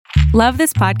Love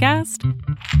this podcast?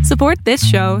 Support this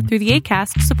show through the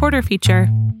Acast supporter feature.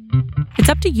 It's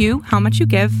up to you how much you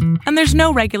give, and there's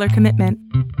no regular commitment.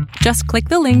 Just click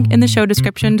the link in the show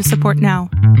description to support now.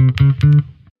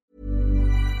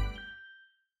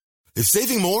 If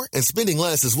saving more and spending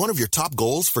less is one of your top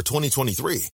goals for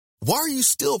 2023, why are you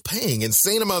still paying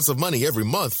insane amounts of money every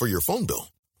month for your phone bill?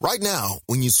 Right now,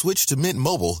 when you switch to Mint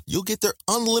Mobile, you'll get their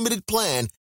unlimited plan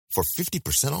for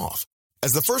 50% off.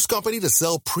 As the first company to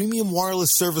sell premium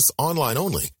wireless service online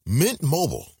only, Mint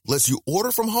Mobile lets you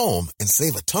order from home and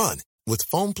save a ton with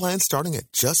phone plans starting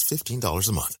at just $15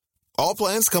 a month. All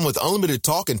plans come with unlimited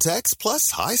talk and text, plus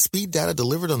high-speed data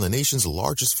delivered on the nation's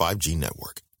largest 5G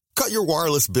network. Cut your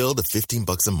wireless bill to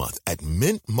 $15 a month at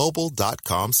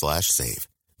mintmobile.com/save.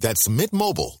 That's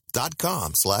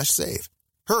mintmobile.com/save.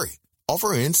 Hurry.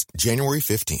 Offer ends January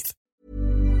 15th.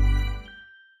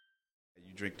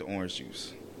 You drink the orange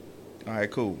juice. All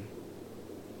right, cool.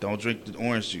 Don't drink the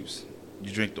orange juice.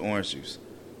 You drink the orange juice.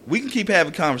 We can keep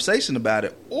having conversation about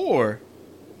it, or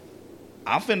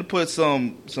I'm finna put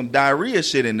some diarrhea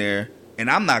shit in there, and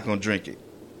I'm not gonna drink it.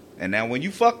 And now when you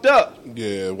fucked up,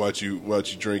 yeah, watch you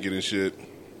drink it and shit.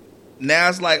 Now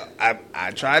it's like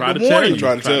I tried to warn you. I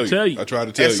tried to tell you.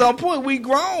 At some point, we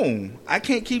grown. I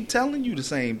can't keep telling you the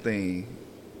same thing.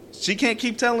 She can't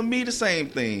keep telling me the same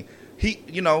thing.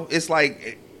 It's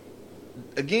like,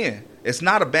 again, it's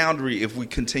not a boundary if we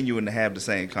continuing to have the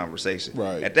same conversation.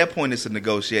 Right. At that point, it's a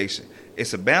negotiation.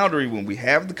 It's a boundary when we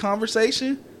have the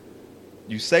conversation,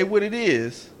 you say what it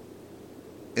is,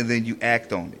 and then you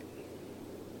act on it.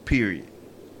 Period.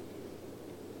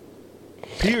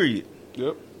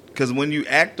 Yep. Because when you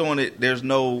act on it, there's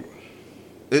no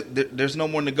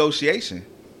more negotiation.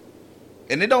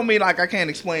 And it don't mean like I can't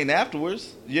explain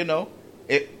afterwards,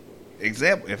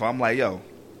 Example, if I'm like, yo,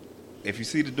 if you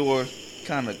see the door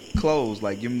kind of closed,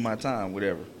 like, give me my time,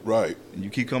 whatever. Right. And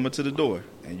you keep coming to the door,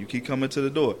 and you keep coming to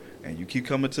the door, and you keep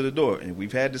coming to the door, and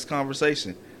we've had this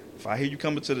conversation. If I hear you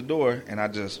coming to the door, and I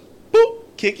just, boop,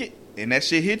 kick it, and that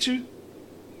shit hit you,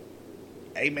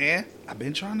 hey, man, I've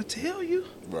been trying to tell you.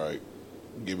 Right.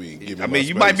 Give me I mean,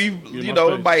 you might be,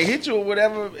 it might hit you or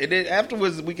whatever, and then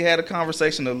afterwards we can have a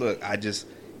conversation of, look, it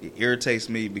irritates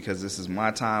me because this is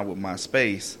my time with my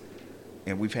space,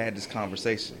 and we've had this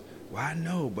conversation. Well, I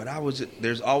know, but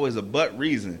there's always a but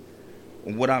reason.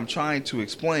 And what I'm trying to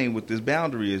explain with this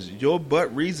boundary is your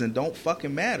but reason don't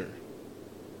fucking matter.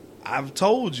 I've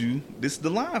told you this is the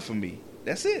line for me.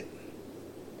 That's it.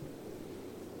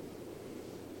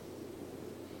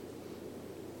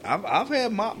 I've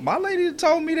had my lady that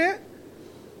told me that.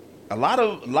 A lot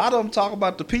of them talk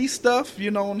about the peace stuff,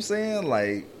 you know what I'm saying?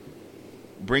 Like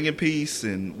bringing peace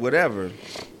and whatever.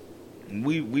 And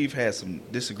we've had some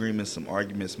disagreements, some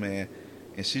arguments, man,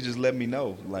 and she just let me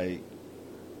know, like,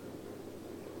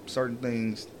 certain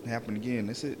things happen again.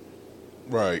 That's it.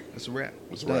 Right. It's a wrap.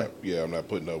 It's a wrap. Yeah, I'm not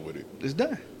putting up with it. It's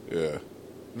done. Yeah.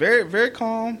 Very, very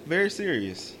calm, very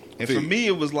serious. And for me,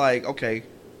 it was like, okay,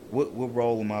 what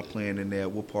role am I playing in there?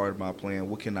 What part am I playing?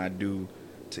 What can I do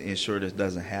to ensure this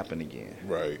doesn't happen again?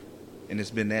 Right. And it's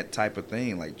been that type of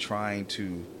thing, like trying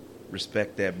to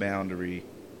respect that boundary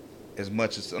as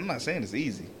much as, I'm not saying it's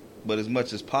easy, but as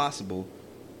much as possible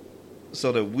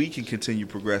so that we can continue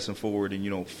progressing forward and you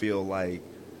don't feel like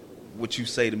what you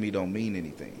say to me don't mean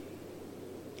anything.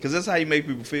 Because that's how you make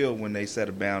people feel when they set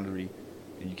a boundary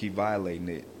and you keep violating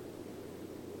it.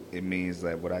 It means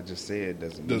that what I just said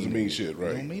doesn't mean shit,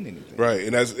 right? It don't mean anything. Right,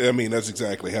 and that's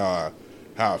exactly how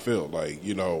I feel. Like,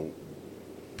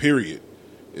 period,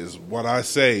 is what I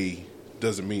say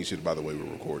doesn't mean shit. By the way, we're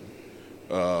recording.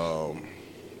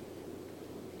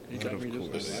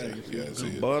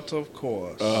 But of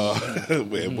course.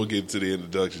 Man, we'll get to the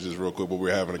introduction just real quick. But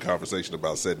we're having a conversation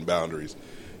about setting boundaries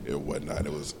and whatnot.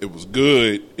 It was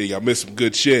good, and y'all missed some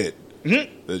good shit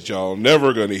that y'all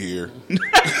never gonna hear.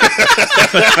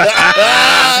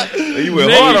 You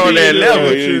went hard on that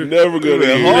level. You're never gonna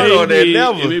hear. Hard on that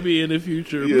level. Maybe in the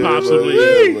future,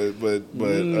 possibly. But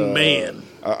man.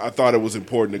 I thought it was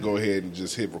important to go ahead and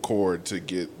just hit record to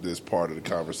get this part of the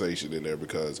conversation in there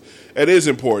because it is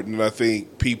important. And I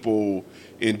think people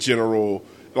in general,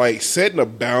 like setting a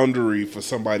boundary for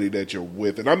somebody that you're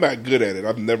with, and I'm not good at it.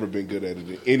 I've never been good at it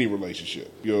in any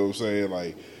relationship. You know what I'm saying?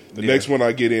 Like the next one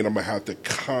I get in, I'm going to have to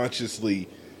consciously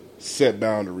set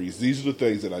boundaries. These are the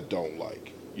things that I don't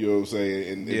like. You know what I'm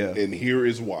saying? And here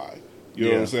is why. You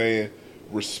know what I'm saying?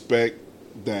 Respect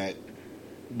that.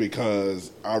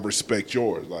 Because I respect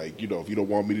yours. Like, if you don't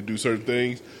want me to do certain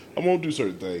things, I won't do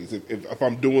certain things. If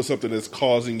I'm doing something that's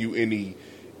causing you any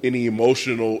any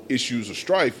emotional issues or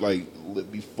strife, like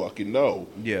let me fucking know.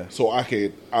 Yeah. So I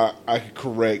could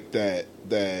correct that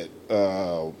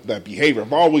behavior.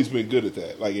 I've always been good at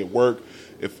that. Like at work,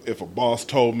 if a boss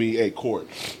told me, "Hey, Court,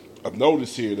 I've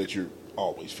noticed here that you're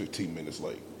always 15 minutes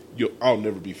late. I'll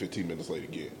never be 15 minutes late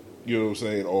again." You know what I'm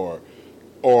saying?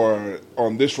 Or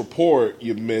on this report,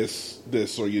 you missed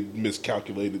this or you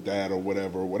miscalculated that or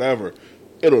whatever.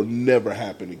 It'll never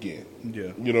happen again.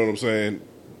 Yeah. You know what I'm saying?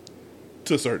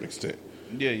 To a certain extent.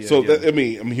 Yeah. So, that, I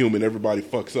mean, I'm human. Everybody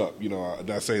fucks up. You know, I'm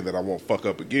not saying that I won't fuck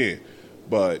up again.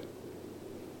 But,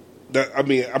 I'm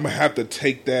going to have to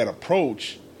take that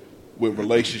approach with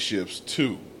relationships,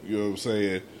 too. You know what I'm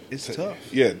saying? It's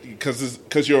tough. Yeah,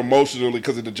 because you're emotionally,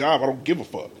 because of the job, I don't give a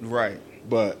fuck. Right.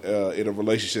 But in a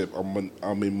relationship,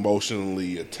 I'm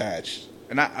emotionally attached.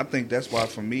 And I think that's why,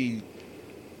 for me,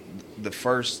 the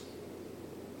first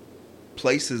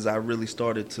places I really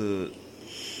started to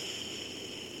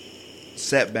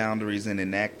set boundaries and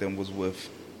enact them was with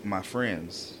my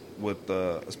friends, with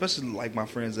especially like my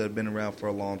friends that have been around for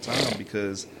a long time,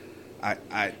 because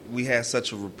we had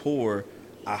such a rapport.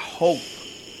 I hope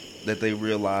that they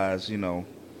realize, you know,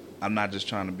 I'm not just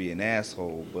trying to be an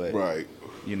asshole, but right.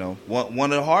 You know,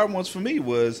 one of the hard ones for me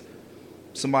was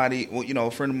somebody, you know,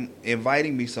 a friend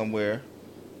inviting me somewhere,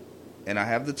 and I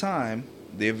have the time,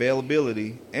 the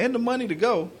availability, and the money to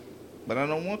go, but I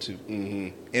don't want to. Mm-hmm.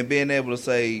 And being able to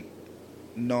say,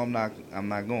 no, I'm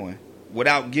not going,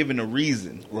 without giving a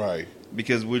reason. Right.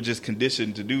 Because we're just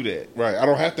conditioned to do that. Right. I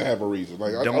don't have to have a reason.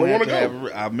 Like I don't want to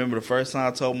go. I remember the first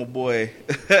time I told my boy,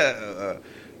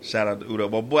 shout out to Udo,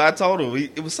 my boy, I told him,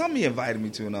 it was something he invited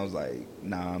me to, and I was like,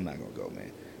 nah, I'm not going to go,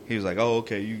 man. He was like, oh,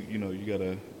 okay, you know, you got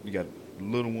a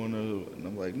little one, and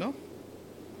I'm like, no.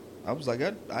 I was like,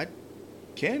 I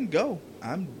can go.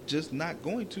 I'm just not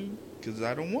going to because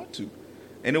I don't want to.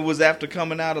 And it was after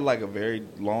coming out of like a very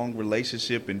long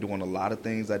relationship and doing a lot of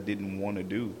things I didn't want to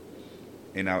do.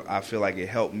 And I feel like it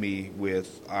helped me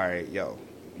with, all right, yo,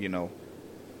 you know,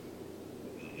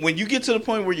 when you get to the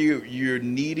point where you're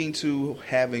needing to,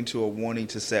 having to, or wanting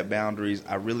to set boundaries,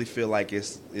 I really feel like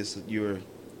it's your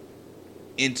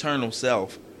internal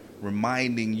self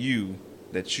reminding you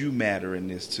that you matter in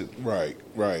this too. Right.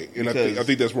 And I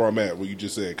think that's where I'm at. What you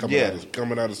just said, coming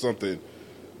out of something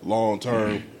long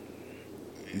term.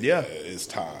 Yeah, it's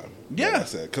time. Yeah, like I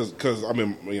said, because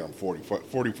I'm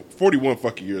 41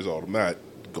 fucking years old. I'm not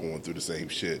going through the same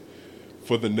shit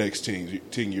for the next 10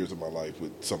 years of my life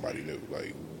with somebody new.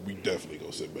 Like, we definitely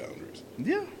go set boundaries.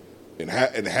 Yeah, and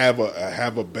have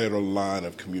a better line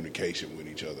of communication with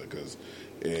each other, because.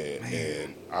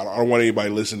 And I don't want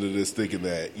anybody listening to this thinking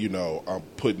that, you know, I'm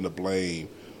putting the blame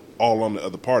all on the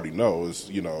other party. No, it's,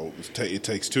 you know, it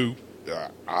takes two.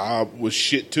 I was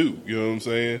shit too. You know what I'm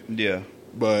saying? Yeah.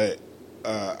 But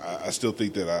I still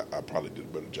think that I probably did a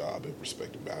better job at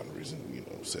respecting boundaries and, you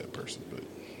know, said person. But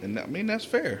and I mean, that's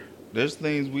fair. There's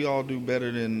things we all do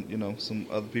better than, you know, some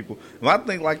other people. Well, I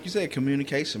think, like you said,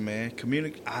 communication, man.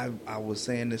 I was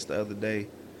saying this the other day.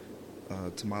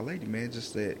 To my lady, man,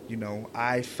 just that, you know,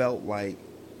 I felt like,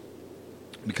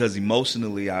 because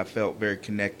emotionally I felt very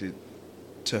connected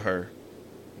to her,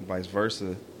 and vice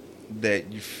versa,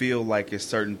 that you feel like it's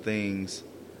certain things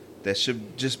that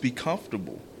should just be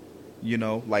comfortable, you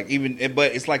know, like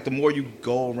but it's like the more you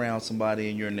go around somebody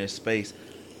and you're in their space,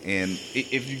 and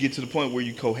if you get to the point where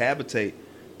you cohabitate,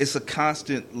 it's a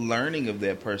constant learning of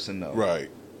that person, though.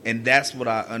 Right. And that's what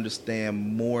I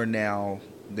understand more now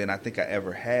than I think I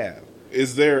ever have.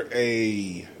 Is there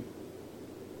a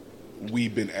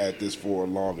we've been at this for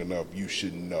long enough, you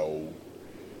should know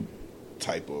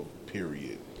type of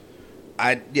period?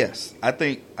 Yes. I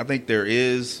think there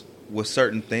is with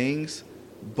certain things,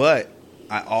 but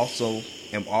I also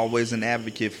am always an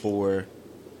advocate for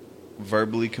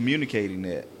verbally communicating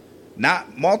that.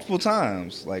 Not multiple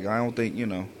times. Like, I don't think, you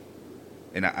know,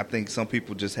 and I think some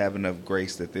people just have enough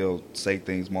grace that they'll say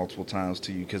things multiple times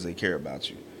to you because they care about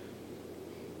you.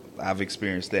 I've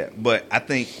experienced that. But I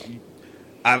think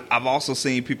I've also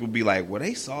seen people be like, well,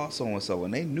 they saw so-and-so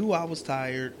and they knew I was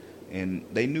tired and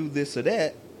they knew this or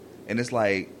that. And it's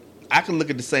like, I can look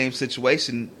at the same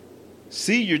situation,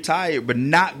 see you're tired, but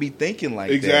not be thinking like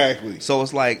exactly. that. So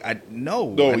it's like,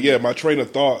 my train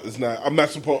of thought is not, I'm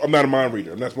not a mind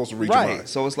reader. I'm not supposed to read your mind.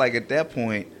 So it's like, at that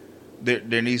point,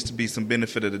 there needs to be some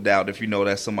benefit of the doubt if you know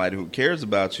that's somebody who cares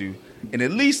about you. And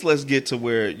at least let's get to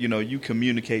where, you know, you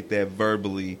communicate that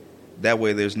verbally. That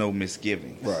way there's no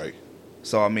misgivings. Right.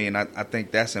 So, I mean, I think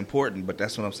that's important, but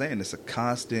that's what I'm saying. It's a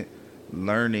constant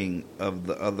learning of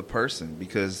the other person,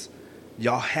 because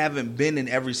y'all haven't been in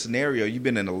every scenario. You've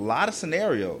been in a lot of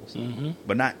scenarios,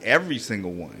 but not every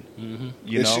single one.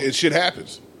 You know? Shit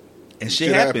happens. And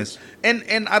shit happens.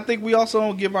 And I think we also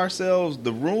don't give ourselves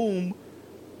the room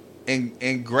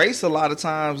and grace a lot of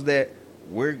times that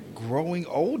we're growing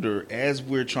older as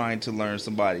we're trying to learn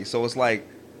somebody. So it's like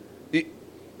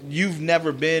you've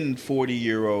never been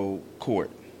 40-year-old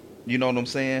Court. You know what I'm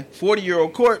saying?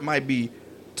 40-year-old Court might be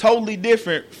totally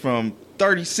different from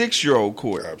 36-year-old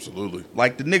Court. Absolutely.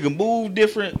 Like the nigga move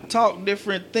different, talk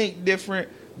different, think different.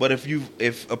 But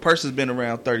if a person's been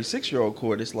around 36-year-old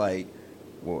Court, it's like,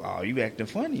 well, oh, you acting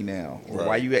funny now. Or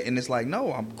why you and it's like,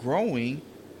 no, I'm growing.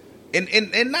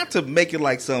 And not to make it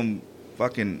like some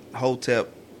fucking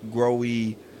Hotep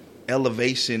growy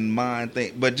elevation mind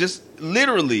thing, but just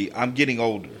literally I'm getting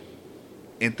older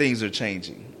and things are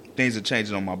changing. Things are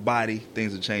changing on my body,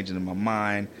 things are changing in my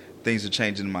mind, things are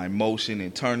changing in my emotion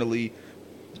internally.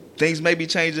 Things may be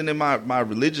changing in my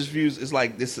religious views. It's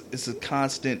like it's a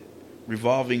constant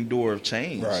revolving door of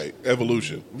change. Right.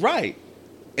 Evolution. Right.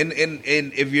 And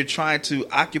if you're trying to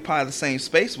occupy the same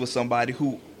space with somebody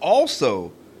who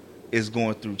also is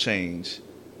going through change,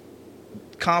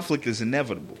 conflict is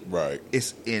inevitable. Right.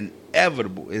 It's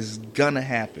inevitable. It's gonna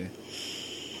happen.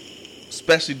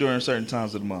 Especially during certain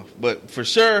times of the month. But for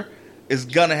sure, it's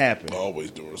gonna happen.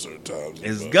 Always during certain times.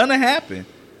 It's gonna happen.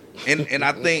 And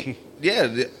I think,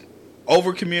 yeah,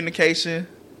 over communication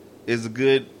is a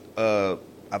good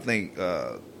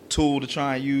tool to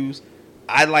try and use.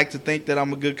 I like to think that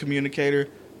I'm a good communicator.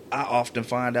 I often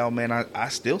find out, man, I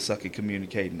still suck at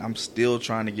communicating. I'm still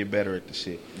trying to get better at the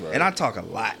shit. Right. And I talk a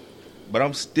lot, but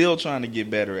I'm still trying to get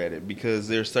better at it because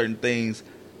there's certain things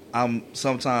I'm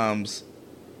sometimes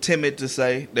timid to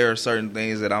say. There are certain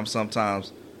things that I'm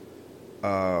sometimes,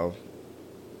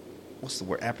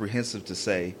 apprehensive to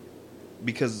say,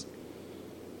 because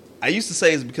I used to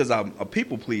say it's because I'm a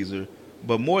people pleaser,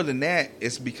 but more than that,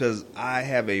 it's because I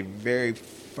have a very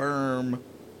firm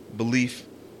belief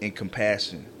in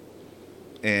compassion.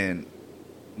 And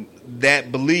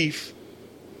that belief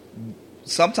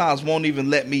sometimes won't even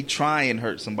let me try and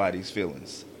hurt somebody's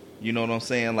feelings. You know what I'm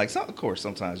saying? Like, of course,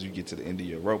 sometimes you get to the end of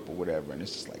your rope or whatever, and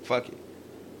it's just like, fuck it.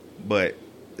 But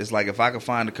it's like, if I can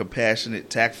find a compassionate,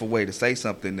 tactful way to say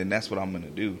something, then that's what I'm going to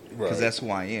do. Because that's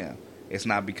who I am. It's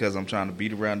not because I'm trying to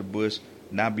beat around the bush,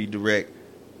 not be direct,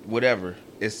 whatever.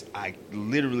 It's, I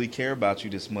literally care about you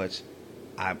this much.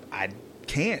 I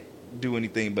can't do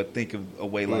anything but think of a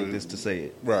way like this to say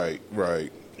it. Right.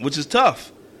 Which is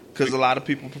tough, because a lot of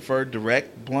people prefer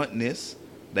direct bluntness.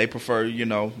 They prefer,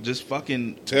 just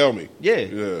fucking tell me.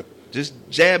 Yeah. Just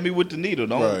jab me with the needle.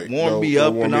 Don't warm me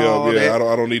up and all that.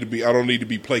 I don't need to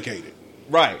be placated.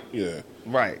 Right. Yeah.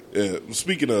 Right. Yeah.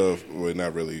 Speaking of, well,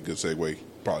 not really a good segue.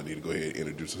 Probably need to go ahead and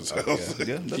introduce ourselves.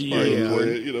 Yeah, that's probably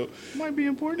important. Might be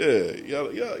important. Yeah,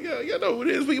 y'all know what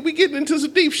it is. We getting into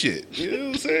some deep shit. You know what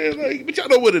I'm saying? Like, but y'all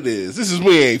know what it is. This is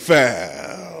We Ain't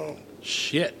Found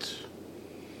Shit.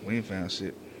 We ain't found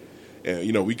shit.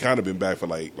 And we kind of been back for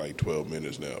like 12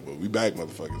 minutes now, but we back,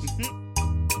 motherfuckers.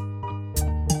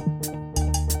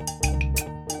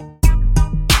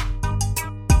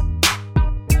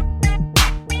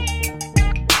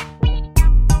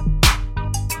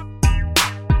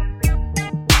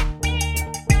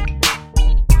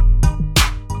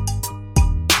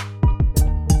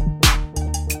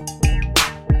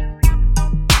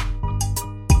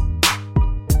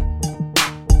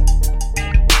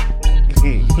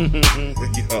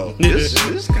 Yo,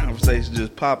 this conversation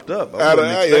just popped up.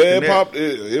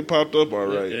 It popped up all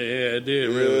right. Yeah, it did.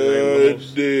 Really,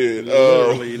 it did.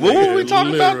 What were we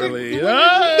talking about?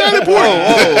 That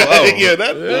important. Yeah,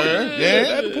 that important.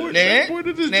 That important. That important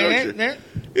at this juncture.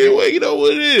 Anyway, you know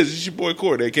what it is. It's your boy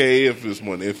Court, a.k.a. Infamous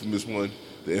One,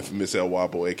 the infamous El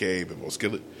Wapo, a.k.a. Bimbo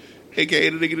Skillet, a.k.a.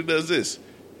 the nigga that does this,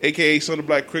 a.k.a. Son of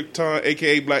Black Krypton,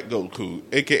 a.k.a. Black Goku,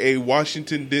 a.k.a.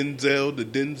 Washington Denzel, the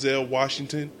Denzel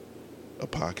Washington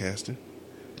of podcasting,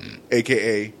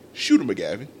 a.k.a. Shooter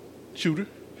McGavin, Shooter,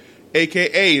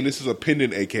 a.k.a. and this is a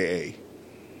pendant a.k.a.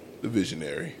 the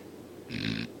Visionary.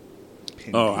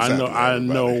 Oh, I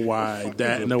know why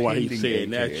he's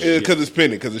saying that shit. Because it's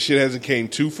pending, because the shit hasn't came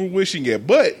to fruition yet.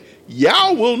 But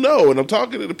y'all will know, and I'm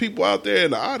talking to the people out there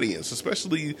in the audience,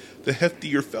 especially the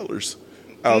heftier fellers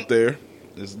out there.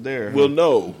 It's there. Will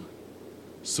know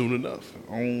soon enough.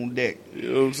 On deck.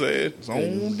 You know what I'm saying? It's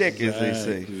on deck, as they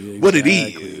say. Exactly. What it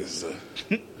is.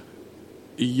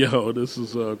 Yo, this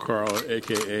is Carl,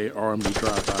 a.k.a. R&B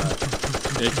Tripod,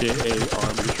 a.k.a.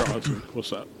 R&B Charlton.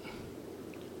 What's up?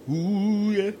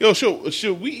 Ooh, yeah. Yo,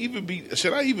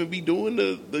 should I even be doing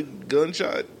the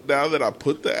gunshot now that I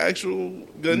put the actual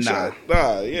gunshot?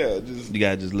 Nah, yeah. You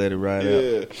gotta just let it ride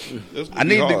out. I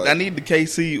need the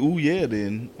KC ooh yeah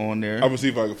then on there. I'm gonna see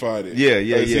if I can find it. Yeah.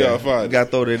 See how I find it. Gotta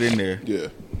throw that in there. Yeah.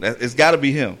 It's got to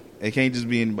be him. It can't just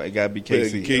be anybody. It got to be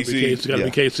KC. KC. It's got to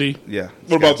be KC. Yeah.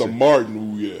 What about the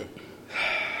Martin? Ooh, yeah.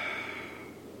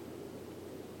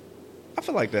 I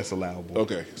feel like that's allowable.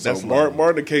 Okay, so That's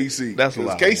Martin and KC. That's 'Cause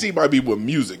allowable. KC might be with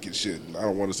music and shit. And I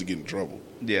don't want us to get in trouble.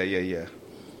 Yeah.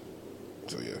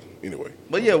 So yeah. Anyway,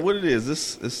 But yeah, what it is,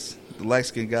 this the light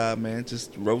skinned guy, man,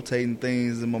 just rotating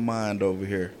things in my mind over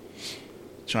here,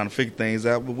 trying to figure things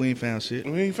out, but we ain't found shit.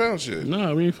 we ain't found shit.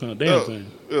 No, we ain't found a damn thing.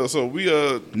 Yeah, so we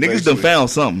Niggas basically- done found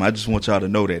something. I just want y'all to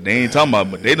know that they ain't talking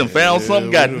about, but they done found something.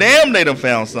 we done- Goddamn, they done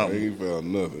found I something. ain't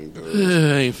found nothing. cuz.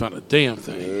 I ain't found a damn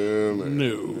thing. Yeah, man.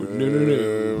 No.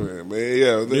 Man,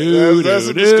 yeah, No, that's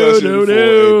a no, discussion no, for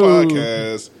no. a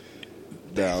podcast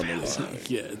down the line.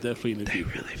 Yeah, definitely in the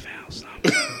future. They found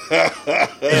something.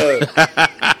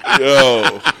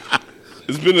 Yo,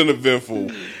 it's been an eventful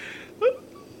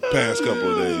past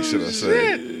couple of days, should I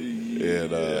say?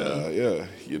 And yeah,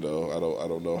 you know, I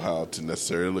don't know how to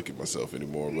necessarily look at myself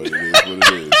anymore, but it is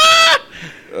what it is.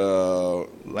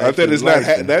 Not that it's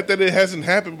not that it hasn't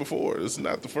happened before. It's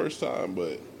not the first time,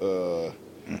 but we'll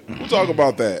talk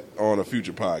about that on a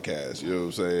future podcast. You know what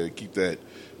I'm saying? Keep that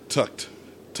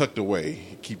tucked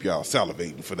away. Keep y'all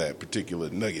salivating for that particular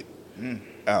nugget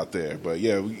out there. But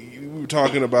yeah, we were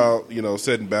talking about, you know,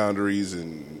 setting boundaries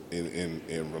in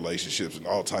relationships and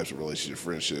all types of relationship,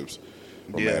 friendships,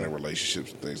 romantic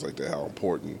relationships and things like that. How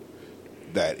important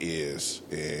that is,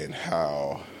 and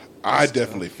how I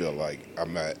definitely feel like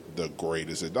I'm not the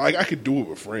greatest at. Like I could do it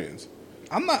with friends.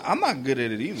 I'm not good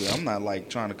at it either. I'm not like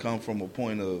trying to come from a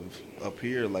point of up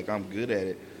here like I'm good at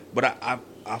it. But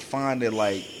I find that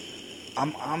like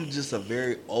I'm just a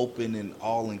very open and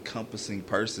all encompassing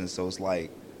person. So it's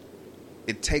like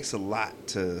it takes a lot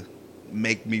to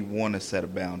make me want to set a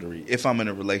boundary if I'm in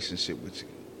a relationship with you.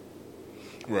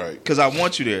 Right. Because I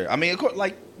want you there. I mean, of course,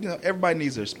 like, you know, everybody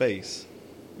needs their space.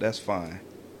 That's fine.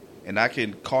 And I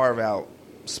can carve out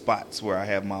spots where I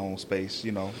have my own space.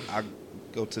 You know, I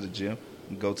go to the gym,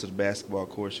 go to the basketball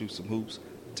court, shoot some hoops,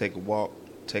 take a walk,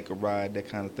 take a ride, that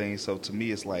kind of thing. So to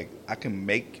me, it's like I can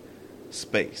make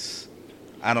space.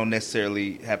 I don't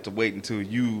necessarily have to wait until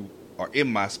you are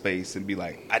in my space and be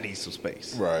like, I need some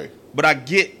space. Right. But I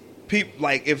get people,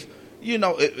 like, if, you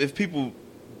know, if people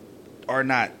are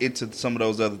not into some of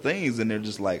those other things and they're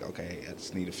just like, okay, I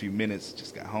just need a few minutes,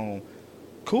 just got home.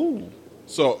 Cool.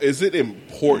 So is it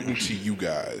important to you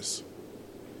guys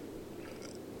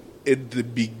at the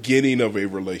beginning of a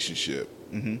relationship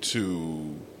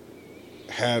to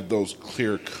have those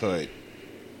clear cut,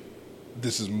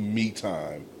 this is me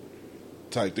time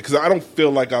type? Because I don't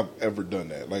feel like I've ever done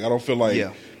that. Like I don't feel like,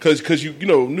 because you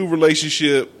know, new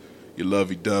relationship, you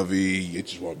lovey-dovey, you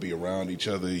just want to be around each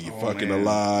other, you're fucking a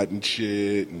lot and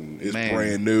shit, and it's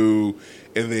brand new,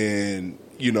 and then,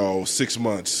 you know, 6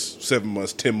 months, 7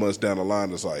 months, 10 months down the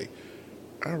line, it's like,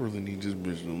 I really need this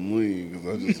bitch to leave,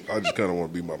 because I just kind of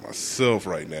want to be by myself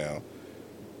right now.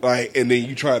 Like, and then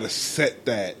you try to set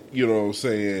that, you know what I'm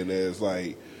saying, as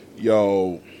like,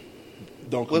 yo,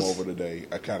 don't come over today.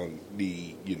 I kind of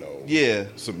need, you know,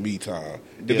 some me time.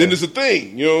 And then it's a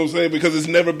thing, you know what I'm saying, because it's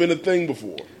never been a thing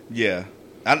before. Yeah.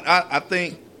 I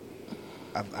think,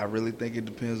 I really think it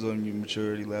depends on your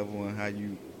maturity level and how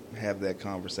you have that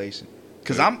conversation.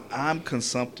 Because I'm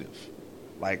consumptive.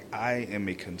 Like, I am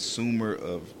a consumer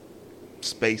of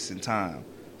space and time.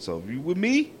 So if you with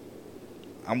me,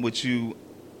 I'm with you.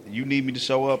 You need me to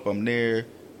show up, I'm there.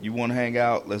 You want to hang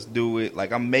out, let's do it.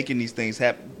 Like, I'm making these things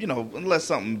happen. You know, unless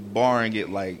something barring it,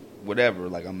 like, whatever.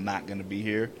 Like, I'm not going to be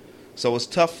here. So it's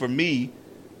tough for me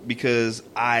because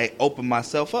I open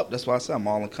myself up. That's why I say I'm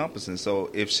all-encompassing.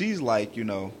 So if she's like, you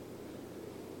know,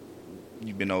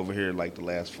 you've been over here, like, the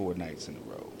last 4 nights in a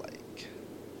row. Like,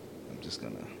 I'm just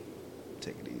going to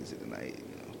take it easy tonight.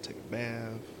 You know, take a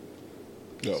bath.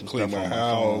 You know, clean my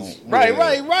house.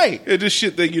 Right. Yeah, just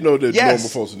shit that, you know, that normal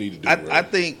folks need to do. I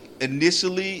think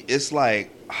initially it's kind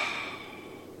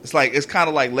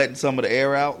of like letting some of the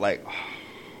air out, like,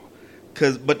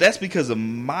 but that's because of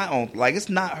my own, like, it's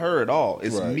not her at all.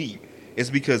 It's me.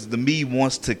 It's because the me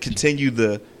wants to continue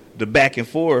the back and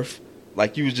forth,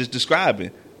 like you was just describing,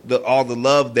 all the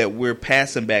love that we're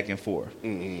passing back and forth.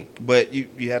 Mm-hmm. But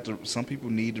you have to. Some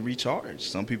people need to recharge.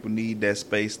 Some people need that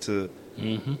space to,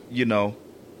 you know,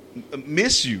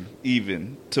 miss you,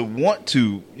 even to want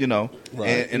to, you know.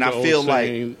 Right. And I feel like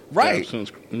it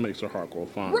makes a heart go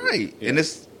fond. Right. Yeah. And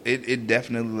it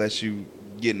definitely lets you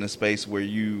get in a space where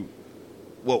you,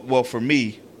 well for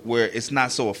me, where it's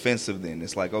not so offensive. Then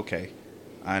it's like, okay,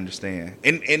 I understand.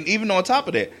 And even on top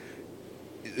of that,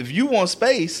 if you want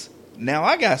space, now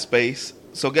I got space.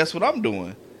 So guess what I'm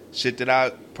doing? shit that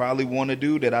I probably want to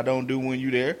do that I don't do when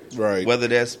you there. Right. Whether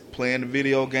that's playing a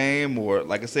video game or,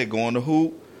 like I said, going to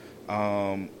hoop.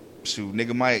 Shoot,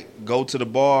 nigga might go to the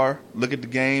bar, look at the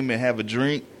game, and have a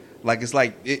drink. Like, it's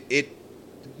like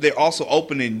they're also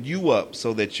opening you up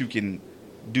so that you can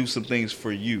do some things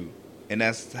for you. And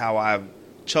that's how I've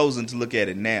chosen to look at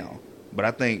it now. But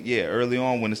I think, yeah, early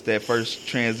on when it's that first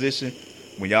transition,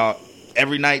 when y'all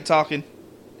every night talking,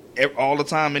 all the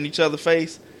time in each other's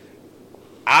face,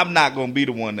 I'm not going to be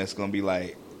the one that's going to be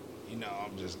like,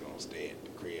 I'm just going to stay at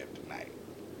the crib tonight.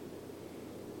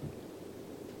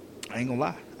 I ain't going to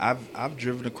lie. I've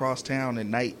driven across town at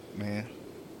night, man.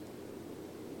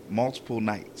 Multiple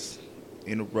nights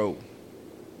in a row.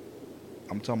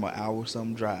 I'm talking about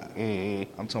hour-something drive.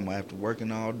 Mm-hmm. I'm talking about after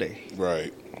working all day.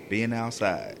 Right. Being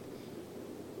outside.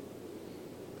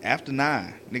 After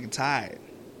 9, nigga tired.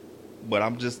 But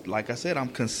I'm just, like I said, I'm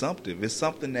consumptive. It's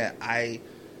something that I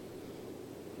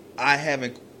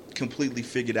haven't completely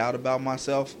figured out about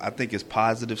myself. I think it's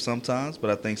positive sometimes,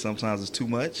 but I think sometimes it's too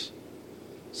much.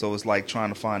 So it's like trying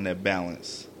to find that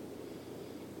balance.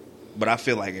 But I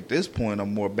feel like at this point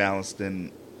I'm more balanced than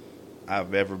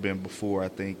I've ever been before, I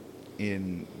think,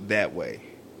 in that way.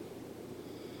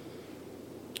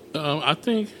 I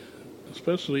think,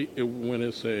 especially when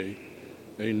it's a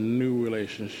new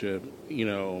relationship,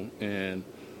 and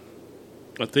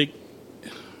I think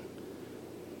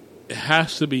it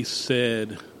has to be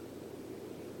said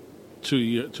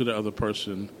to the other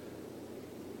person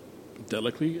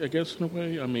delicately, I guess, in a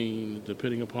way. I mean,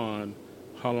 depending upon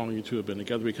how long you two have been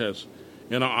together, because,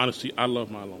 in all honesty, I love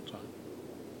my alone time.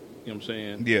 You know what I'm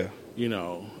saying? Yeah.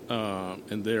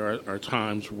 And there are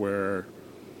times where,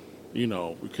 we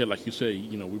could, like you say,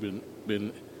 we've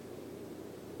been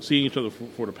seeing each other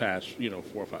for the past, 4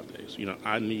 or 5 days.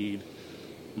 I need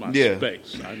my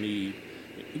space. I need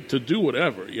to do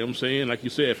whatever. You know what I'm saying? Like you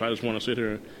said, if I just want to sit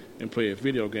here and play a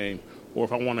video game, or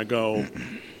if I want to go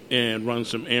and run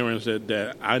some errands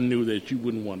that I knew that you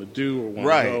wouldn't want to do or want to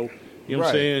go. You know what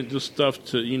I'm saying? Just stuff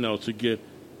to, to get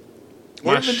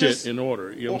my shit in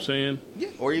order. You know what I'm saying? Yeah.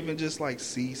 Or even just like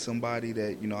see somebody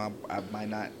that, I might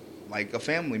not, like a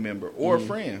family member or a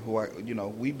friend who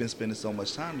we've been spending so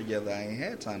much time together, I ain't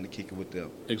had time to kick it with them.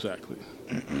 Exactly.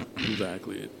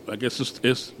 Exactly. I guess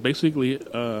it's basically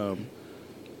how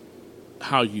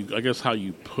you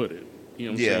put it. You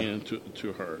know what I'm saying?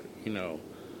 To her, you're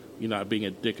not being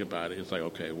a dick about it. It's like,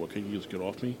 okay, well, can you just get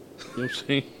off me? You know what I'm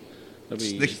saying? I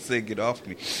mean, say get off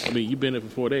me. I mean, you've been there for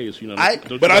 4 days. But I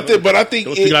think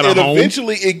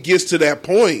eventually it gets to that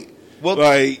point. Well,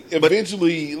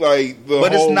 eventually,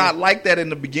 it's not like that in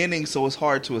the beginning, so it's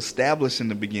hard to establish in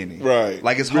the beginning. Right.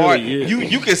 Like, it's hard.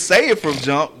 You can say it from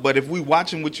jump, but if we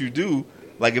watching what you do,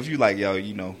 like if you like, yo,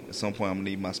 at some point I'm gonna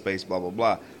need my space, blah blah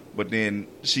blah. But then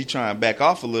she try and back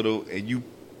off a little, and you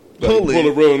pull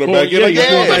it real in the back end.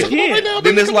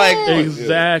 Then it's like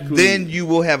exactly. Then you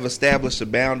will have established a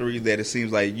boundary that it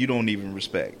seems like you don't even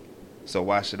respect. So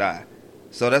why should I?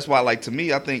 So that's why, like, to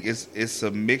me, I think it's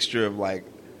a mixture of like,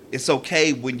 it's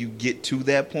okay when you get to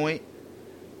that point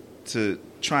to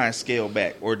try and scale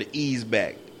back or to ease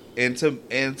back and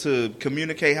to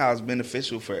communicate how it's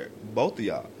beneficial for both of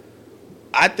y'all.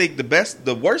 I think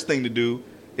the worst thing to do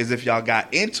is if y'all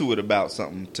got into it about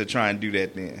something to try and do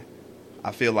that then.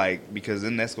 I feel like, because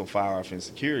then that's gonna fire off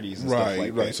insecurities and stuff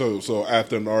like that. So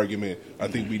after an argument, I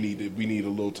think we need a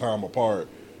little time apart.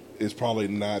 It's probably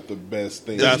not the best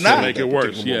thing. It's not. To make it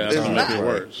worse. Yeah, it's not. Make it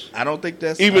worse. I don't think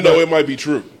that's even though it might be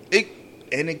true.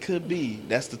 It could be.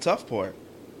 That's the tough part.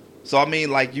 So I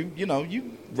mean, like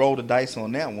you roll the dice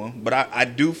on that one, but I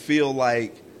do feel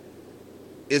like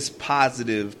it's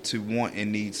positive to want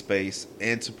and need space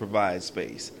and to provide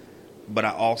space. But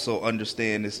I also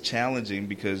understand it's challenging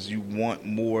because you want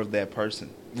more of that person.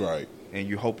 Right. And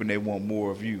you're hoping they want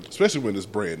more of you. Especially when it's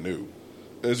brand new.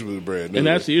 It's really brand new. And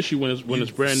that's the issue when it's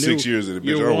brand new. 6 years in the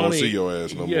bitch, I don't want to see your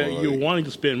ass no more. Yeah, you're wanting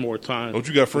to spend more time. Don't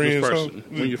you got friends?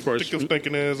 When you first stick your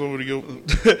stinking ass over to your.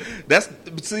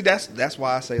 That's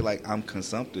why I say, like, I'm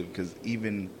consumptive, because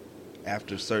even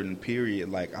after a certain period,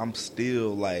 like, I'm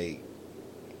still like,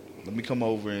 let me come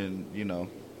over and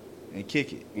and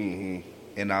kick it. Mm-hmm.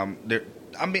 And I'm there.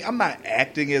 I mean, I'm not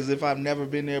acting as if I've never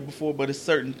been there before, but it's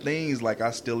certain things like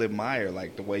I still admire,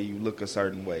 like the way you look a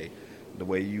certain way, the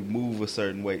way you move a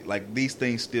certain way. Like, these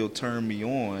things still turn me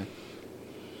on.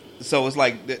 So it's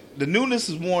like the newness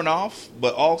is worn off,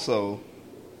 but also,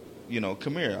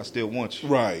 come here, I still want you.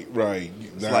 Right.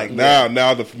 Now,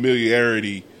 now the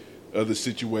familiarity of the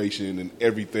situation and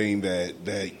everything that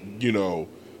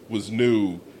was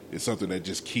new is something that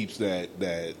just keeps that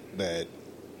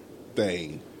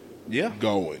thing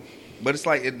going. But it's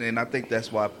like, and I think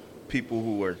that's why people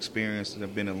who are experienced and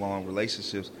have been in long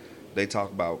relationships, they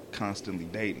talk about constantly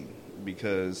dating,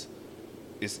 because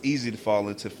it's easy to fall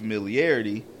into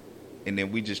familiarity, and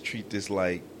then we just treat this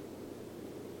like,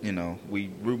 you know,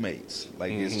 we roommates,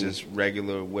 like it's just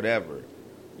regular whatever.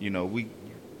 You know,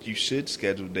 you should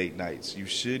schedule date nights. You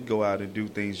should go out and do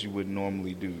things you wouldn't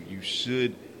normally do. You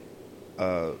should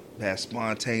have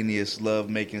spontaneous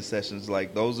love-making sessions.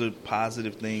 Like, those are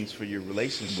positive things for your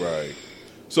relationship. Right.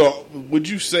 So, would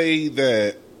you say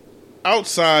that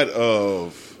outside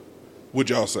of, would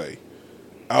y'all say,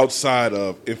 outside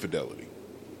of infidelity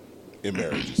in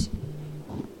marriages,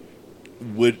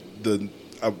 would you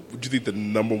think the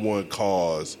number one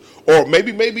cause, or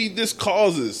maybe this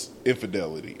causes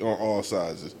infidelity on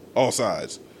all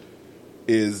sides,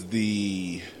 is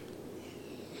the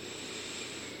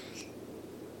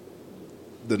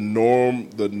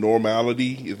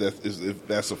normality, if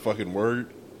that's a fucking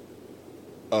word,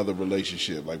 of the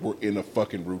relationship? Like, we're in a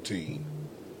fucking routine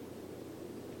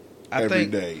every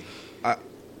day,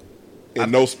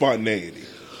 and no spontaneity.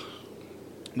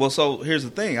 Well, so here's the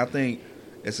thing. I think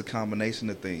it's a combination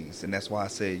of things, and that's why I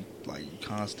say, like, you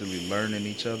constantly learning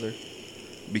each other,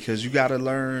 because you got to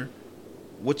learn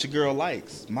what your girl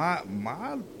likes. My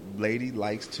lady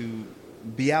likes to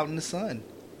be out in the sun.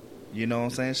 You know what I'm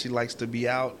saying? She likes to be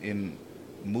out and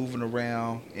moving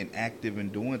around and active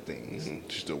and doing things.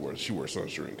 Mm-hmm. She wears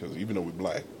sunscreen, because even though we're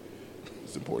black,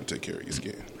 it's important to take care of your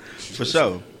skin. For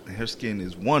sure. Her skin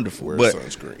is wonderful. Wear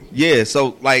sunscreen. Yeah,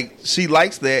 so, like, she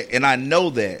likes that, and I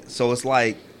know that. So it's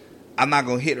like, I'm not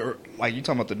going to hit her. Like, you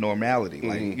talking about the normality.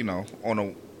 Like, you know,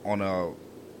 on a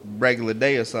regular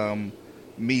day or something,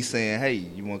 me saying, hey,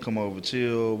 you want to come over,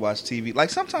 chill, watch TV. Like,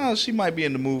 sometimes she might be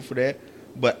in the mood for that,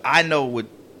 but I know what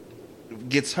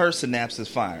gets her synapses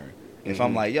firing. If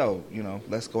I'm like, yo, you know,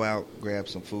 let's go out, grab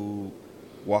some food,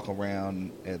 walk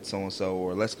around at so-and-so,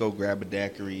 or let's go grab a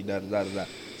daiquiri, da-da-da-da-da.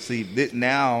 See,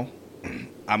 now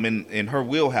I'm in her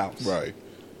wheelhouse. Right.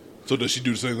 So does she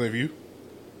do the same thing for you?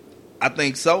 I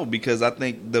think so, because I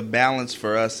think the balance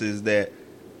for us is that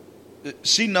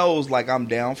she knows, like, I'm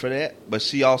down for that, but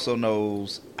she also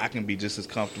knows I can be just as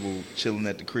comfortable chilling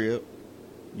at the crib,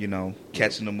 you know,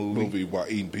 catching a movie while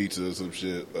eating pizza or some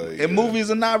shit. Like, and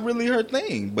movies are not really her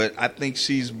thing, but I think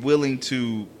she's willing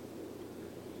to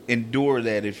endure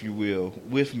that, if you will,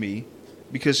 with me,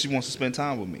 because she wants to spend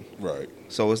time with me. Right.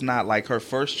 So it's not like her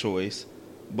first choice,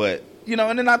 but, you know,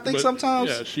 and then I think sometimes...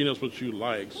 Yeah, she knows what you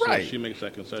like, so right. She makes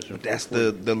that concession. That's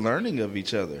the learning of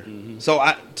each other. So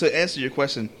to answer your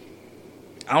question,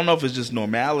 I don't know if it's just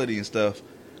normality and stuff.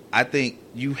 I think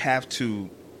you have to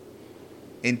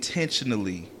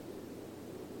intentionally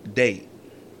date.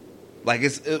 Like,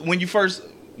 it's when you first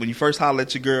holler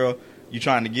at your girl, you're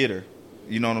trying to get her.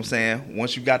 You know what I'm saying?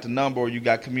 Once you got the number or you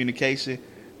got communication,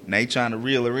 now you're trying to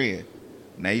reel her in.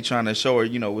 Now you're trying to show her,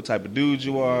 you know, what type of dude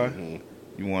you are.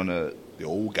 You want to... The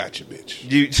old gotcha bitch.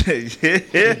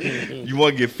 You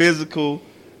want to get physical.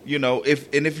 You know,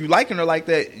 if you liking her like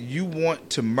that, you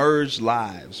want to merge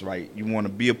lives, right? You want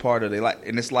to be a part of their life.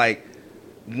 And it's like,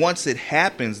 once it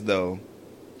happens, though,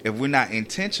 if we're not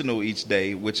intentional each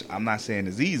day, which I'm not saying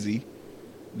is easy,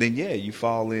 then, yeah, you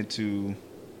fall into,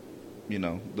 you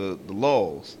know, the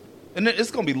lulls. And it's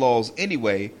going to be lulls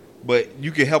anyway, but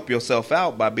you can help yourself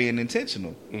out by being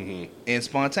intentional and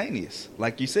spontaneous.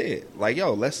 Like you said. Like,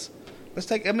 yo, let's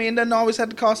take... I mean, it doesn't always have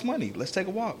to cost money. Let's take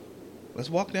a walk. Let's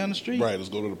walk down the street. Right, let's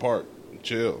go to the park.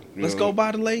 Chill. Let's go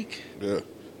by the lake. Yeah.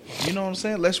 You know what I'm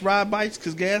saying? Let's ride bikes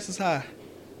because gas is high.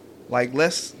 Like,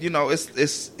 let's, you know,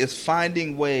 it's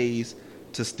finding ways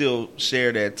to still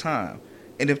share that time.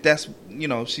 And if that's, you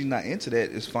know, if she's not into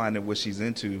that, it's finding what she's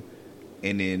into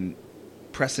and then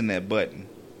pressing that button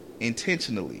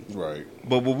intentionally. Right.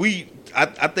 But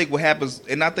I think what happens,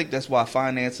 and I think that's why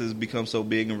finances become so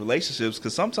big in relationships,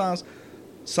 because sometimes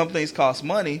some things cost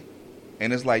money,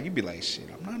 and it's like, you be like, shit,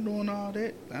 I'm not doing all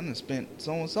that. I done spent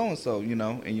so-and-so, you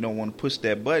know, and you don't want to push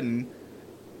that button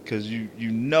because you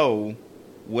know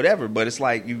whatever. But it's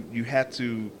like you have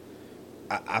to,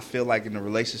 I feel like in the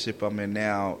relationship I'm in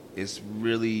now, it's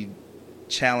really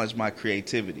challenged my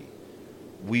creativity.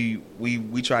 We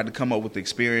tried to come up with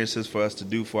experiences for us to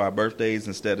do for our birthdays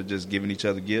instead of just giving each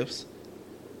other gifts.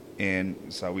 And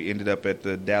so we ended up at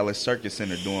the Dallas Circus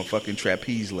Center doing fucking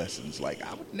trapeze lessons. Like,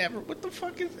 I would never, what the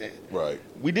fuck is that? Right.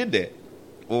 We did that.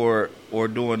 Or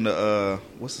doing the,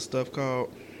 what's the stuff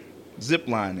called? Zip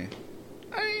lining.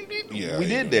 We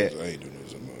did that. I ain't doing no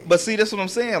zip lining. But see, that's what I'm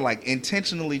saying. Like,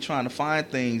 intentionally trying to find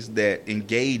things that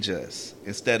engage us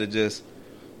instead of just,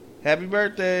 happy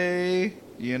birthday,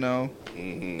 you know.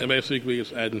 And basically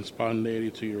it's adding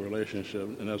spontaneity to your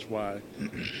relationship, and that's why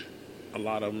a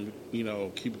lot of them,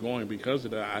 keep going because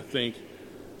of that. I think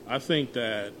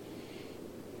that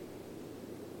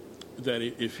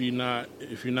if you're not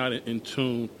in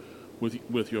tune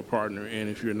with your partner, and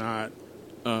if you're not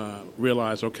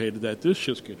realize, okay, that this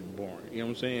shit's getting boring, you know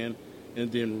what I'm saying,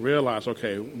 and then realize,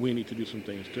 okay, we need to do some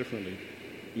things differently,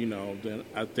 then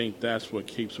I think that's what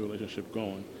keeps a relationship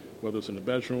going, whether it's in the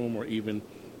bedroom or even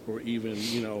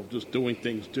just doing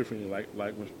things differently,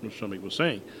 like what Shami was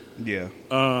saying. Yeah.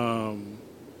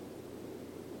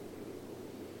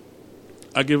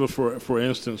 I give it for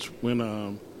instance when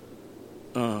I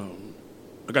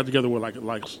got together with like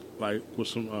with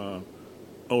some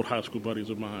old high school buddies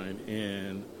of mine,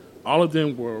 and all of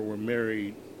them were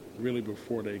married really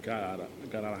before they got out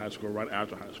of high school, right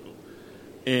after high school,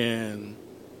 and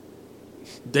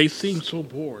they seemed so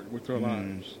bored with their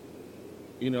lives.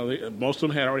 Most of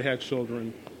them had already had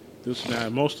children, this and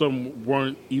that. Most of them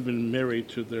weren't even married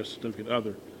to their significant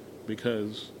other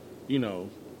because, you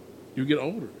get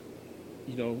older.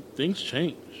 Things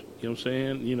change. You know what I'm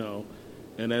saying?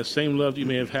 And that same love you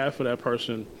may have had for that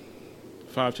person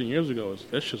 5-10 years ago,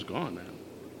 that's just gone now.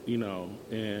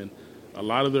 And a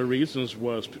lot of their reasons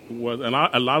was and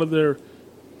a lot of their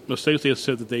mistakes they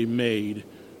said that they made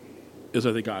is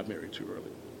that they got married too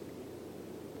early.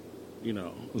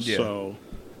 Yeah. So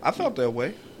I felt that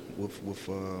way with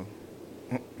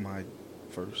my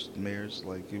first marriage.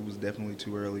 Like, it was definitely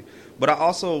too early. But I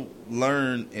also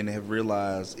learned and have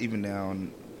realized, even now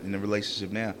in the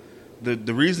relationship now,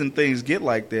 the reason things get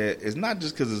like that is not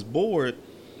just because it's bored.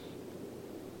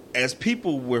 As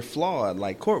people, we're flawed,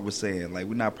 like Court was saying. Like,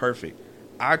 we're not perfect.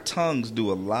 Our tongues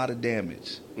do a lot of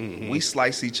damage. Mm-hmm. We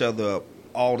slice each other up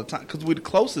all the time because we're the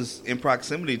closest in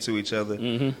proximity to each other.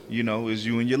 Mm-hmm. Is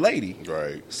you and your lady,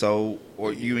 right? So,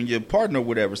 or you and your partner, or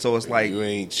whatever. So it's like, you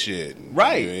ain't shit,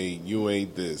 right? You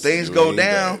ain't this. Things you go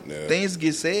down. No. Things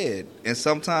get said, and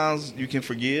sometimes you can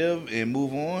forgive and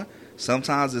move on.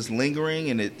 Sometimes it's lingering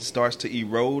and it starts to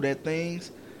erode at things.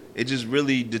 It just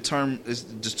really is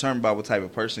determined by what type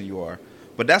of person you are.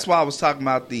 But that's why I was talking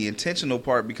about the intentional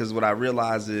part, because what I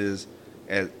realize is,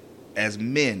 as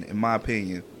men, in my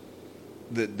opinion,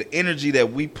 the energy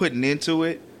that we putting into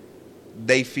it,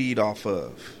 they feed off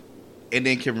of, and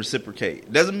then can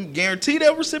reciprocate. Doesn't guarantee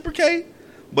they'll reciprocate,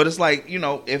 but it's like,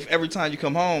 if every time you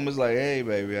come home, it's like, hey,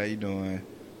 baby, how you doing?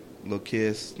 Little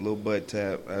kiss, little butt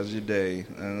tap. How's your day?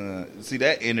 See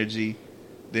that energy,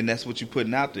 then that's what you're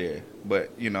putting out there.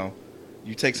 But, you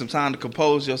take some time to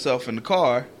compose yourself in the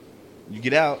car. You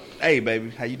get out. Hey, baby,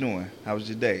 how you doing? How was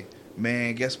your day?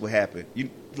 Man, guess what happened?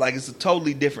 It's a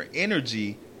totally different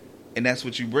energy, and that's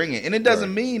what you bring in. And it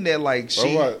doesn't mean that, like,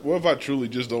 what if I truly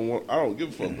just don't want... I don't give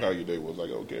a fuck how your day was. I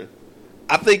don't care.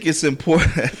 I think it's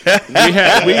important.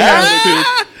 we have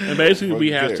to... And basically,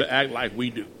 we have to act like we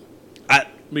do.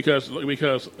 Because a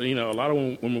lot of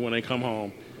women, when they come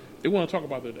home, they want to talk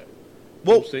about their day.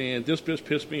 Well, saying, this bitch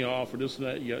pissed me off, or this and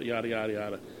that, yada, yada,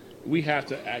 yada. We have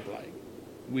to act like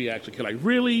we actually care. Like,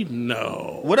 really?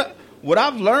 No. What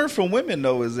I've learned from women,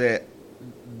 though, is that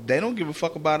they don't give a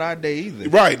fuck about our day either.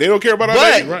 Right. They don't care about our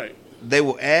day. Right. They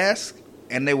will ask,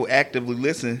 and they will actively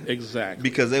listen. Exactly.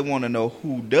 Because they want to know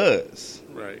who does.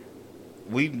 Right.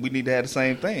 We need to have the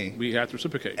same thing. We have to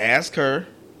reciprocate. Ask her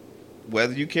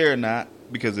whether you care or not,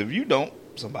 because if you don't,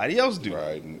 somebody else do.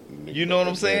 Right. You know what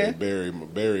I'm saying?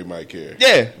 Barry might care.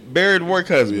 Yeah. Barry, the work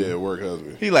husband. Yeah, work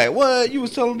husband. He like, what? You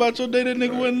was telling about your day, that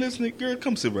nigga wasn't listening? Girl,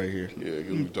 come sit right here.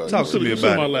 Yeah, talk to me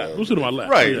about it. We'll sit on my lap.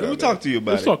 Right. Yeah. We'll talk to you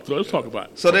about it. Let's talk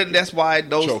about it. So then that's why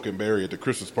those... Choking Barry at the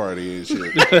Christmas party and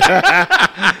shit.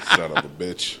 Son of a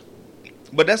bitch.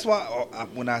 But that's why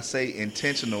when I say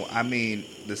intentional, I mean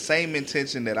the same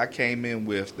intention that I came in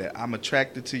with, that I'm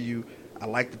attracted to you. I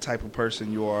like the type of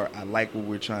person you are. I like what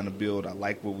we're trying to build. I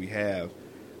like what we have.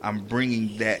 I'm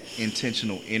bringing that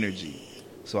intentional energy.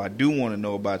 So I do want to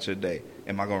know about your day.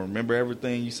 Am I going to remember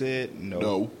everything you said?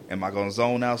 No. Am I going to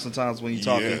zone out sometimes when you're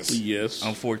talking? Yes.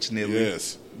 Unfortunately.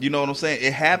 Yes. You know what I'm saying?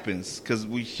 It happens because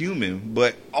we're human.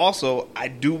 But also, I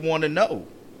do want to know.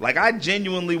 Like, I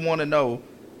genuinely want to know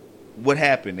what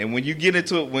happened. And when you get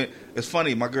into it, it's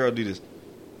funny, my girl do this.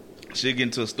 She'll get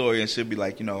into a story and she'll be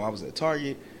like, I was at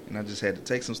Target and I just had to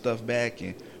take some stuff back.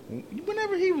 And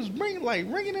whenever he was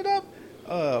ringing it up,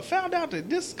 found out that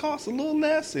this costs a little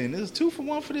less and it's 2 for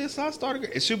 1 for this. So I started,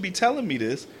 and she'll be telling me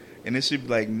this, and then she'll be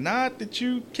like, not that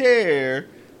you care.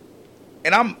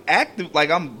 And I'm active, like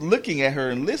I'm looking at her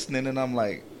and listening, and I'm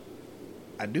like,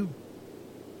 I do.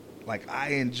 Like,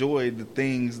 I enjoy the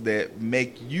things that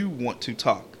make you want to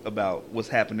talk about what's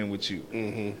happening with you.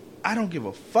 Mm-hmm. I don't give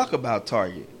a fuck about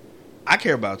Target. I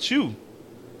care about you.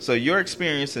 So your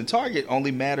experience in Target only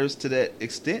matters to that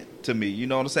extent to me. You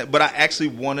know what I'm saying? But I actually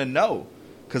want to know.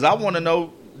 Because I want to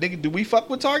know, nigga, do we fuck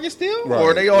with Target still? Right,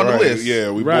 or are they on the list? Yeah,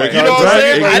 we Right. boycott You know what I'm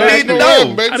saying? Target. I need to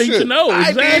know. I need to know. I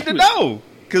Exactly. need to know.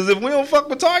 Because if we don't fuck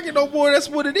with Target no more, that's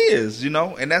what it is, you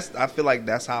know? And I feel like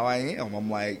that's how I am.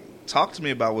 I'm like, talk to me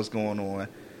about what's going on.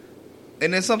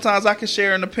 And then sometimes I can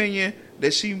share an opinion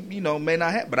that she, may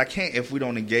not have. But I can't if we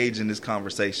don't engage in this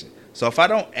conversation. So if I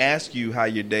don't ask you how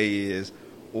your day is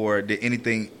or did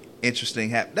anything interesting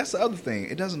happen, that's the other thing.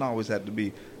 It doesn't always have to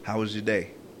be, how was your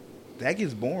day? That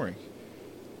gets boring.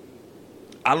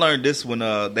 I learned this when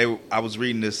I was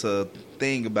reading this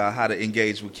thing about how to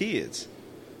engage with kids.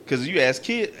 Because you ask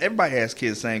kids, everybody asks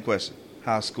kids the same question.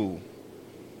 How's school?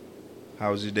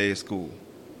 How was your day at school?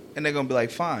 And they're going to be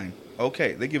like, fine.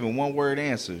 Okay. They're giving one-word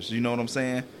answers. You know what I'm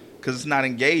saying? Because it's not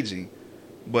engaging.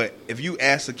 But if you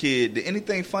ask a kid, did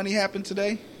anything funny happen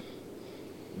today?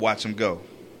 Watch them go.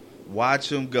 Watch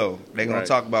them go. They're going to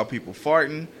talk about people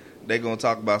farting. They're going to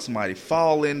talk about somebody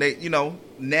falling.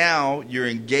 Now you're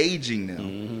engaging them.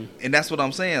 Mm-hmm. And that's what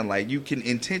I'm saying. Like, you can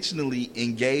intentionally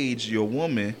engage your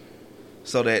woman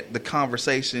so that the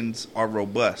conversations are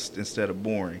robust instead of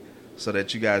boring, so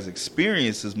that you guys'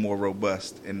 experience is more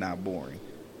robust and not boring.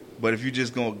 But if you're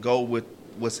just going to go with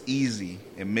what's easy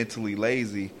and mentally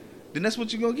lazy, then that's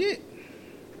what you're going to get.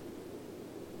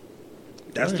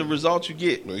 That's the result you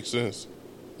get. Makes sense.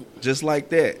 Just like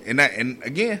that. And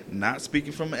again, not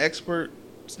speaking from an expert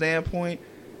standpoint,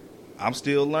 I'm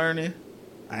still learning.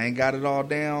 I ain't got it all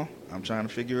down. I'm trying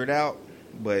to figure it out.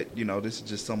 But, this is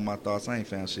just some of my thoughts. I ain't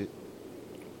found shit.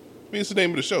 I mean, it's the name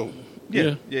of the show.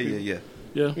 Yeah. Yeah.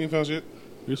 You ain't found shit?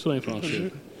 You still ain't found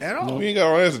shit. At all. You ain't got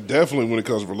our answer. Definitely when it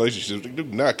comes to relationships. Do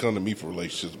not come to me for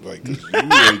relationships. Like, 'cause you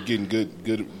ain't getting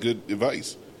good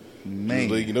advice. Man.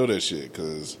 Just let you know that shit,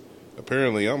 because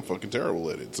apparently I'm fucking terrible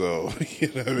at it. So, you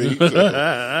know what I mean?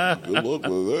 So, good luck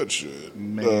with that shit.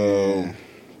 Man.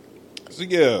 So,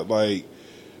 yeah, like,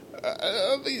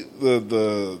 I think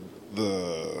the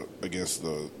I guess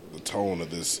the tone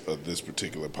of this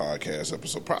particular podcast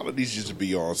episode probably needs just to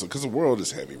be on, because the world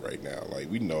is heavy right now. Like,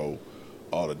 we know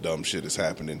all the dumb shit is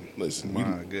happening. Listen,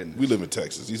 we live in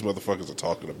Texas. These motherfuckers are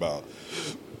talking about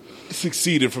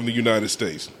seceding from the United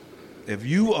States. If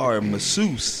you are a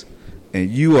masseuse and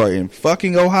you are in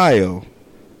fucking Ohio,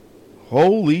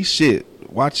 holy shit,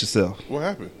 watch yourself. What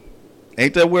happened?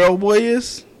 Ain't that where old boy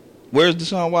is? Where's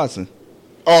Deshaun Watson?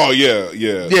 Oh yeah. Oh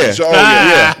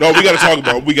yeah. No, we got to talk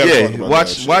about. Talk about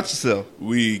watch yourself.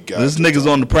 We got this nigga's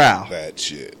on the prowl. That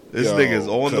shit. This nigga's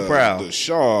on the prowl.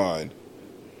 Deshaun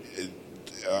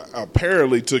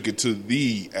apparently took it to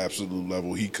the absolute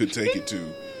level he could take it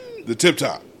to, the tip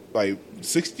top. Like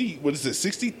 60. What is it?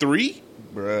 63,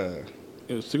 bruh.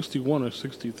 It was 61 or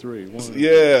 63.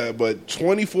 Yeah, but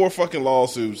 24 fucking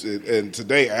lawsuits, and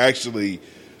today actually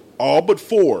all but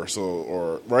 4.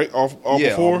 So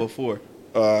all but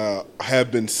 4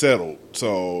 have been settled.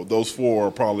 So those 4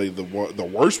 are probably the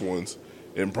worst ones,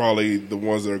 and probably the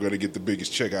ones that are going to get the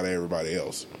biggest check out of everybody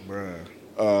else. Bruh.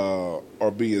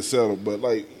 Are being settled. But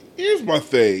like, here's my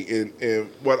thing, and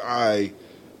what I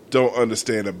don't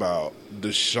understand about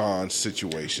Deshaun's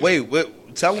situation. Wait,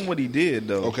 tell him what he did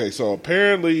though. Okay, so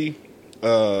apparently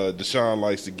Deshaun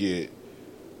likes to get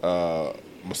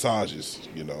massages.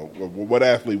 What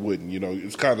athlete wouldn't?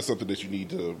 It's kind of something that you need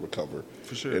to recover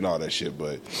for sure, and all that shit.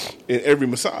 But in every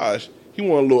massage, he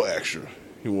want a little extra.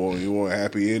 He want a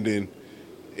happy ending.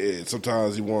 And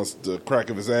sometimes he wants the crack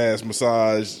of his ass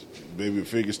massage, maybe a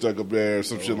finger stuck up there,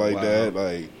 some shit like that.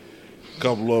 Like a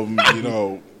couple of them, they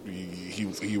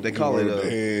call it.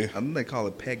 I think they call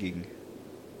it pegging.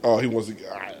 Oh, he wants to.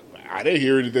 I didn't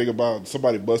hear anything about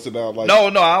somebody busting out like. No,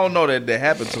 I don't know that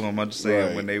happened to him. I'm just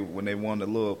saying when they want a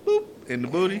little boop in the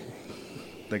booty.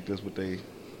 I think that's what they.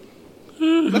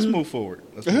 Let's move forward.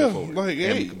 Like,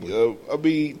 hey, I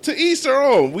mean, to each their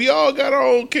own. We all got our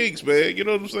own kinks, man. You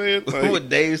know what I'm saying? Like, what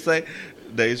Dave say?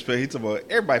 Dave Spade, he talking about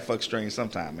everybody fuck strange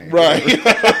sometime, man. Right.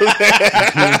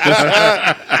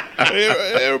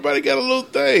 Everybody got a little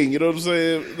thing. You know what I'm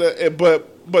saying?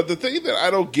 But the thing that I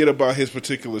don't get about his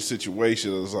particular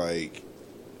situation is like,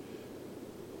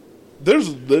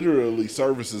 there's literally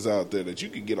services out there that you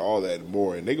can get all that and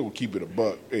more, and they gonna keep it a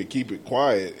buck and keep it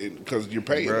quiet because you're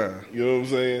paying them. You know what I'm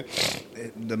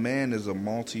saying? The man is a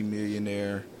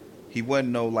multi-millionaire. He wasn't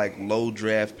no like low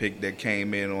draft pick that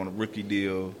came in on a rookie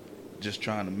deal, just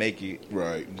trying to make it.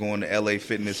 Right. Going to LA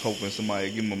Fitness hoping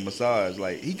somebody give him a massage.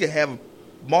 Like, he could have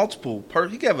multiple.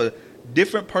 He could have a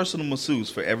different personal masseuse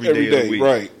for every day of the week.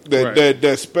 Right?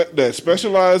 That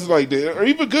specialize or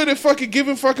even good at fucking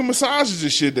giving fucking massages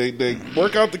and shit. They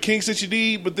work out the kinks that you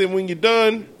need, but then when you're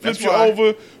done, flips you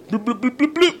over, bloop, bloop, bloop,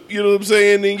 bloop, bloop, you know what I'm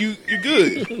saying? Then you're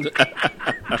good. You know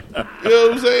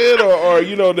what I'm saying?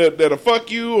 Or that'll fuck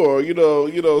you, or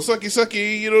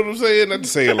sucky, you know what I'm saying? Not to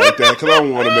say it like that because I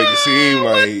don't want to make it seem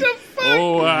like.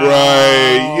 Oh, wow.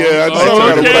 Right, yeah. I just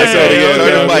trying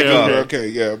to okay.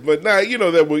 Yeah. But now,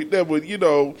 that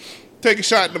would take a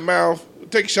shot in the mouth,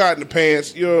 take a shot in the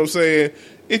pants, you know what I'm saying?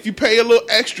 If you pay a little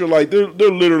extra, like, they're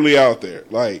literally out there.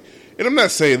 Like, and I'm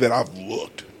not saying that I've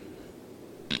looked,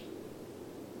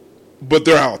 but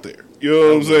they're out there. You know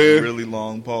what I'm saying? Really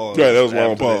long pause. Right, that was a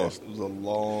long pause. It was a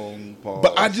long pause.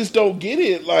 But I just don't get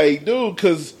it, like, dude,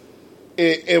 because,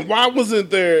 and why wasn't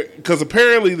there, because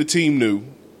apparently the team knew.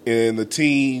 And the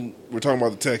team, we're talking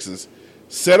about the Texans,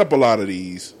 set up a lot of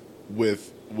these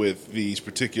with these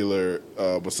particular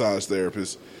massage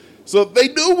therapists. So they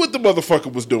knew what the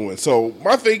motherfucker was doing. So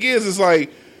my thing is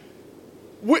like,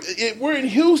 we're in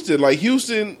Houston. Like,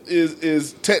 Houston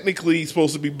is technically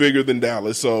supposed to be bigger than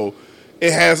Dallas. So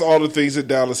it has all the things that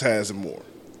Dallas has and more.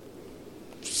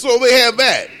 So they have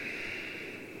that.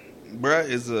 Bruh,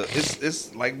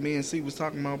 it's like me and C was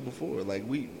talking about before. Like,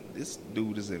 this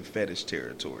dude is in fetish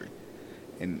territory.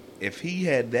 And if he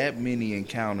had that many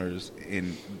encounters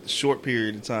in a short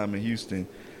period of time in Houston,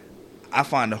 I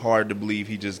find it hard to believe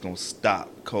he just going to stop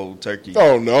cold turkey.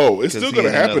 Oh, no. It's still going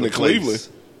to happen in Cleveland.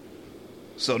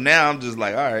 So now I'm just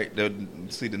like, all right, the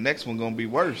next one going to be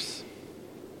worse.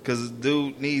 Because this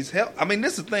dude needs help. I mean,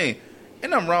 this is the thing.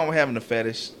 Ain't nothing wrong with having a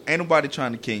fetish. Ain't nobody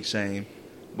trying to kink shame.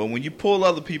 But when you pull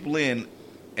other people in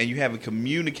and you haven't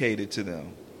communicated to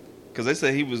them, because they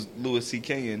said he was Louis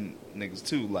C.K. and niggas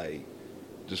too, like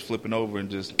just flipping over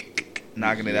and just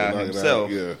knocking it out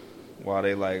himself. While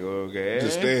they like, okay.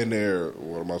 Just stand there.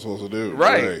 What am I supposed to do?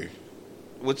 Right.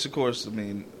 Which, of course, I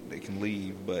mean, they can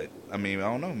leave. But, I mean,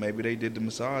 I don't know. Maybe they did the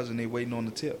massage and they waiting on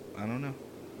the tip. I don't know.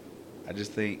 I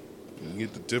just think. You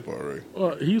get the tip already.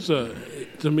 Well,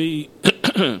 to me,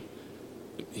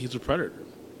 he's a predator.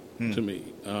 To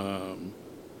me. And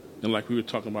like we were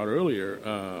talking about earlier,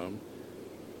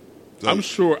 I'm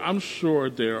sure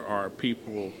there are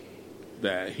people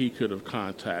that he could have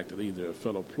contacted, either a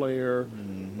fellow player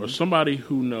or somebody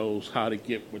who knows how to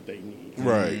get what they need.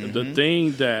 Right. The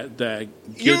thing that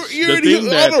gets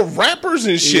other rappers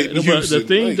and shit. Yeah, but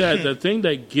the thing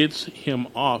that gets him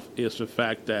off is the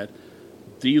fact that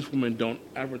these women don't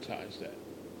advertise that,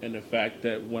 and the fact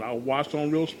that when I watched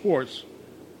on Real Sports,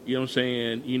 you know what I'm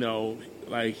saying,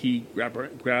 like he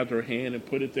grabbed her hand and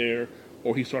put it there,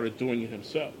 or he started doing it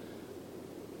himself.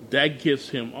 That gets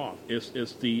him off. It's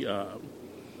the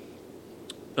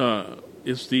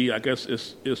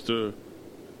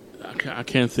I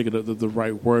can't think of the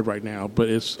right word right now, but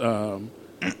it's not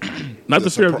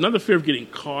the fear of getting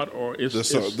caught, or it's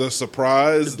the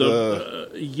surprise.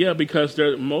 Yeah, because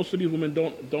most of these women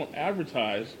don't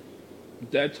advertise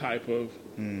that type of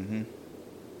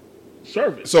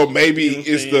service. So maybe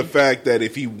it's the fact that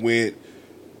if he went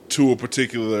to a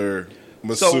particular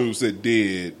masseuse that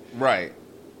did, right,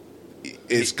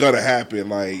 it's gonna happen.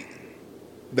 Like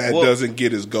that doesn't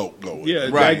get his goat going. Yeah,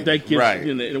 right. That gets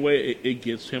in a way it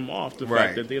gets him off. The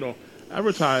fact that they don't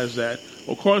advertise that.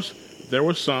 Of course, there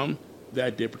were some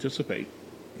that did participate.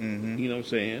 Mm-hmm. You know what I'm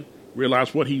saying?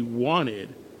 Realized what he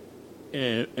wanted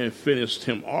and finished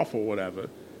him off or whatever.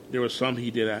 There were some he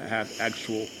did have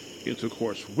actual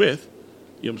intercourse with.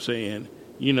 You know what I'm saying?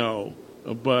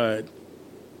 But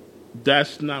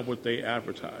that's not what they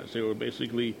advertised. They were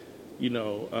basically,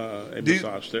 a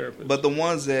massage therapist. But the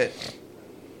ones that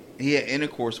he had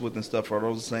intercourse with and stuff, are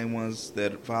those the same ones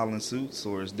that are filing suits,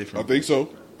 or is different? I think so.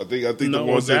 I think no,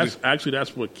 the ones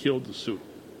that's what killed the suit.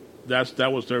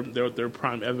 That was their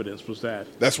prime evidence was that.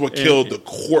 That's what killed the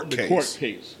court case. The court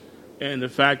case, and the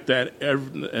fact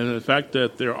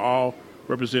that they're all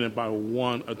represented by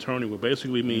one attorney, what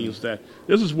basically means that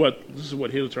this is what his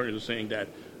attorneys are saying, that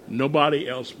nobody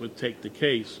else would take the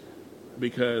case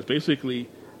because basically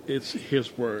it's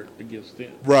his word against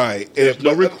them. Right. There's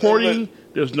no recording.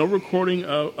 There's no recording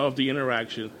of the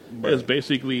interaction. Right. It's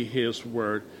basically his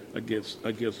word against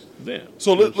them.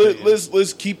 So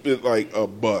let's keep it like a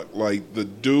buck. Like the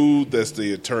dude that's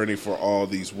the attorney for all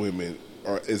these women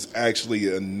is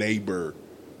actually a neighbor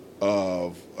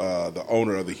of the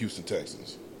owner of the Houston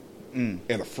Texans and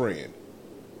a friend.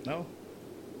 No.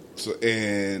 So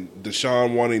and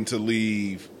Deshaun wanting to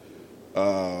leave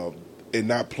and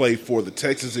not play for the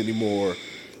Texans anymore.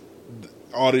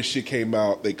 all this shit came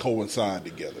out, they coincide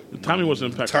together. The timing was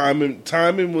impeccable.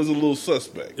 Timing was a little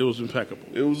suspect. It was impeccable.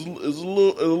 It was a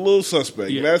little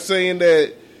suspect. Yeah. Not saying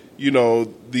that,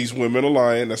 these women are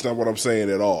lying. That's not what I'm saying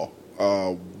at all.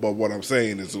 But what I'm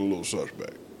saying is a little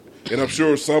suspect. And I'm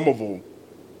sure some of them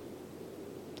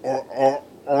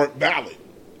aren't valid.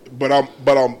 But I'm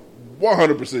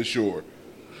 100% sure.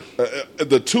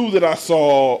 The two that I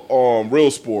saw on Real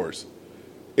Sports,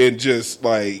 and just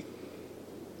like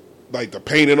the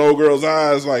pain in old girl's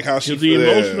eyes, like how she the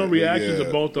emotional reactions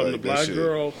of both of them, the black shit.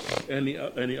 girl and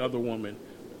the other woman,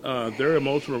 their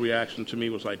emotional reaction to me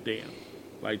was like, damn,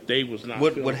 like they was not.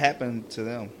 What happened to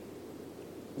them?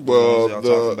 Well, What y'all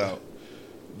talking about?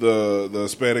 the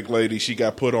Hispanic lady, she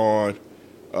got put on.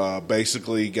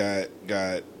 Basically,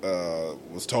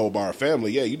 was told by her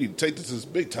family, yeah, you need to take this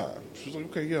big time. She was like,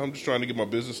 okay, yeah, I'm just trying to get my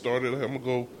business started. I'm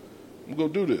gonna go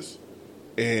do this.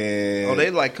 And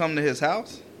they come to his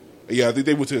house? Yeah, I think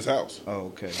they went to his house.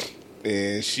 Oh, okay.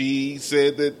 And she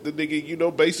said that the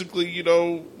nigga, basically,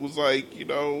 was like,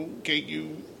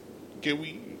 can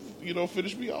we,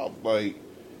 finish me off? Like,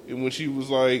 and when she was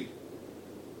like,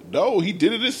 no, he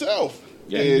did it himself.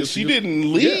 Yeah, and she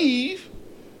didn't leave. Yeah.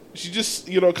 She just,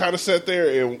 kind of sat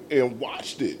there and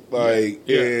watched it. Like,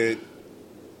 and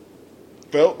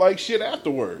felt like shit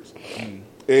afterwards. Mm.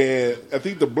 And I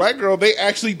think the black girl, they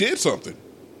actually did something.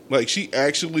 Like, she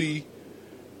actually,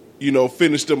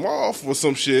 finished them off with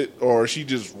some shit, or she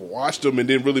just watched them and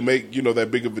didn't really make,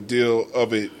 that big of a deal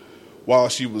of it while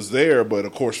she was there, but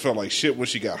of course felt like shit when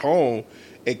she got home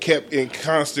and kept in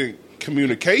constant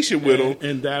communication with him.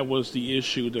 And that was the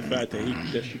issue, the fact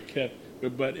that she kept.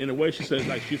 But in a way, she said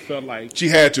like she felt like she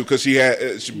had to,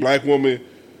 because black woman,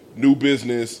 new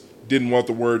business, didn't want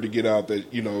the word to get out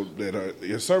that that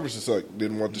her services sucked,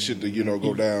 didn't want the shit to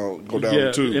go down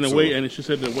too. In a way, and she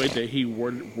said the way that he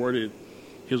worded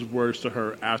his words to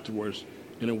her afterwards,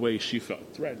 in a way she felt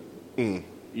threatened.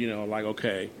 Mm. Like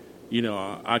okay,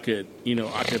 I could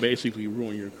basically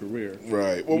ruin your career.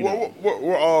 Right. Well,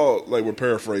 we're all like we're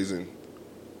paraphrasing.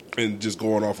 And just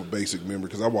going off of basic memory,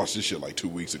 because I watched this shit like 2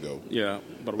 weeks ago. Yeah.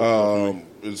 But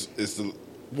it's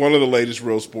one of the latest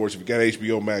Real Sports. If you got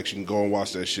HBO Max, you can go and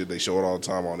watch that shit. They show it all the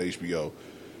time on HBO.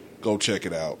 Go check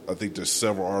it out. I think there's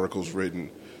several articles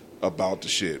written about the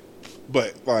shit.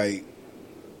 But, like,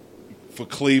 for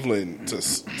Cleveland to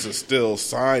still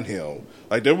sign him,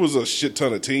 like, there was a shit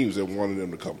ton of teams that wanted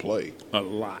him to come play. A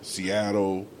lot.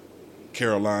 Seattle,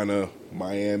 Carolina,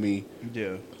 Miami.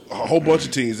 Yeah. A whole bunch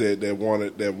of teams that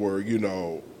wanted, that were,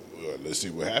 let's see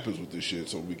what happens with this shit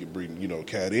so we can bring,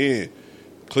 Cat in.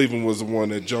 Cleveland was the one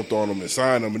that jumped on him and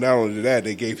signed him. And not only that,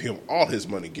 they gave him all his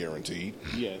money guaranteed.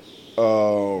 Yes.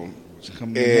 It's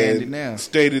coming in handy now.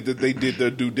 Stated that they did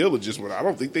their due diligence. But I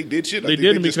don't think they did shit. They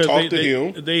didn't,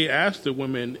 because they asked the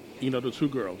women, the two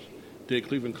girls, did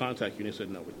Cleveland contact you? And they said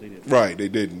no, they didn't. Right, they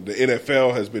didn't. The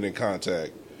NFL has been in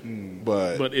contact.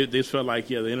 But they felt like,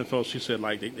 the NFL, she said,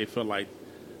 like, they felt like,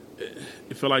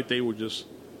 it felt like they were just,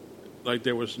 like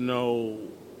there was no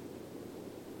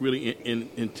really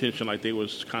intention, like they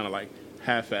was kind of like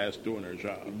half-assed doing their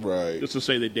job. Right. Just to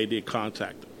say that they did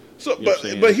contact them. So,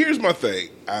 but here's my thing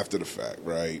after the fact,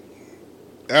 right?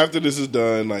 After this is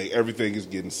done, like everything is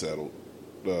getting settled.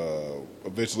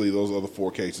 Eventually those other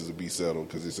 4 cases will be settled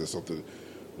because it says something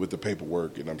with the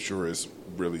paperwork, and I'm sure it's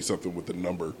really something with the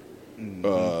number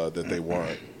that they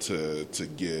want to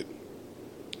get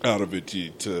out of it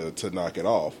to knock it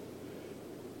off.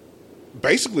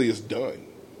 Basically, it's done.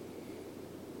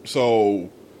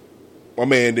 So, my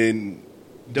man didn't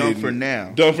for now.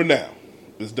 Done for now.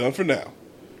 It's done for now.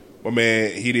 My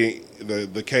man, he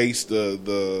didn't. The case,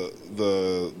 the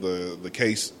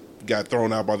case got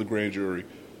thrown out by the grand jury.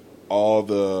 All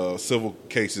the civil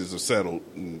cases are settled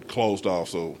and closed off,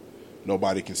 so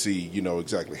nobody can see,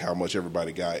 exactly how much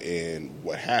everybody got and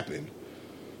what happened.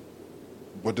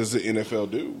 What does the NFL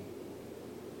do?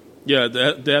 Yeah,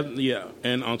 yeah.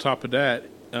 And on top of that,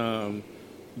 the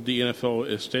NFL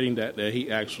is stating that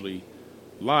he actually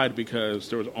lied because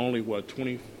there was only,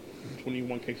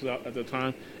 21 cases out at the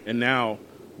time, and now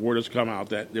word has come out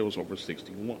that there was over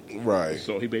 61. Right.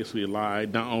 So he basically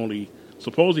lied,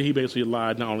 supposedly he basically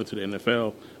lied not only to the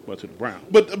NFL, but to the Browns.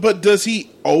 But does he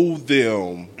owe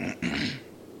them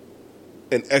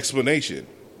an explanation?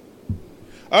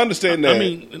 I understand that,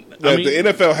 the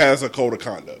NFL has a code of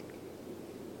conduct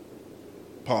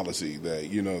policy that,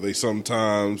 they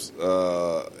sometimes,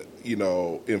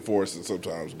 enforce and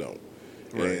sometimes don't.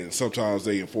 Right. And sometimes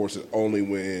they enforce it only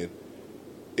when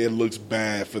it looks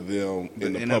bad for them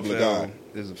in the public eye.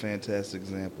 Is a fantastic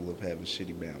example of having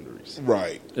shitty boundaries.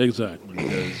 Right. Exactly.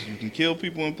 Because you can kill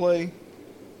people in play,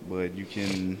 but you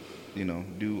can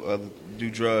do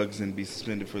drugs and be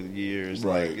suspended for the year. It's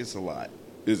Right. like, it's a lot.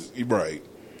 Is right.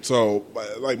 So,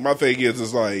 like, my thing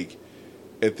is like,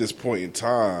 at this point in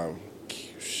time,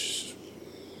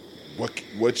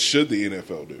 what should the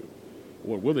NFL do?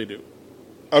 What will they do?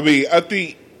 I mean, I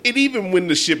think, and even when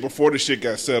before the shit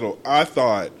got settled, I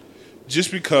thought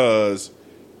just because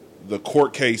the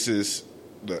court cases,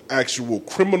 the actual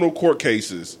criminal court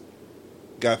cases,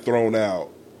 got thrown out,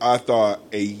 I thought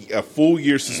a full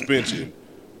year suspension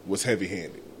was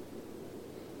heavy-handed.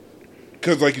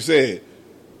 Because, like you said,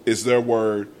 it's their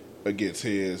word against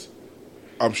his.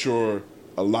 I'm sure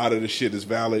a lot of the shit is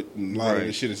valid and a lot of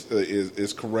the shit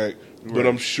is correct. But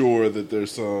I'm sure that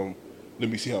there's some, let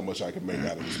me see how much I can make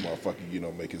out of this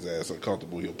motherfucker, make his ass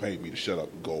uncomfortable. He'll pay me to shut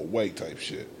up and go away type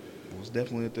shit. Well, it's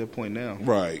definitely at that point now.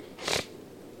 Right.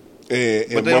 But they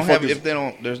don't have,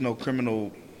 there's no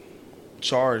criminal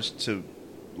charge to,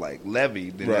 like,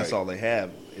 levy, then that's all they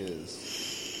have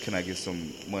is, can I get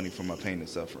some money for my pain and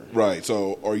suffering? Right.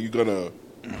 So are you going to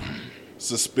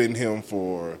suspend him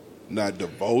for not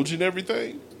divulging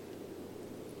everything?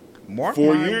 Mark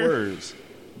 4 my years? words.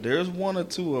 There's one or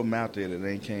two of them out there that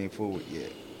ain't came forward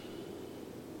yet,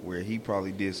 where he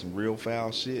probably did some real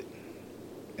foul shit,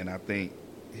 and I think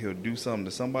he'll do something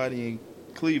to somebody in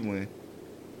Cleveland,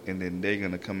 and then they're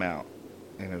gonna come out,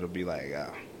 and it'll be like,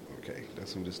 okay,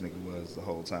 that's who this nigga was the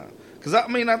whole time. Because I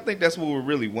think that's what we're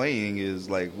really weighing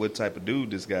is like what type of dude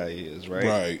this guy is, right?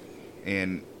 Right.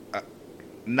 And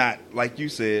not like you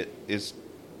said, it's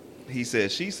he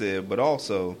said, she said, but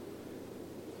also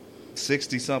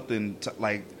 60-something,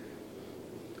 like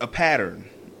a pattern.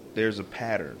 There's a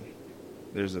pattern.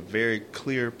 There's a very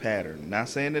clear pattern. Not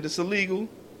saying that it's illegal.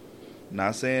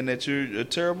 Not saying that you're a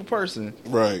terrible person.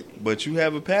 Right. But you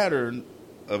have a pattern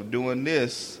of doing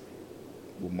this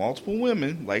with multiple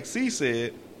women, like C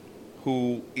said,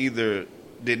 who either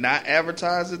did not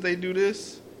advertise that they do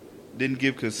this, didn't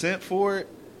give consent for it,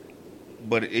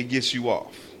 but it gets you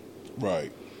off.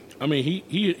 Right. I mean,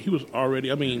 he was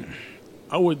already. I mean,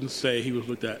 I wouldn't say he was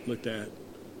looked at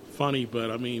funny,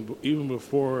 but I mean, even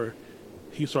before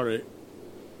he started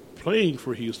playing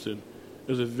for Houston,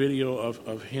 there's a video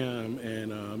of him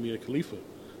and Mia Khalifa,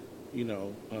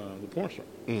 the porn star.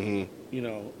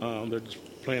 Mm-hmm. They're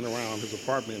just playing around his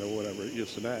apartment or whatever,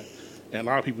 this and that. And a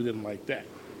lot of people didn't like that.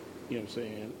 You know what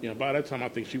I'm saying? By that time, I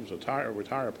think she was a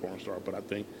retired porn star, but I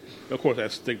think, of course,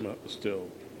 that stigma still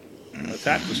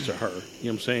attaches to her. You know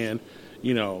what I'm saying?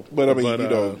 But I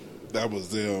mean, that was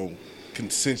them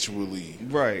consensually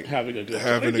having a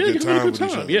good time with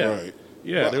each other. Yeah. Right.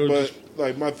 Yeah. But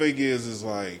like, my thing is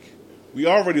like, we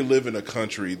already live in a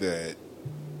country that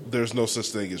there's no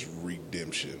such thing as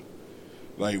redemption.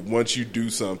 Like, once you do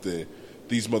something,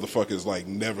 these motherfuckers, like,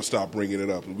 never stop bringing it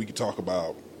up. And we can talk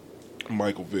about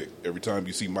Michael Vick. Every time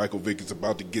you see Michael Vick is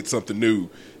about to get something new,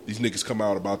 these niggas come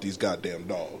out about these goddamn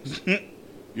dogs.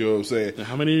 You know what I'm saying?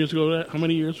 How many years ago was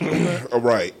that? All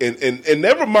right. And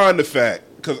never mind the fact,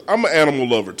 because I'm an animal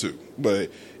lover too, but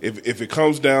if it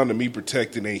comes down to me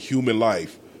protecting a human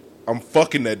life, I'm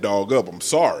fucking that dog up. I'm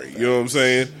sorry. You know what I'm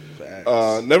saying?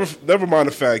 Never mind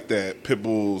the fact that pit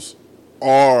bulls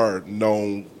are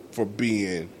known for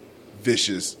being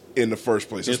vicious in the first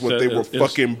place. That's what they were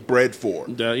fucking bred for.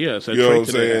 It's a you know trait what I'm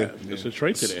saying? It's a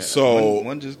trait that they have. So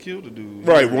one just killed a dude.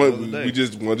 Right, one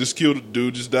just killed a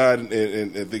dude. Just died,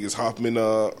 and I think it's Hoffman,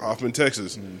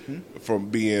 Texas, from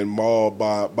being mauled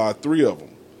by 3 of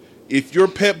them. If your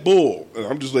pet bull, and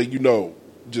I'm just letting you know,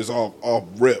 just off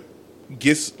rip,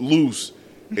 gets loose,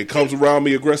 it comes around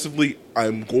me aggressively,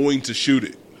 I'm going to shoot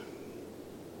it,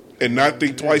 and not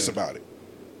think twice about it.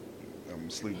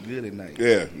 Sleep good at night.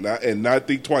 Yeah, not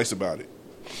think twice about it.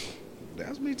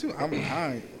 That's me too. I mean,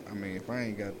 if I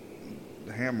ain't got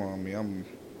the hammer on me, I'm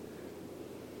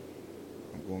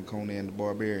going Conan the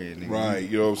Barbarian. Right,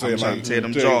 you know what I'm saying? I'm trying to tear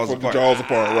them jaws apart.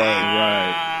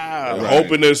 Right.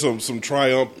 Hoping there's some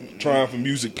triumphant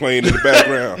music playing in the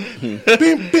background. Turn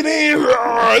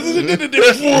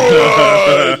this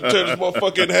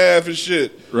motherfucker in half and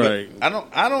shit. Right. But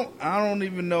I don't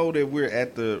even know that we're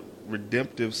at the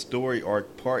redemptive story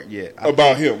arc part yet.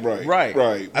 About him, right.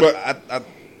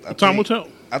 But time will tell.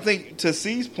 I think to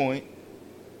C's point,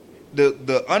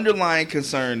 the underlying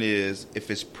concern is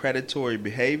if it's predatory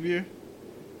behavior,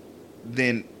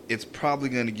 then it's probably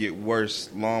going to get worse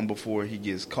long before he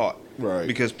gets caught. Right.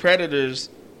 Because predators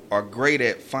are great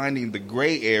at finding the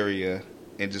gray area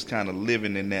and just kind of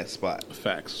living in that spot.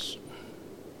 Facts.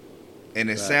 And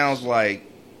it sounds like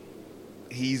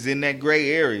he's in that gray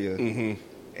area. Mm-hmm.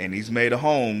 And he's made a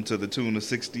home to the tune of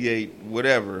 68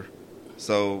 whatever.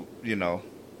 So,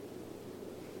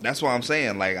 That's why I'm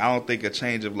saying, like, I don't think a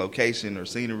change of location or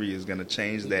scenery is going to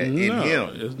change that in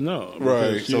him.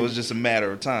 Right. So it's just a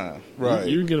matter of time. Right.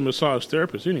 You can get a massage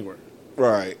therapist anywhere.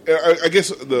 Right. I guess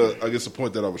the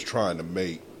point that I was trying to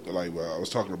make, like I was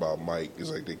talking about Mike,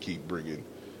 is like they keep bringing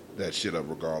that shit up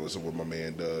regardless of what my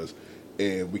man does,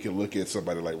 and we can look at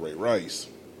somebody like Ray Rice,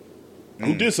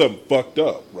 who did something fucked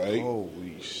up, right?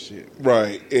 Holy shit.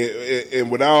 Right. And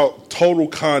without total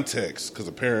context, because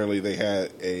apparently they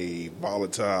had a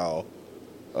volatile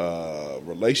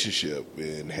relationship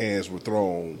and hands were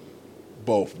thrown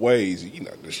both ways. You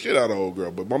know, the shit out of old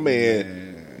girl. But my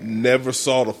man never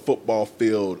saw the football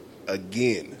field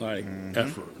again. Like,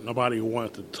 ever. Nobody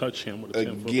wanted to touch him with a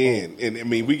 10-foot Again. pole. And I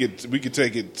mean, we could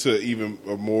take it to even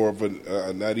more of an,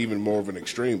 not even more of an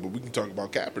extreme, but we can talk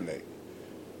about Kaepernick.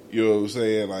 You know what I'm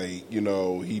saying? Like, you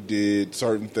know, he did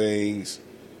certain things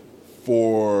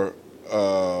for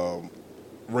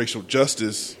racial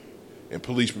justice and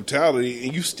police brutality,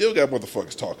 and you still got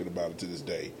motherfuckers talking about it to this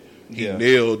day. He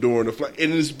nailed during the flight,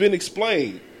 and it's been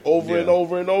explained over and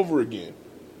over and over again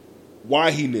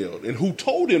why he nailed and who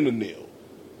told him to nail.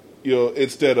 You know,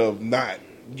 instead of not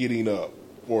getting up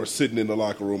or sitting in the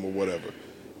locker room or whatever,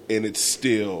 and it's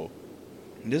still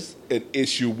an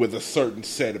issue with a certain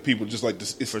set of people, just like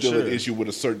this, it's still an issue with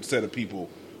a certain set of people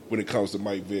when it comes to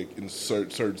Mike Vick and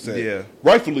certain set,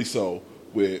 rightfully so,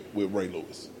 with Ray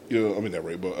Lewis. You know, I mean not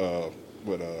Ray, but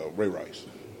Ray Rice.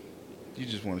 You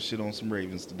just want to shit on some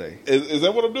Ravens today. Is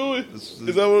that what I'm doing? Is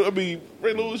that what I mean?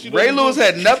 Ray Lewis. You know, Ray Lewis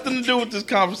had nothing to do with this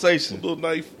conversation.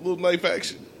 Little knife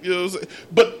action. You know what I'm saying?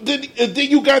 But then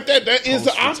you got that. That is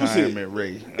the opposite.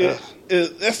 Ray.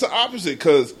 That's the opposite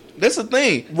because. That's the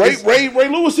thing. Ray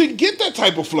Lewis didn't get that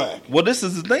type of flack. Well, this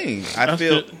is the thing.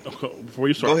 Before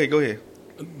you start, go ahead.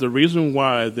 The reason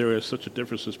why there is such a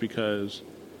difference is because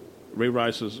Ray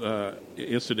Rice's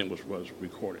incident was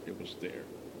recorded. It was there.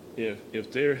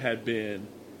 If there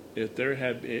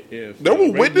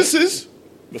were witnesses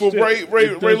for Ray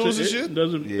Lewis's shit.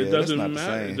 It doesn't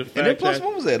matter. And then plus,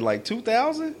 what was that, like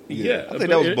 2000? Yeah, I think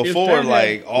that was before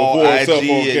all IG.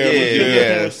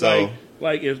 Yeah. So.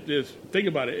 Like if think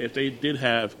about it, if they did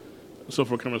have cell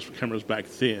phone cameras back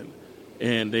then,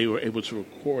 and they were able to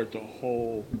record the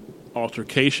whole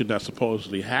altercation that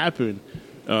supposedly happened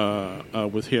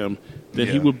with him, then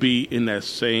he would be in that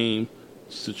same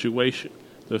situation.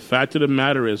 The fact of the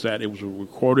matter is that it was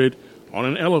recorded on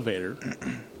an elevator.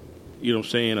 You know what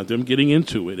I'm saying? Of them getting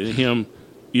into it and him,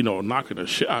 you know, knocking a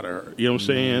shit out of her. You know what I'm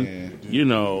saying? Man. You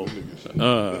know, for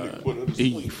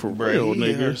real, he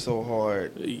nigga. hurt so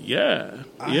hard. Yeah.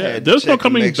 There's no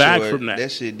coming back from that.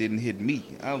 That shit didn't hit me.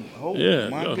 My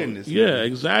goodness. Yeah, man.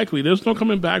 exactly. There's no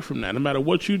coming back from that. No matter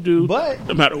what you do,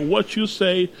 no matter what you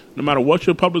say, no matter what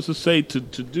your publicists say to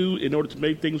do in order to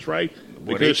make things right,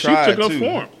 because she took her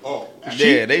form. Oh,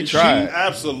 they tried. She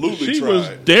absolutely she tried. was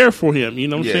there for him. You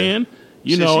know what I'm saying?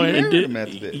 You know,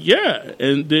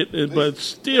 but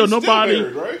still nobody. Still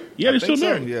married, right? Yeah, they're still so,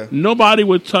 married. yeah. Nobody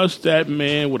would touch that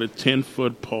man with a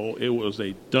 10-foot pole. It was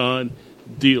a done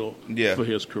deal for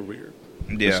his career.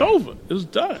 Yeah. It's over. It's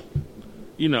done.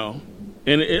 You know,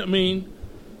 and I mean,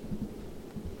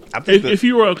 I think if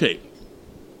you were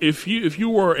if you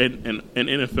were an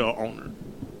NFL owner,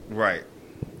 right,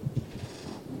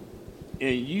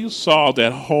 and you saw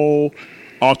that whole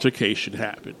altercation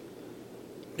happen.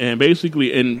 And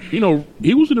basically, you know,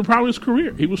 he was in the prime of his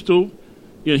career. He was still,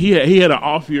 you know, he had an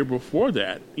off year before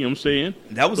that. You know what I'm saying?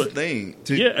 That was the thing.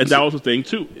 And that was the thing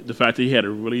too. The fact that he had a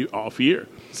really off year.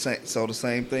 So the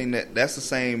same thing that's the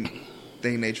same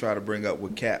thing they try to bring up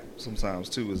with Cap sometimes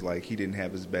too. Is like he didn't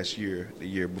have his best year the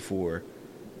year before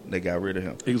they got rid of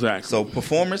him. Exactly. So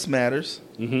performance matters.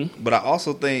 Mm-hmm. But I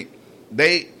also think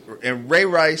and Ray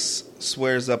Rice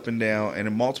swears up and down,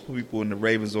 and multiple people in the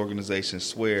Ravens organization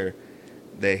swear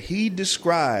that he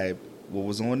described what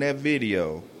was on that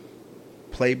video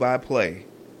play by play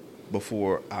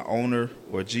before our owner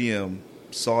or GM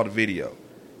saw the video,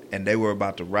 and they were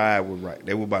about to ride with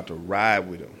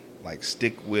him, like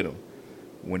stick with him.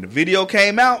 When the video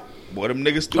came out, boy, them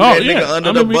niggas threw that nigga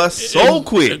under the bus so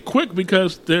quick. Quick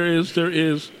because there is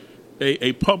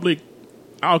a public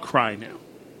outcry now.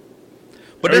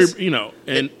 But you know,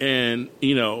 and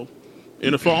you know,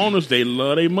 and for owners, they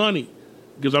love their money.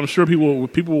 Because I'm sure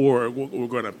people were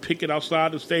going to pick it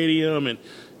outside the stadium and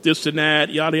this and that,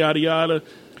 yada, yada, yada.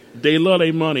 They love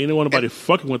their money. They don't want nobody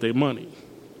fucking with their money.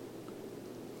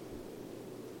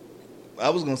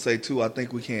 I was going to say, too, I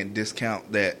think we can't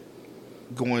discount that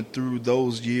going through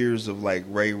those years of, like,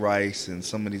 Ray Rice and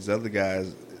some of these other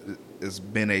guys, it's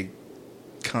been a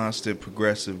constant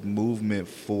progressive movement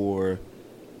for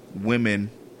women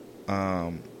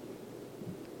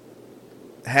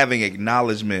having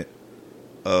acknowledgement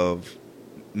of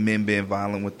men being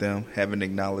violent with them, having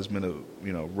acknowledgement of,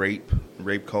 you know, rape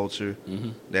culture,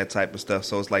 that type of stuff.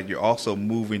 So it's like you're also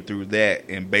moving through that,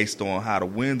 and based on how the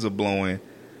winds are blowing,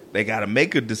 they got to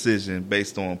make a decision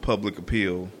based on public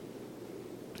appeal.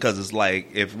 Because it's like,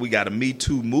 if we got a Me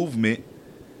Too movement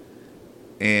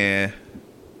and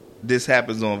this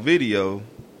happens on video,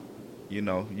 you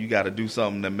know, you got to do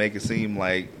something to make it seem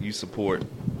like you support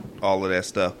all of that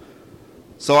stuff.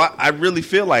 So I really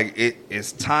feel like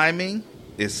it's timing,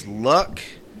 it's luck,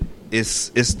 it's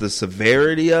the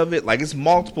severity of it. Like, it's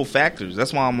multiple factors.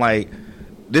 That's why I'm like,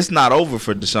 this not over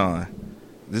for Deshaun.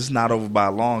 This is not over by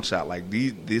a long shot. Like,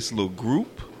 this little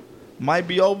group might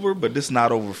be over, but this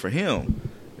not over for him.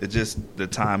 It's just the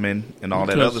timing and all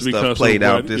that other stuff played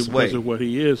out this way. Because of what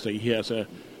he is, that he has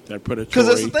that predatory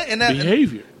that's the thing,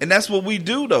 behavior. And that's what we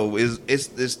do, though, is it's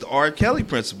the R. Kelly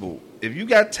principle. If you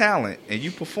got talent and you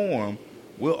perform,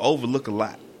 we'll overlook a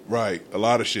lot. Right. A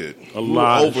lot of shit. We'll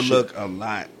overlook a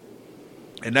lot.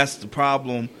 And that's the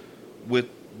problem with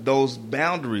those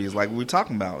boundaries, like we were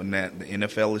talking about, and that the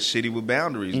NFL is shitty with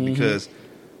boundaries because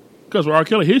with R.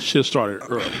 Kelly, his shit started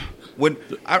early. When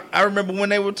I remember when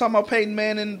they were talking about Peyton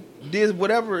Manning did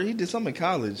whatever, he did something in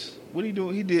college. What did he do?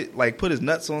 He did, like, put his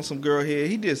nuts on some girl head.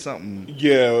 He did something.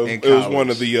 Yeah, it was one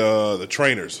of the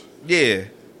trainers. Yeah,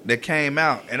 that came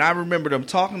out, and I remember them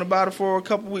talking about it for a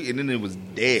couple weeks, and then it was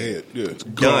dead. Yeah, It's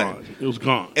gone. It was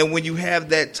gone. And when you have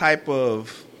that type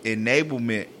of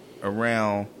enablement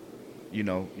around, you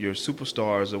know, your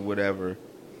superstars or whatever,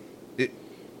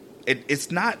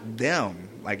 it's not them.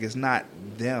 Like, it's not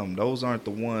them. Those aren't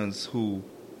the ones who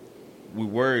we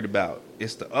worried about.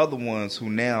 It's the other ones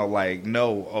who now, like,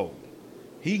 know, oh,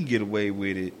 he can get away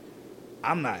with it.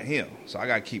 I'm not him, so I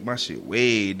gotta keep my shit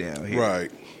way down here.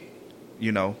 Right.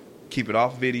 You know, keep it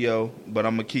off video, but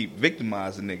I'm gonna keep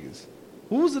victimizing niggas.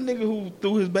 Who was the nigga who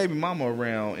threw his baby mama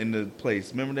around in the place?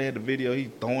 Remember they had the video?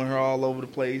 He throwing her all over the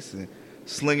place and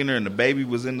slinging her, and the baby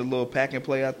was in the little pack and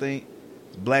play, I think.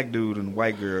 Black dude and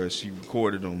white girl, she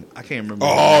recorded them. I can't remember.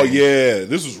 Oh, yeah.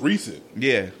 This was recent.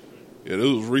 Yeah. Yeah, this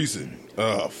was recent.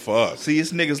 Oh, fuck. See,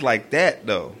 it's niggas like that,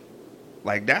 though.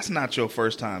 Like, that's not your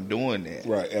first time doing that.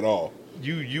 Right, at all.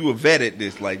 You have vetted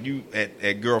this, like, you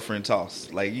at Girlfriend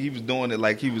Toss. Like, he was doing it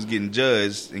like he was getting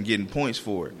judged and getting points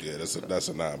for it. Yeah, that's a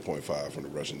 9.5 from the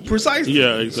Russian judge. Precisely.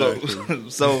 Yeah, exactly.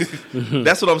 So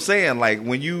that's what I'm saying. Like,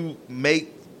 when you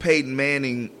make Peyton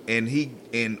Manning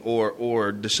and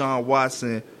or Deshaun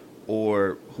Watson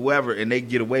or whoever, and they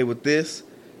get away with this,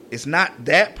 it's not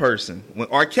that person. When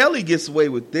R. Kelly gets away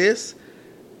with this,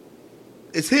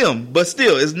 it's him. But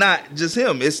still, it's not just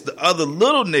him. It's the other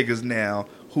little niggas now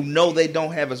who know they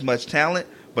don't have as much talent,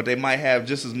 but they might have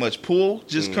just as much pull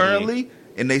just currently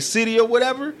in their city or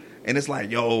whatever. And it's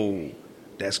like, yo,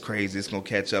 that's crazy. It's going to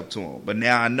catch up to them. But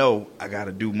now I know I got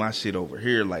to do my shit over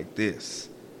here like this.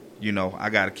 You know, I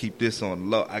got to keep this on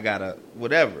low. I got to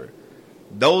whatever.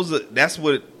 That's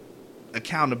what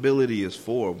accountability is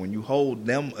for. When you hold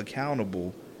them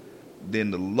accountable,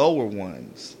 then the lower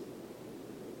ones,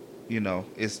 you know,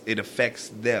 it affects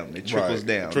them. It trickles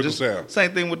down. Trickles down.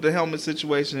 Same thing with the helmet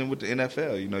situation with the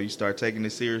NFL. You know, you start taking it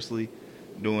seriously,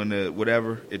 doing the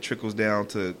whatever, it trickles down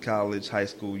to college, high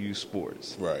school, youth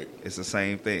sports. Right. It's the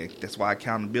same thing. That's why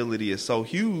accountability is so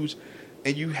huge,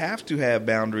 and you have to have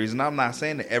boundaries. And I'm not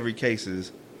saying that every case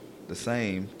is the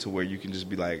same to where you can just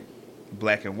be like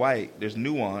black and white. There's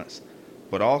nuance,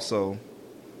 but also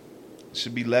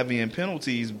should be levying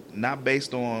penalties not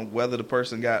based on whether the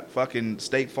person got fucking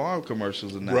State Farm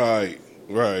commercials or not.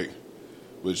 Right.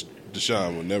 Which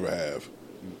Deshaun would never have.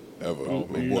 Ever.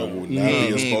 He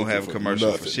ain't gonna have a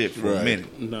commercial for shit for a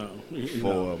minute. No.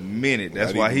 For a minute.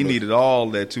 That's why he needed all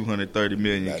that $230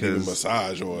 million. Not even Because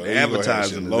massage or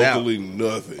advertising is locally, out.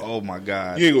 nothing. Oh my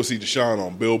God. You ain't gonna see Deshaun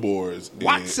on billboards.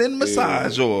 Watson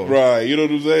massage oil. Right, you know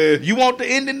what I'm saying? You want the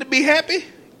ending to be happy?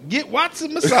 Get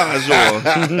Watson massage oil.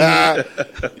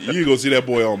 You ain't gonna see that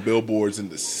boy on billboards in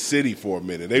the city for a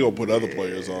minute. They gonna put other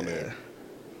players on there.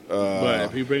 But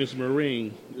if he brings him a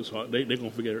ring, it's hard. They're gonna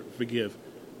forgive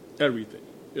everything.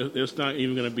 It's not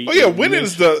even gonna be. Oh yeah, winning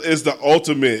is the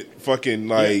ultimate fucking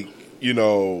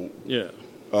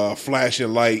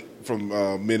flashing light from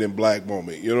Men in Black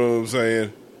moment. You know what I'm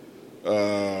saying?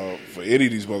 For any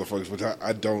of these motherfuckers, which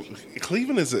I don't.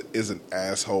 Cleveland is an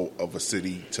asshole of a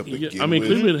city to begin with. I mean,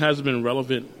 Cleveland hasn't been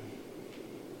relevant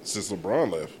since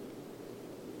LeBron left.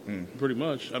 Pretty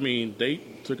much. I mean, they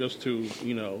took us to,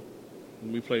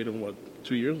 we played them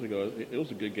 2 years ago. It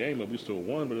was a good game, but we still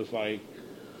won. But it's like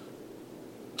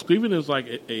Cleveland is like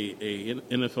a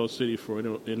NFL city for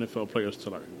NFL players to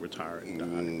like retire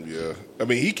and die. Yeah, I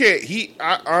mean he can't.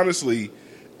 I honestly,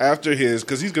 after his,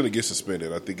 because he's going to get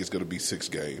suspended. I think it's going to be 6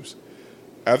 games.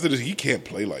 After this, he can't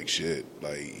play like shit.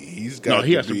 Like he's got. No,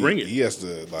 he has to bring it. He has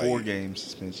to 4 games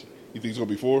suspension. You think it's going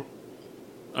to be 4?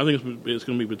 I think it's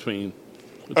going to be between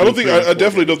I don't think. 3 and 4 I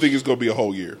definitely games. don't think it's going to be a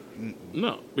whole year.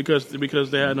 No, because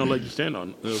they had no leg to stand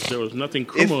on. There was nothing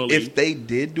criminally. If they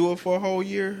did do it for a whole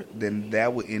year, then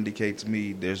that would indicate to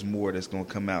me there's more that's going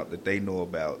to come out that they know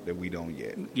about that we don't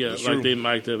yet. Yeah, That's like true.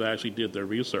 they actually did their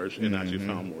research and actually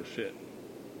found more shit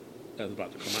that's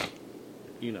about to come out.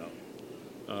 You know,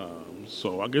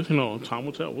 so I guess time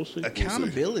will tell. We'll see.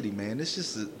 Accountability, man. It's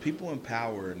just people in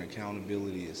power and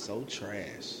accountability is so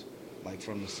trash. Like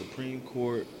from the Supreme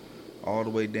Court all the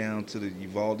way down to the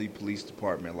Uvalde Police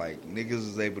Department. Like niggas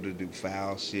is able to do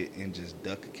foul shit and just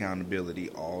duck accountability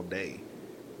all day,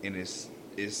 and it's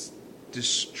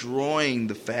destroying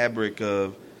the fabric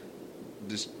of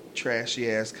this trashy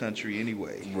ass country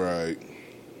anyway. Right.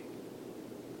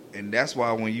 And that's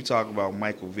why when you talk about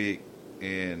Michael Vick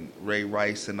and Ray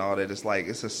Rice and all that, it's like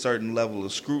it's a certain level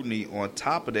of scrutiny on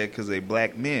top of that because they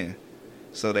black men.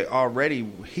 So they already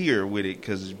here with it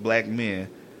because it's black men.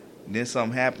 And then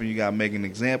something happened, you got to make an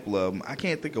example of them. I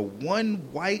can't think of one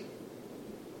white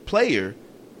player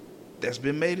that's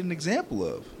been made an example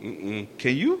of. Mm-mm.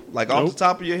 Can you? Like off the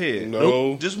top of your head? No.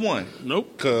 Nope. Just one.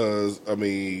 Nope. Because, I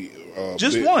mean...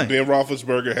 Just one. Ben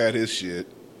Roethlisberger had his shit.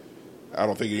 I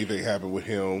don't think anything happened with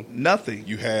him. Nothing.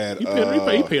 You had... He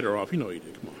paid her off. You know he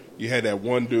did. Come on. You had that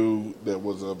one dude that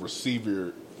was a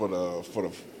receiver for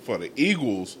the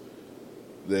Eagles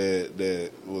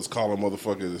that was calling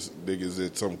motherfuckers niggas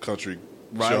at some country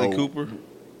Riley show. Cooper?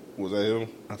 Was that him?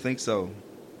 I think so.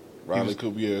 Riley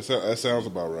Cooper, yeah, that sounds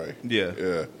about right. Yeah.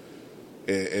 Yeah.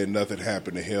 And nothing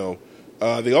happened to him.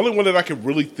 The only one that I can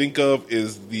really think of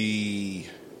is the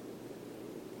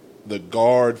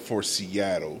guard for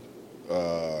Seattle.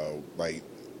 It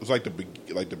was like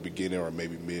the beginning or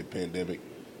maybe mid-pandemic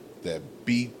that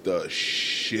beat the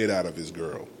shit out of his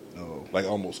girl. Oh. Like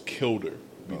almost killed her.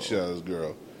 Beat the shit out of his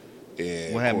girl.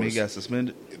 And What happened? He got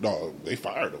suspended? No, they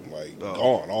fired him.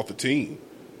 Gone off the team.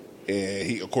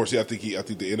 And I think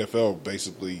the NFL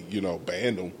basically,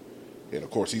 banned him. And of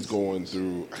course he's going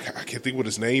through. I can't think what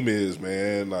his name is,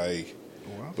 man.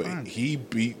 But he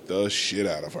beat the shit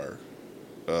out of her.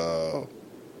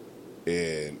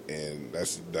 And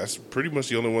that's pretty much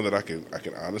the only one that I can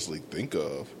honestly think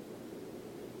of.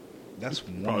 That's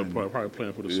one. Probably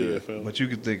playing for the CFL. But you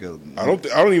could think of. I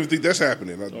don't even think that's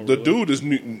happening. The really? dude is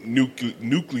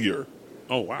nuclear.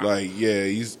 Oh wow!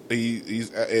 He's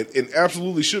and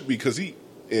absolutely should be because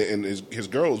his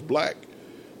girl is black.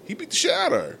 He beat the shit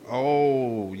out of her.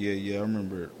 Oh yeah, I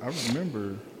remember.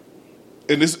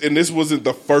 And this wasn't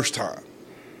the first time.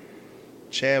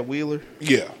 Chad Wheeler.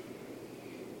 Yeah,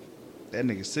 that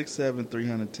nigga 6'7",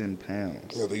 310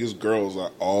 pounds. I think his girls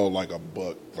are all like a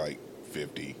buck, like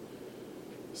 50,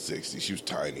 60. She was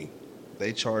tiny.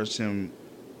 They charged him.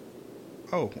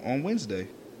 On Wednesday.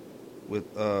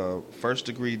 With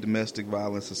first-degree domestic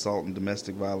violence, assault, and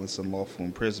domestic violence, unlawful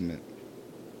imprisonment.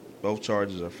 Both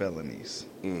charges are felonies.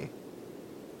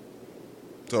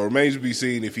 So it remains to be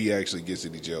seen if he actually gets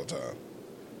any jail time.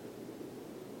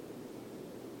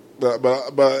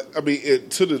 But I mean,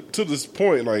 to this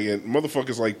point, like, and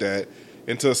motherfuckers like that,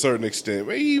 and to a certain extent,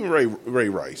 maybe even Ray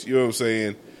Rice, you know what I'm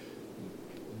saying,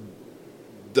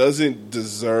 doesn't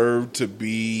deserve to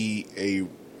be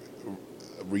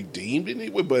redeemed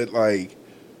anyway, but like,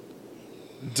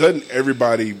 doesn't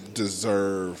everybody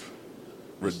deserve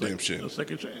redemption? A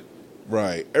second chance,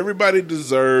 right? Everybody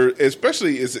deserves,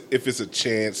 especially if it's a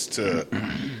chance to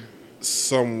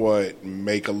somewhat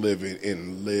make a living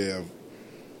and live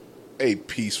a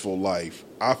peaceful life.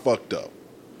 I fucked up.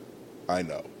 I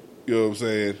know. You know what I'm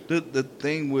saying? The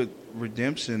thing with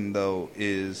redemption though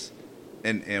is,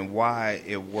 and why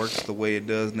it works the way it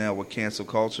does now with cancel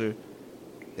culture,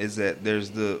 is that there's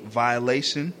the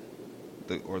violation,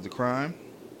 or the crime,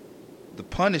 the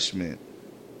punishment,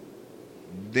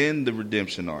 then the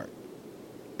redemption arc.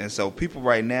 And so people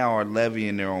right now are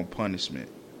levying their own punishment.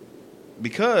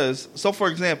 Because, so for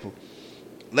example,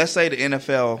 let's say the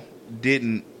NFL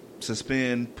didn't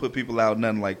suspend, put people out,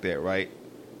 nothing like that, right?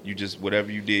 You just,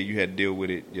 whatever you did, you had to deal with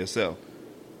it yourself.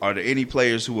 Are there any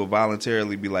players who will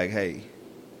voluntarily be like, hey,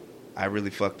 I really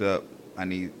fucked up, I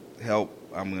need help,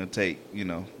 I'm going to take,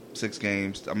 6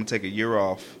 games. I'm going to take a year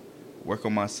off, work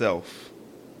on myself.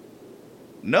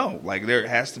 No. Like, there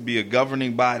has to be a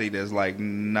governing body that's like,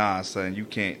 nah, son, you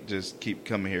can't just keep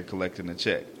coming here collecting a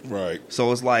check. Right.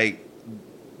 So it's like,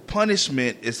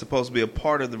 punishment is supposed to be a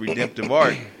part of the redemptive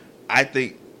arc. I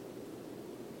think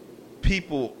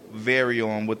people vary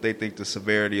on what they think the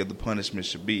severity of the punishment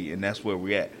should be, and that's where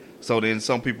we're at. So then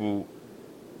some people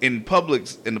in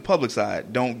the public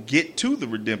side don't get to the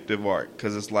redemptive arc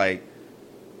because it's like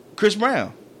Chris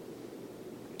Brown.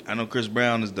 I know Chris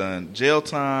Brown has done jail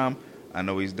time. I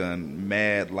know he's done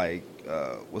mad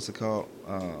what's it called?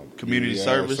 Community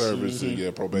service.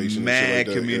 And probation. Mad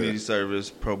community service,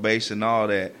 probation, all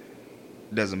that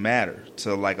doesn't matter.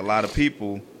 To like a lot of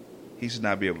people, he should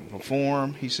not be able to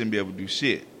perform. He shouldn't be able to do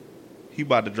shit. He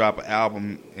about to drop an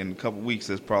album in a couple weeks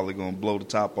that's probably going to blow the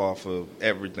top off of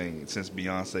everything since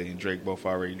Beyonce and Drake both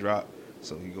already dropped.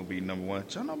 So he going to be number one.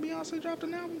 Did y'all know Beyonce dropped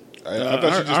an album? I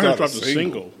thought she just dropped a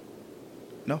single.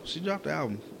 No, she dropped the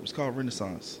album. It's called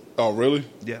Renaissance. Oh, really?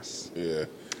 Yes. Yeah.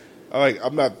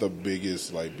 I'm not the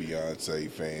biggest like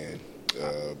Beyonce fan.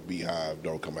 Beehive,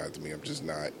 don't come after me. I'm just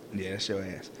not. Yeah, that's your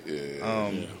ass.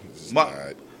 Yeah.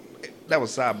 That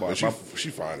was sidebar. But she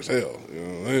fine as hell. You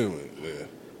know what I mean? Yeah.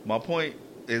 My point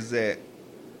is that,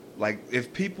 like,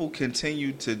 if people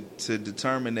continue to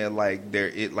determine that, like,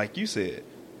 like you said,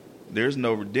 there's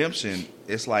no redemption.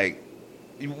 It's like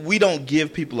we don't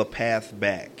give people a path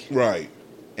back, right?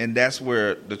 And that's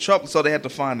where the trouble. So they have to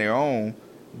find their own.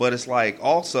 But it's like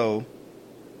also,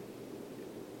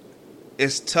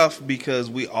 it's tough because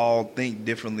we all think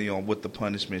differently on what the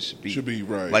punishment should be. Should be,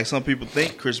 right. Like some people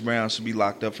think Chris Brown should be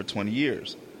locked up for 20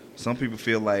 years. Some people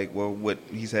feel like, well, what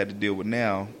he's had to deal with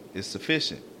now is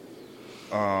sufficient.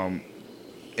 And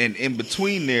in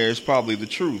between there is probably the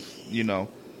truth, you know.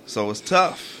 So it's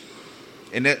tough.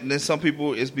 And then some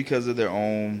people, it's because of their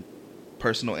own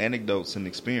personal anecdotes and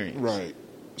experience. Right.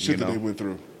 Shit that they went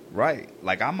through. Right.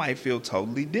 Like, I might feel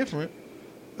totally different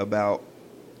about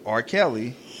R.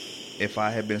 Kelly if I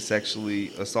had been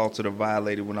sexually assaulted or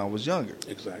violated when I was younger.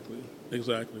 Exactly.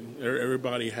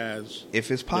 Everybody has...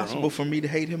 If it's possible for me to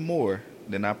hate him more,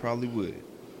 then I probably would.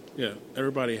 Yeah.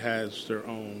 Everybody has their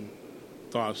own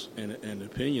thoughts and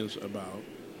opinions about,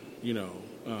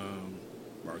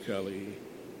 R. Kelly,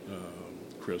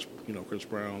 Chris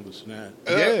Brown, this and that.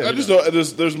 I just know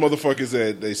there's motherfuckers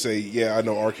that they say, yeah, I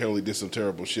know R. Kelly did some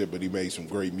terrible shit, but he made some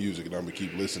great music, and I'm gonna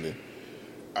keep listening.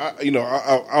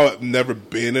 I've never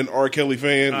been an R. Kelly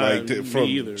fan,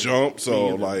 from jump.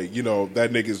 So,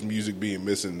 that nigga's music being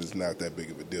missing is not that big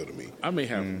of a deal to me. I may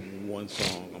have one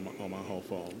song on my whole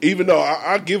phone. Even though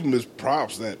I give him his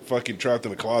props, that fucking Trapped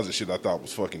in the Closet shit I thought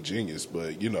was fucking genius,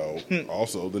 but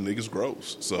also the nigga's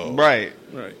gross. So right,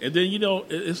 and then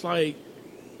it's like.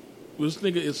 This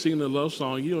nigga is singing a love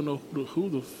song. You don't know who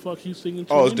the fuck he's singing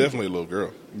to. Oh, it's definitely a little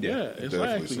girl. Yeah,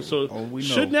 exactly. So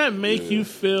shouldn't that make you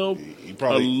feel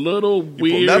a little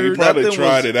weird? He probably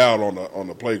tried it out on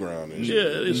the playground. And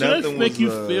shit. Should that make you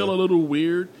feel a little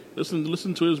weird?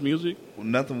 Listen to his music.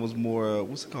 Nothing was more.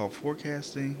 What's it called?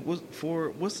 Forecasting.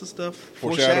 What's the stuff?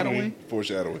 Foreshadowing.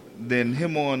 Than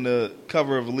him on the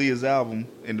cover of Aaliyah's album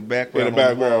in the background.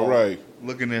 Right.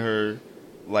 Looking at her.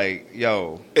 Like,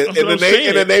 yo. And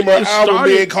the name of her album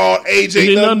being called Age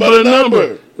Ain't Nothing But a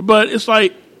Number. But it's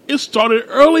like, it started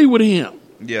early with him.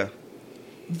 Yeah.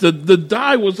 The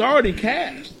die was already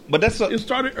cast. But it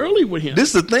started early with him.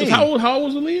 This is the thing. How old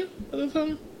was Aaliyah at the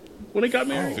time? When they got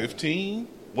married? 15.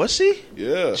 Was she?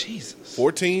 Yeah. Jesus.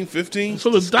 14, 15.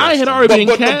 So the die had already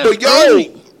been cast.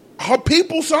 But her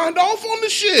people signed off on the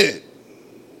shit.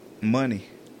 Money,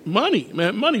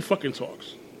 man. Money fucking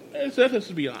talks. That has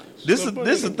to be honest. This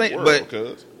is the thing,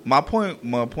 but my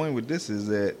point with this is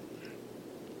that,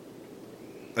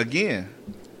 again,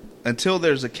 until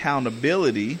there's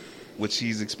accountability, which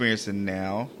he's experiencing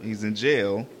now, he's in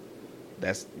jail.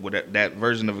 That's what that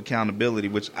version of accountability,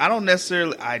 which I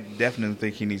definitely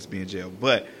think he needs to be in jail,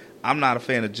 but I'm not a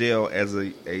fan of jail as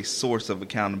a source of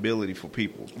accountability for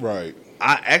people. Right.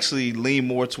 I actually lean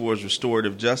more towards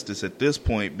restorative justice at this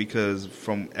point because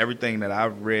from everything that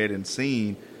I've read and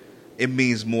seen, it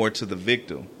means more to the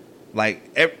victim.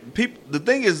 Like, the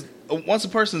thing is, once a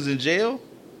person's in jail,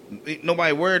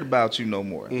 nobody worried about you no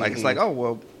more. Mm-hmm. Like, it's like, oh,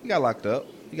 well, you got locked up.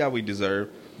 You got what you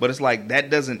deserve. But it's like, that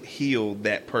doesn't heal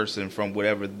that person from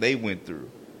whatever they went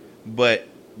through. But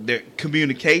their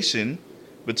communication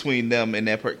between them and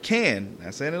that person can.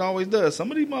 Not saying it always does.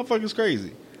 Some of these motherfuckers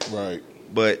crazy. Right.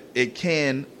 But it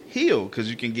can heal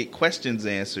because you can get questions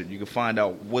answered. You can find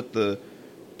out what the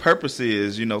purpose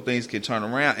is. Things can turn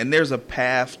around. And there's a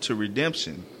path to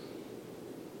redemption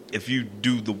if you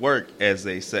do the work, as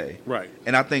they say. Right.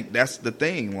 And I think that's the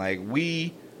thing. Like,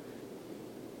 we,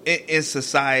 in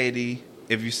society,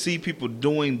 if you see people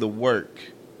doing the work,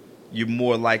 you're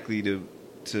more likely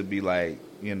to be like,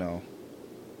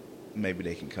 maybe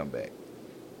they can come back.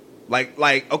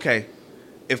 Like, okay,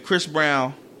 if Chris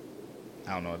Brown,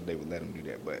 I don't know if they would let him do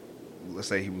that, but let's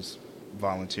say he was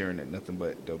volunteering at nothing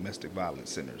but domestic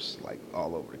violence centers, like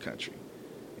all over the country,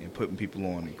 and putting people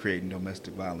on and creating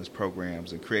domestic violence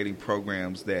programs and creating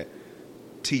programs that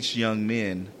teach young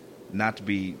men not to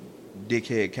be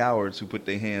dickhead cowards who put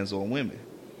their hands on women.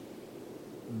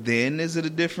 Then is it a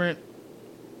different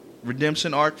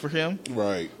redemption arc for him?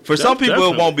 Right. For some people,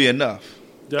 Definitely. it won't be enough.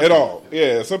 Definitely. At all.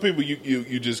 Yeah, some people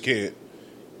you just can't,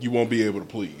 you won't be able to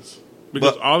please.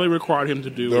 Because But all they required him to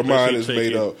do their was mind basically is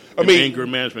take made an- up. I an mean, anger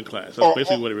management class. That's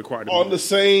basically what it required him on to the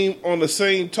do.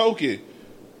 same token,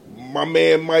 my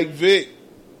man Mike Vick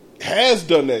has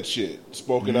done that shit.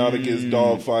 Spoken out against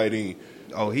dog fighting.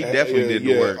 Oh, he definitely did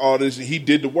the work. All this, he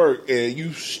did the work, and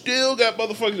you still got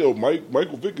motherfuckers. Oh,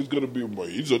 Michael Vick is gonna be.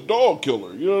 He's a dog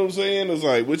killer. You know what I'm saying? It's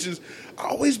like, which is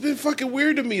always been fucking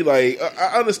weird to me. Like,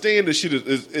 I understand this shit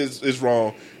is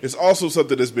wrong. It's also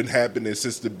something that's been happening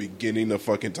since the beginning of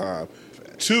fucking time.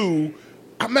 Two,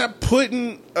 I'm not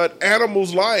putting an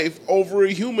animal's life over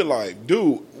a human life,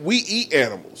 dude. We eat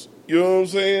animals. You know what I'm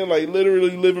saying? Like,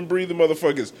 literally living, breathing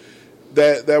motherfuckers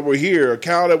that were here. A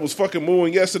cow that was fucking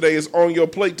mooing yesterday is on your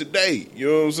plate today. You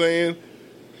know what I'm saying?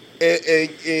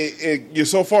 And you're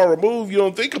so far removed, you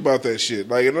don't think about that shit.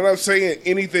 Like, and I'm not saying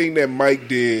anything that Mike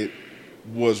did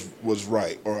was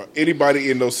right, or anybody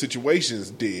in those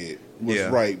situations did was Yeah.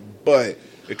 right. But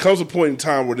it comes a point in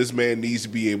time where this man needs to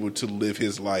be able to live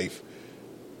his life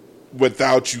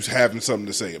without you having something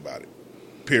to say about it.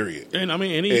 Period. And I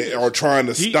mean, and he, Or trying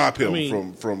to he- stop him I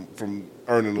mean, from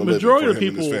earning a the living majority for of him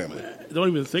and his people family. don't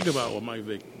even think about what Mike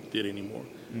Vick did anymore.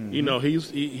 You know,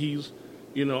 he's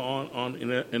you know on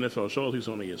NFL shows. He's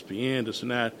on ESPN, this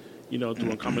and that. You know,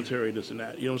 doing commentary, this and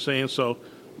that. You know what I'm saying? So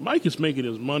Mike is making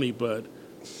his money, but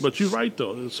you're right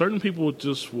though. Certain people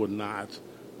just would not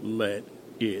let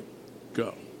it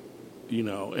go. You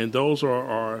know, and those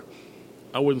are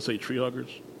I wouldn't say tree huggers.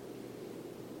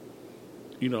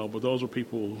 You know, but those are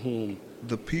people whom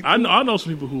the people, I know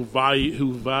some people who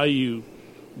value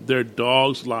their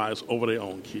dogs' lives over their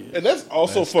own kids. And that's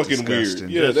also That's fucking disgusting.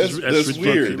 weird. Yeah, That's that's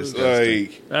weird.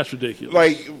 ridiculous. That's ridiculous.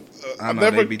 I I've know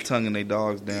never, they be tonguing their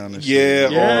dogs down and yeah,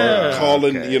 shit. Yeah. or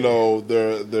calling Okay. you know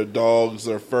their dogs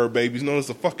or fur babies. No, it's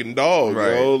a fucking dog,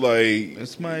 Right. yo. Like,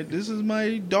 This is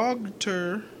my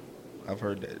dogter. I've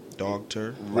heard that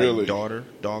dogter. Really? Like daughter,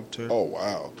 dogter. oh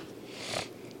wow,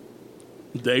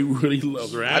 they really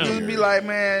love their I animals. just be like,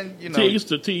 man, you know,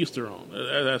 To each their own.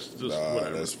 That's just nah,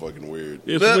 whatever. that's fucking weird.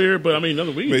 It's But- weird, but I mean,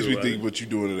 nothing we can Makes do me about think it. what you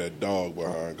doing to that dog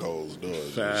behind closed doors.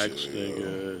 and Facts, shit, you know.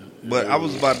 nigga. but I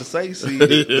was about to say, see,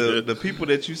 the people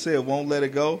that you said won't let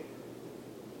it go,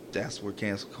 that's where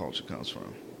cancel culture comes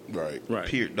from. Right. Right.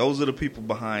 Period. Those are the people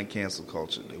behind cancel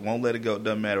culture. They won't let it go. It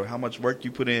doesn't matter how much work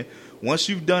you put in. Once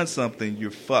you've done something, you're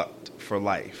fucked for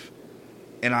life.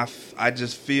 And I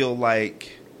just feel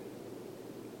like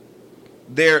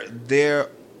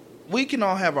we can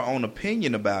all have our own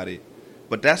opinion about it,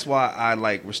 but that's why I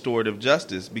like restorative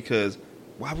justice, because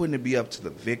why wouldn't it be up to the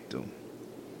victim?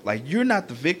 Like, you're not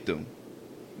the victim.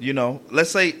 You know,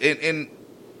 let's say, and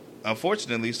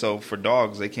unfortunately, so for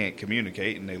dogs, they can't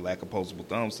communicate and they lack opposable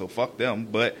thumbs, so fuck them.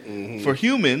 But for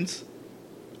humans,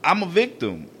 I'm a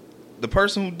victim. The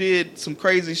person who did some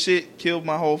crazy shit, killed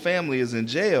my whole family, is in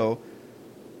jail.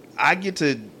 I get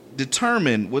to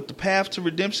determine what the path to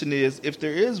redemption is, if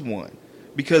there is one.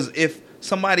 Because if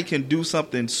somebody can do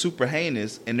something super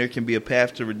heinous and there can be a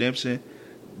path to redemption,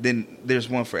 then there's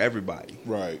one for everybody.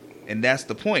 Right. And that's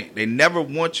the point. They never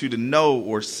want you to know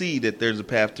or see that there's a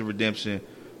path to redemption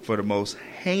for the most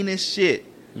heinous shit,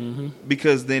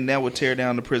 because then that would tear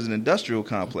down the prison industrial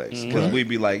complex. Because Right. we'd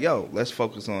be like, yo, let's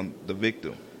focus on the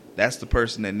victim. That's the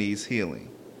person that needs healing.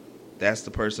 That's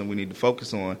the person we need to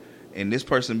focus on. And this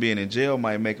person being in jail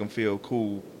might make them feel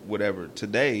cool, whatever,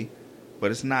 today,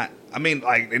 but it's not. I mean,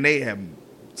 like, and they have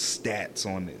stats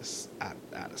on this, out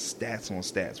of stats on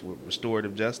stats with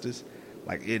restorative justice.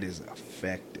 Like, it is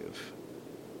effective.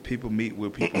 People meet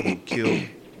with people who killed,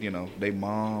 you know, their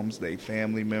moms, their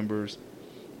family members,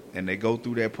 and they go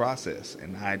through that process.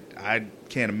 And I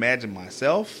can't imagine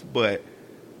myself, but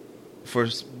for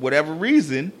whatever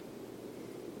reason,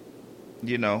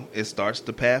 you know, it starts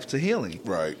the path to healing.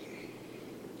 Right.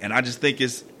 And I just think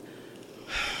it's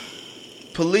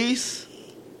police,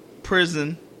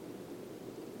 prison,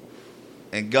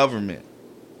 and government,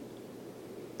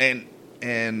 and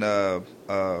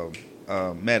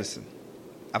medicine.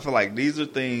 I feel like these are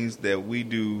things that we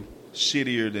do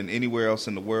shittier than anywhere else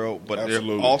in the world, but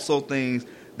Absolutely. they're also things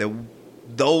that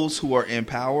those who are in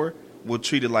power will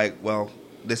treat it like, well,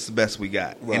 this is the best we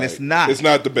got. Right. And it's not. It's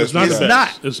not the best. It's not we It's the got.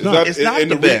 best. not. It's not. It's not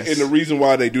and the best. And the reason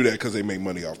why they do that, because they make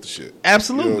money off the shit.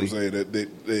 Absolutely. You know what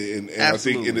I'm saying? And I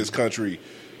think in this country,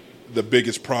 the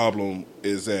biggest problem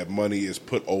is that money is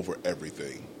put over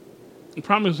everything. A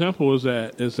prime example is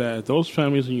that those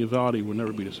families in Uvalde will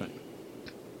never be the same.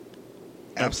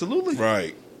 Absolutely.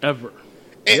 Right. Ever.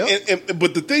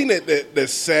 But the thing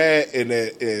that's sad and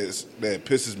that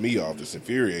pisses me off, that's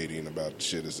infuriating about the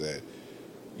shit, is that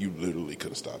you literally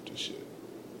could have stopped this shit.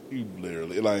 You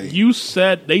literally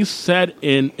they sat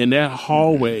in that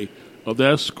hallway of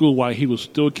that school while he was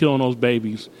still killing those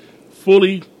babies,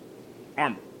 fully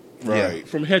armored, right,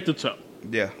 from head to toe.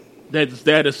 Yeah, they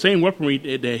had the same weaponry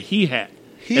that he had,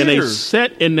 and they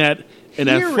sat in that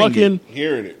fucking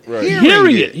hearing it,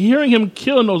 right, hearing him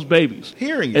killing those babies,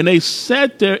 and they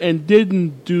sat there and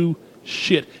didn't do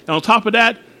shit. And on top of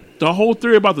that, the whole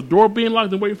theory about the door being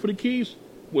locked and waiting for the keys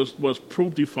was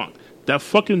proof defunct. That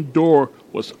fucking door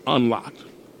was unlocked.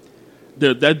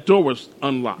 That door was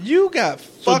unlocked. You got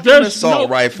fucking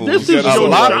assault rifles. This is a your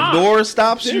lot job. of doors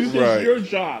stops you. This is your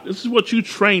job. This is what you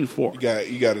train for.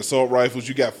 You got assault rifles.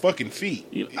 You got fucking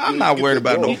feet. I'm not worried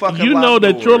about no fucking. You know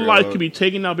that your life could can be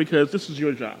taken out because this is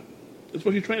your job. That's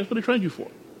what you train. That's what they trained you for.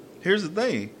 Here's the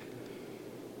thing.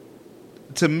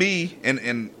 To me,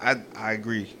 and I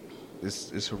agree,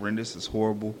 it's horrendous. It's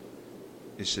horrible.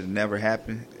 It should have never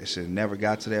happened. It should have never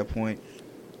got to that point.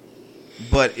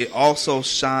 But it also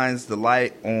shines the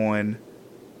light on.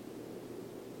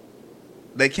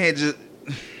 They can't just.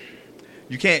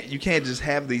 You can't just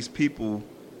have these people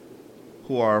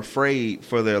who are afraid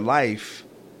for their life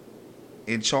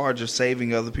in charge of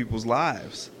saving other people's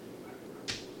lives.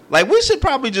 Like, we should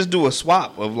probably just do a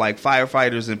swap of like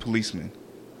firefighters and policemen,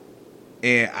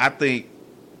 and I think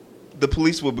the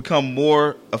police will become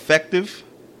more effective,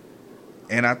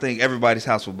 and I think everybody's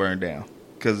house will burn down.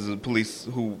 Because the police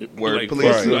who were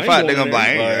police who fight, they're gonna be like,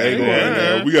 I ain't going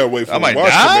there. We gotta wait for the marshal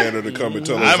commander to come and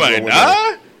tell us. I might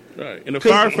die. Right, and the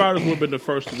firefighters would have been the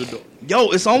first to the door.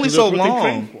 Yo, it's only so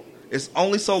long. It's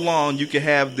only so long you can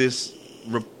have this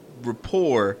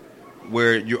rapport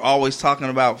where you're always talking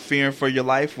about fearing for your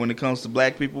life when it comes to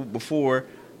black people before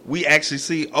we actually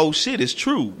see, oh shit, it's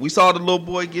true. We saw the little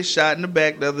boy get shot in the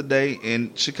back the other day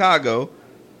in Chicago.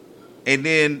 And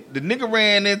then the nigga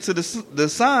ran into the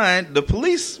sign. The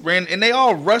police ran, and they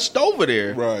all rushed over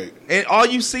there. Right. And all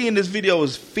you see in this video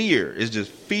is fear. It's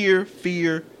just fear,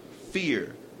 fear,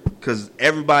 fear. Because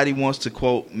everybody wants to,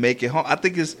 quote, make it home. I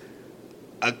think it's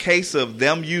a case of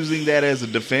them using that as a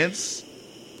defense,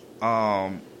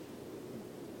 not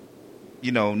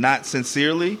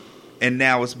sincerely. And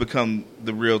now it's become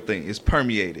the real thing. It's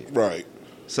permeated. Right.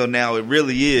 So now it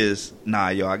really is,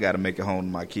 yo, I got to make it home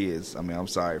to my kids. I mean, I'm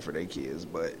sorry for their kids,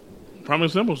 but... Prime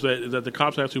example is that the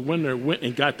cops actually went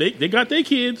and got they got their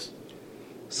kids.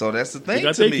 So that's the thing they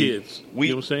got to their me. Kids. You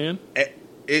know what I'm saying?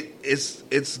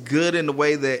 It's good in the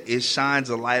way that it shines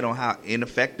a light on how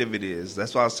ineffective it is.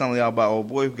 That's why I was telling y'all about old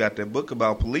boy who got that book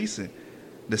about policing.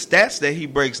 The stats that he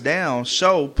breaks down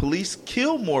show police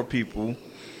kill more people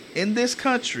in this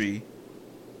country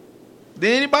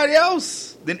than anybody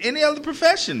else, than any other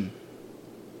profession.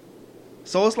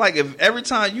 So it's like, if every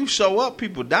time you show up,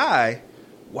 people die,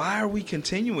 why are we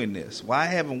continuing this? Why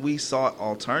haven't we sought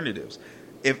alternatives?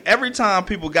 If every time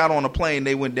people got on a plane,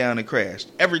 they went down and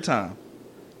crashed, every time,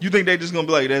 you think they just going to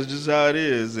be like, that's just how it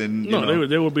is? And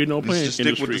there would be no plane just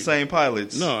stick with the same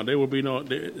pilots. No, there would be no,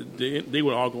 they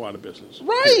would all go out of business.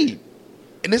 Right.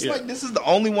 And it's like, this is the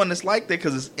only one that's like that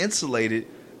because it's insulated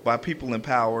by people in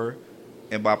power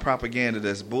and by propaganda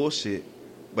that's bullshit.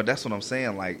 But that's what I'm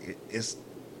saying. Like, it's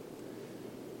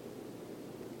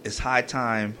high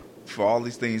time for all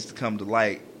these things to come to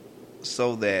light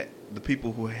so that the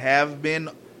people who have been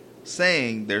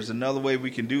saying there's another way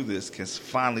we can do this can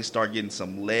finally start getting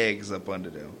some legs up under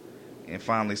them and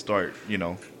finally start,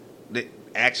 the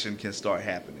action can start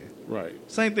happening. Right.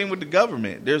 Same thing with the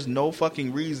government. There's no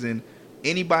fucking reason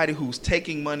anybody who's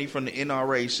taking money from the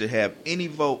NRA should have any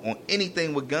vote on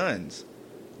anything with guns.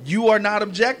 You are not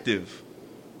objective.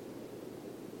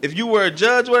 If you were a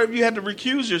judge, whatever, you had to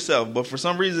recuse yourself. But for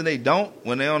some reason, they don't.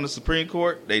 When they're on the Supreme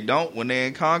Court, they don't. When they're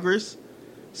in Congress,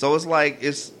 so it's like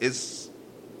it's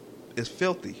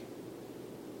filthy.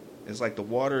 It's like the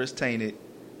water is tainted,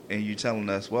 and you telling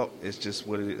us, well, it's just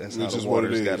what it is. That's how the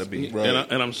water's got to be. Right.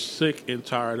 And I'm sick and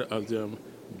tired of them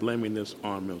blaming this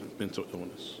on mental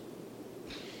illness.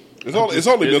 It's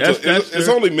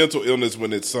only mental illness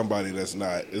when it's somebody that's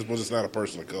not. It's when it's not a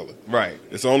person of color. Right.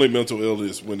 It's only mental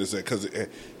illness when it's that, because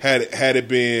had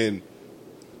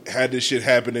this shit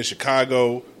happen in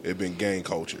Chicago, it'd been gang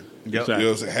culture. Yep. Exactly. You know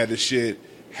what I'm saying? Had this shit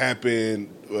happen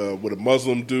with a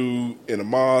Muslim dude in a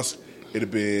mosque, it'd have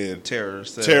been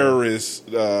terrorist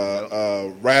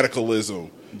radicalism.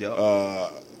 Yep.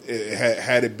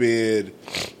 Had it been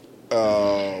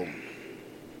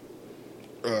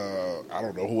I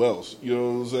don't know who else. You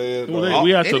know what I'm saying? Well,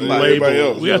 we have to anybody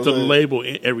label. We have to label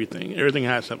everything. Everything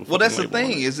has to have a Well, that's the label on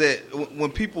thing it. is that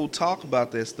when people talk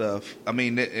about that stuff, I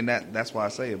mean, and that's why I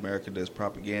say America does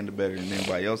propaganda better than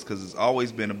anybody else, because it's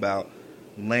always been about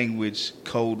language,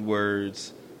 code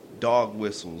words, dog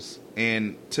whistles,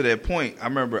 and to that point, I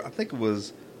remember, I think it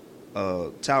was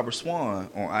Talbot Swan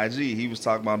on IG. He was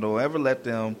talking about don't ever let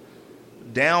them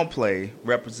downplay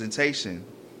representation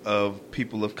of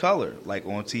people of color, like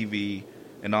on TV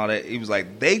and all that. He was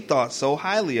like, they thought so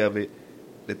highly of it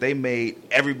that they made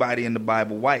everybody in the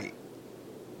Bible white.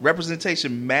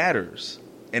 Representation matters,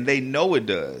 and they know it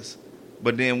does.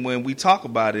 But then when we talk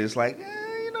about it, it's like,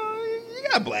 you know, you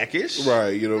got blackish. Right,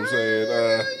 you know what I'm saying?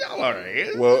 Y'all all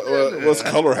right. Well, what's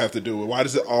color have to do with it? Why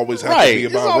does it always have Right. to be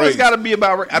about race? It's always got to be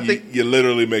about race. I think you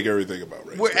literally make everything about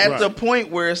race. we're at the Right.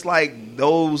 point where it's like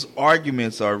those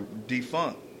arguments are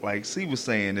defunct. Like C was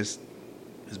saying, it's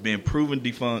been proven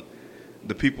defunct.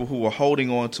 The people who are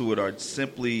holding on to it are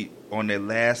simply on their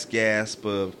last gasp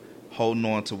of holding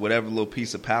on to whatever little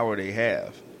piece of power they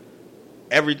have.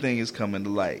 Everything is coming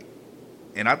to light.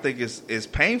 And I think it's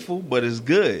painful, but it's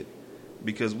good,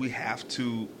 because we have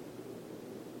to.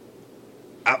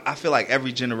 I feel like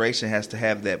every generation has to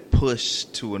have that push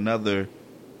to another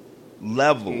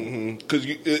level. Because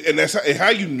and that's how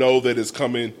you know that it's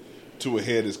coming to a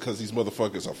head is because these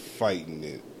motherfuckers are fighting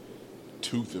it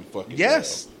tooth and fucking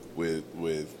Yes. nail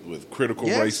with critical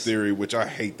Yes. race theory, which I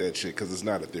hate that shit because it's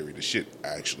not a theory. The shit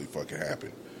actually fucking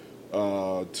happened.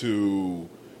 To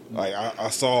like I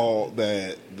saw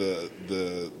that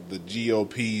the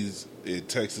GOP's in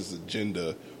Texas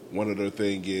agenda, one of their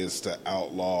thing is to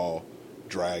outlaw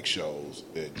drag shows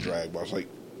and drag bars. Like,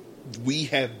 we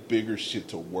have bigger shit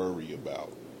to worry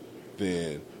about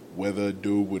than whether a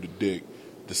dude with a dick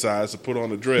decides to put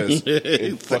on a dress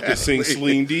and fucking sing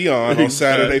Celine Dion on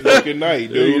Saturday fucking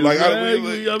night, dude. Like, I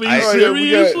mean, I-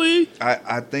 seriously?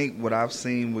 I think what I've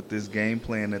seen with this game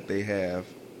plan that they have,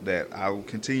 that I will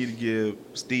continue to give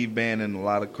Steve Bannon a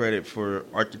lot of credit for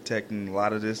architecting a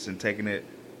lot of this and taking it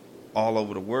all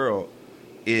over the world,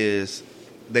 is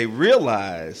they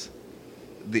realize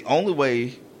the only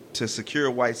way to secure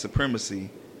white supremacy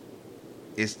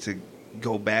is to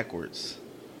go backwards.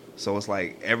 So it's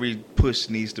like every push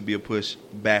needs to be a push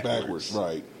backwards.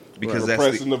 right. Because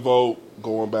repressing the vote,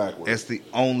 going backwards. That's the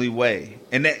only way.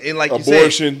 And like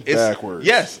Abortion, you said, it's, backwards.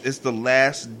 Yes, it's the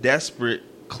last desperate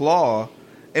claw.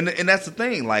 And that's the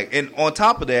thing. Like, and on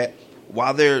top of that,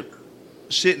 while they're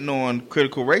shitting on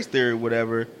critical race theory or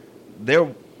whatever,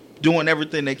 they're doing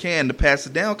everything they can to pass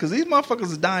it down, because these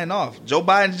motherfuckers are dying off. Joe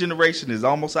Biden's generation is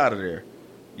almost out of there.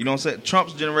 You know what I'm saying?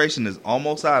 Trump's generation is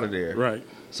almost out of there. Right.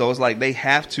 So it's like they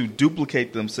have to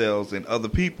duplicate themselves and other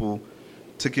people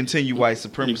to continue white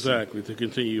supremacy. Exactly, to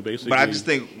continue, basically. But I just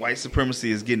think white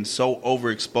supremacy is getting so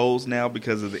overexposed now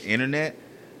because of the internet.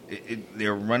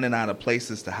 They're running out of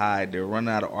places to hide. They're running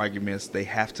out of arguments. They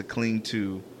have to cling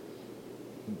to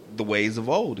the ways of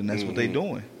old, and that's what they're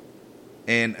doing.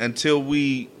 And until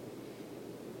we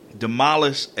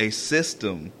demolish a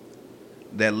system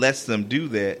that lets them do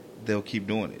that, they'll keep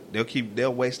doing it.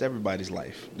 They'll waste everybody's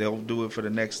life. They'll do it for the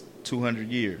next 200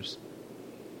 years.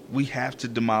 We have to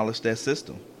demolish that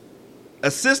system. A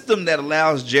system that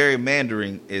allows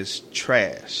gerrymandering is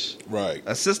trash. right.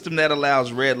 A system that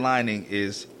allows redlining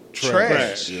is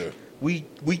trash. Yeah. We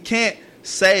can't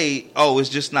say, oh, it's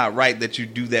just not right that you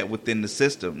do that within the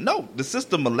system. No, the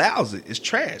system allows it. It's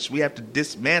trash. We have to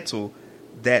dismantle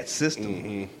that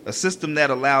system. A system that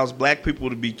allows black people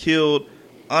to be killed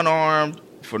unarmed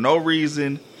for no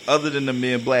reason other than the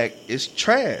men black is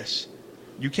trash.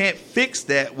 You can't fix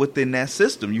that within that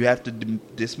system. You have to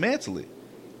dismantle it.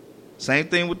 Same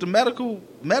thing with the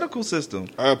medical system.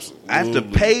 Absolutely. I have to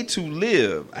pay to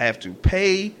live. I have to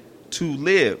pay to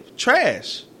live.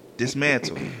 Trash.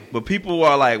 Dismantle. But people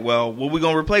are like, well, what are we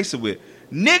going to replace it with?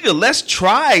 Nigga, let's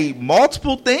try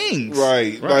multiple things.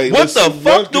 Right. Right. Like, What let's the see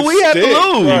fuck do can we have to stick.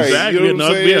 lose? Right. Exactly. You know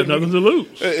what I'm We have saying? nothing to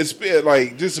lose. It's been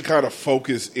like just to kind of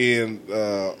focus in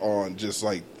on just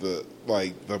like the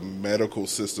medical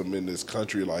system in this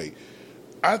country. Like,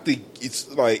 I think it's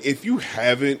like, if you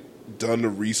haven't done the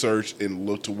research and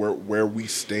looked to where we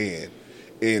stand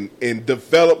in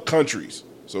developed countries,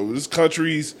 so this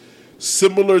country's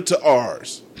similar to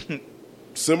ours.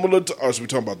 Similar to us, we're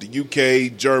talking about the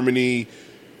UK, Germany,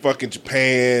 fucking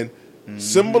Japan.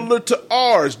 Similar to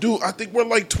ours, dude. I think we're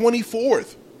like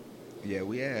 24th. Yeah,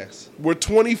 we ass. We're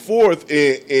 24th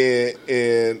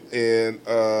in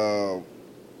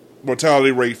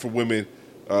mortality rate for women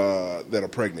that are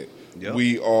pregnant. Yep.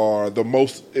 We are the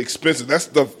most expensive. That's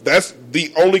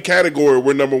the only category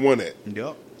we're number one at.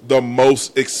 Yep. the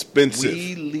most expensive.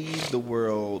 We lead the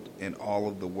world in all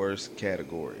of the worst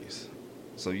categories.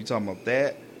 So you talking about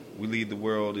that? We lead the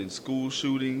world in school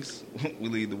shootings. We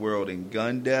lead the world in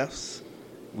gun deaths.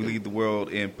 We lead the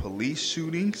world in police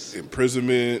shootings.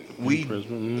 Imprisonment.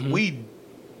 We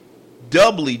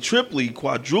doubly, triply,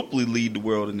 quadruply lead the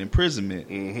world in imprisonment.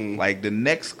 Mm-hmm. Like the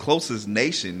next closest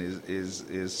nation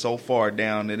is so far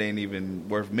down it ain't even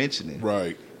worth mentioning.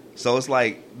 Right. So it's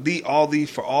like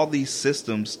for all these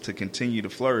systems to continue to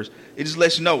flourish, it just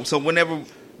lets you know. So whenever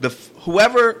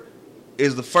whoever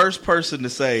is the first person to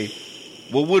say,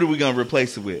 well, what are we going to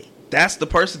replace it with? That's the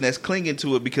person that's clinging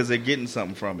to it because they're getting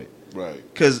something from it. Right.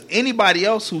 Because anybody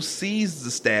else who sees the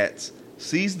stats,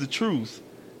 sees the truth,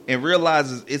 and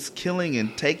realizes it's killing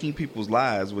and taking people's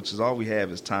lives, which is all we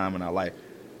have is time in our life,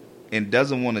 and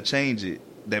doesn't want to change it,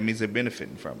 that means they're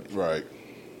benefiting from it. Right.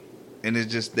 And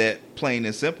it's just that plain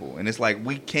and simple. And it's like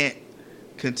we can't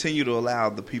continue to allow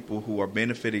the people who are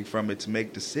benefiting from it to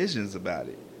make decisions about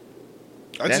it.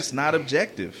 That's not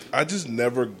objective. I just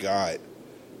never got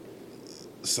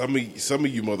some of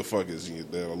you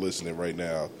motherfuckers that are listening right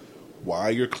now, why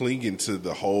you're clinging to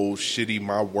the whole shitty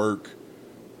my work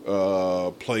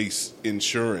place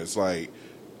insurance. Like,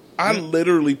 I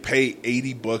literally pay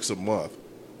 $80 a month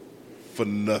for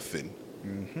nothing.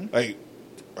 Mm-hmm. Like,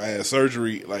 I had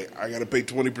surgery, like, I got to pay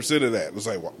 20% of that. It's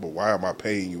like, but why am I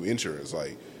paying you insurance?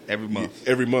 Like, every month.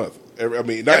 Every month.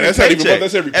 Every that's paycheck. not even month.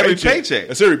 That's every paycheck. Paycheck.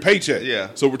 That's every paycheck. Yeah.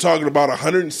 So we're talking about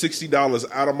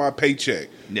 $160 out of my paycheck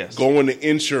going to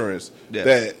insurance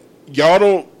that y'all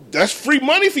don't. That's free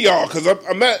money for y'all because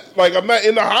I'm not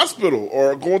in the hospital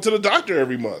or going to the doctor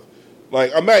every month.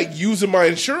 Like, I'm not using my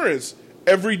insurance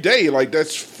every day. Like,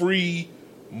 that's free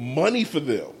money for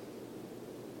them.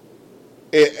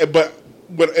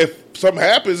 But if something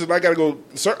happens and I gotta go,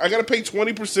 I gotta pay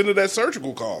 20% of that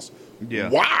surgical cost. Yeah.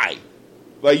 Why?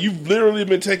 Like, you've literally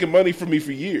been taking money from me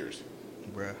for years.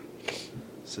 Bruh.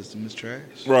 System is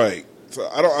trash. Right. So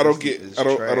I don't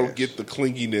get the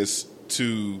clinginess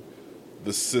to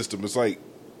the system. It's like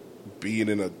being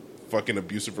in a fucking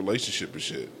abusive relationship and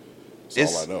shit.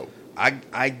 That's all I know.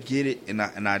 I get it, and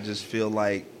I just feel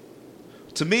like,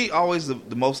 to me, always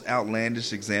the most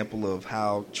outlandish example of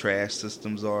how trash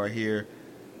systems are here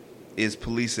is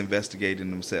police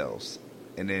investigating themselves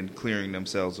and then clearing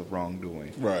themselves of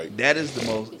wrongdoing. Right. That is the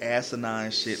most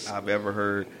asinine shit I've ever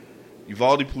heard.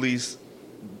 Uvalde police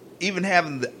even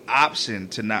having the option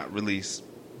to not release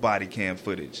body cam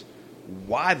footage.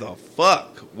 Why the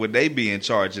fuck would they be in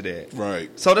charge of that? Right.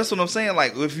 So that's what I'm saying.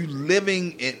 Like, if you're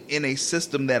living in a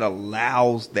system that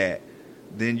allows that,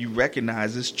 then you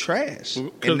recognize it's trash.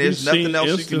 And there's nothing else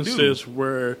you can do. Instances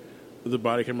where the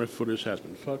body camera footage has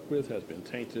been fucked with, has been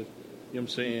tainted. You know what I'm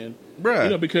saying? Bruh. You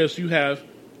know, because you have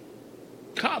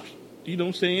cops, you know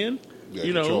what I'm saying? Yeah,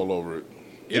 control over it.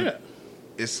 Yeah.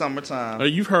 It's summertime.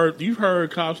 You've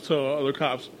heard cops tell other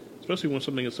cops, especially when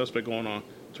something is suspect going on,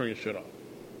 turn your shit off.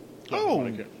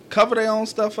 Cover their own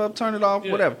stuff up, turn it off,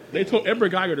 whatever. They told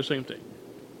Edward Geiger the same thing.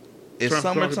 It's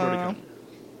summertime.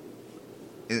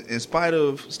 In spite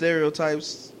of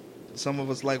stereotypes, some of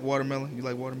us like watermelon. You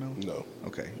like watermelon? No.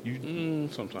 Okay.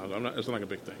 Sometimes. It's not like a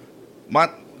big thing.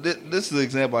 This is an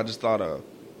example I just thought of.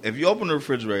 If you open the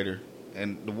refrigerator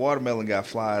and the watermelon got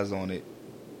flies on it,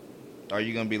 are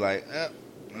you going to be like,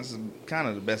 this is kind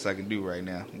of the best I can do right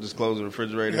now? Just close the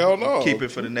refrigerator. Hell no. Keep it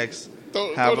for the next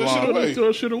throw however long. Throw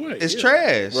that shit away. It's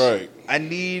trash. Right. I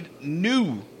need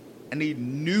new.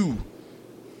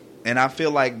 And I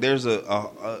feel like there's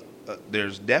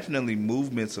there's definitely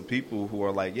movements of people who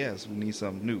are like, yes, we need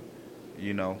something new,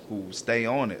 who stay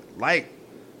on it. Like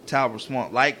Talbot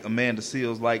Swamp, like Amanda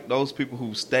Seals, like those people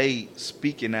who stay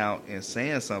speaking out and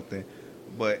saying something.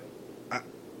 But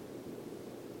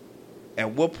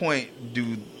at what point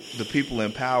do the people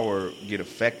in power get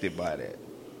affected by that?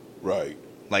 Right.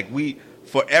 Like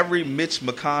for every Mitch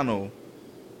McConnell,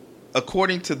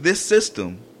 according to this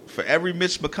system, for every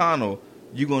Mitch McConnell,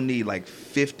 you're going to need like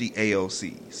 50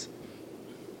 AOCs.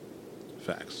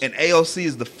 Facts. And AOC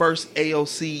is the first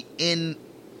AOC in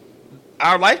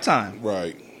our lifetime.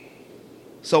 Right.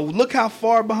 So look how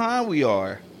far behind we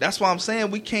are. That's why I'm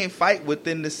saying we can't fight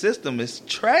within the system. It's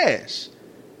trash.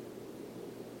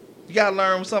 You got to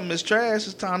learn when something is trash,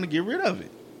 it's time to get rid of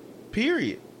it.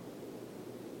 Period.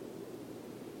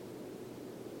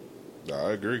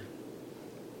 I agree.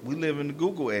 We live in the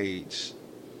Google age.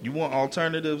 You want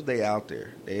alternatives? They out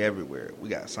there. They everywhere. We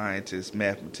got scientists,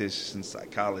 mathematicians,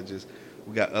 psychologists.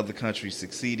 We got other countries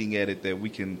succeeding at it that we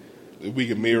can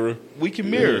mirror. We can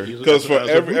mirror. Because for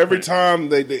every time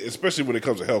they, especially when it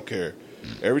comes to healthcare,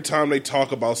 every time they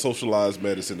talk about socialized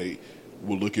medicine, they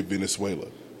will look at Venezuela.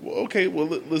 Well, okay, well,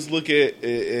 let's look at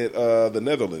the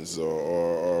Netherlands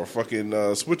or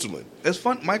fucking Switzerland. It's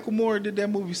fun. Michael Moore did that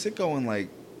movie Sicko in like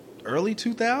early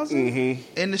 2000s,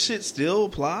 and the shit still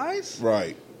applies.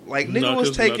 Right. Like nigga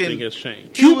was taking. Nothing has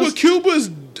changed. Cuba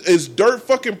is dirt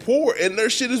fucking poor, and their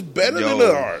shit is better than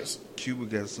ours. Cuba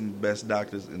got some of the best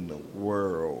doctors in the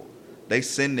world. They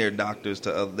send their doctors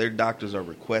to other. Their doctors are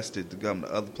requested to come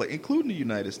to other places, including the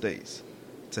United States,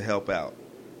 to help out.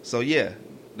 So yeah,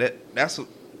 that's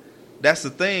the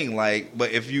thing. Like,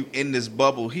 but if you in this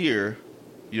bubble here,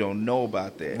 you don't know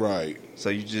about that, right? So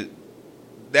you just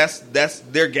that's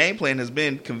their game plan has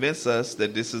been convince us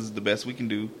that this is the best we can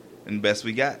do and the best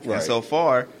we got, right. And so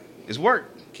far it's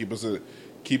worked. Keep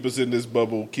us in this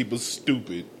bubble. Keep us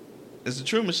stupid. It's the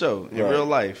Truman Show in right. real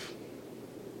life.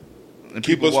 And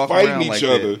keep us fighting each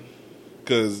other.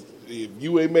 Because if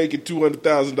you ain't making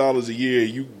 $200,000 a year,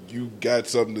 you got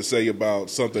something to say about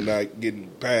something not getting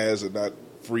passed or not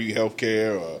free health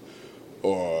care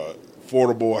or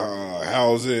affordable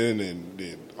housing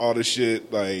and all this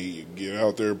shit. Like, get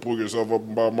out there and pull yourself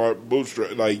up by my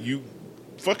bootstrap. Like, you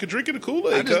fucking drinking the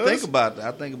Kool-Aid. I just think about that.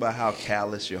 I think about how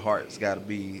callous your heart's got to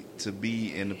be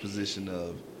in the position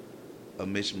of a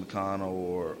Mitch McConnell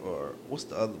or what's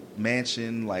the other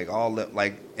Manchin, like all that,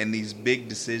 like, and these big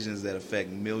decisions that affect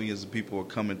millions of people are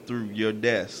coming through your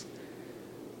desk,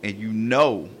 and you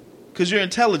know, because you're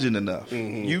intelligent enough,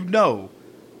 you know,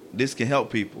 this can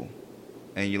help people,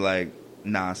 and you're like,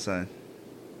 nah, son,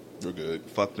 we're good.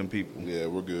 Fuck them people. Yeah,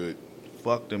 we're good.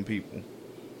 Fuck them people.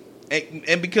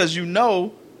 And because you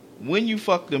know, when you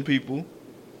fuck them people,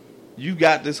 you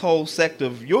got this whole sect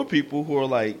of your people who are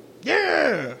like,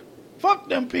 yeah, fuck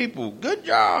them people, good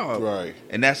job, right?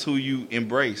 And that's who you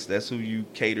embrace. That's who you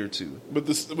cater to. But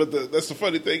that's the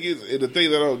funny thing is, and the thing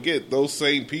that I don't get, those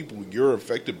same people, you're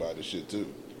affected by this shit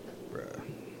too, bruh.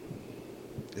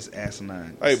 It's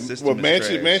asinine. Hey, well,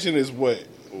 Manchin is what?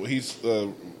 He's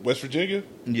West Virginia.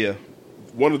 Yeah,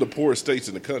 one of the poorest states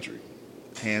in the country,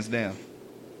 hands down.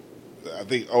 I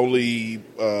think only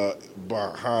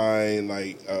behind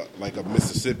like a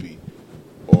Mississippi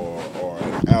or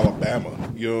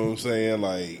Alabama. You know what I'm saying?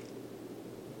 Like,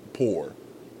 poor.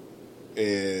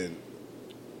 And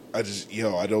I just,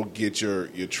 I don't get your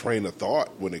train of thought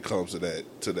when it comes to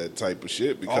that type of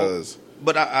shit because.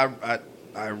 But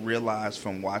I realized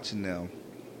from watching them,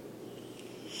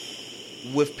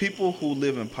 with people who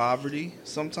live in poverty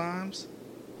sometimes,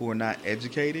 who are not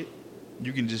educated,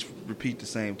 you can just repeat the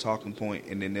same talking point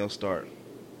and then they'll start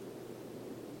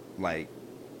like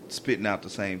spitting out the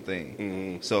same thing.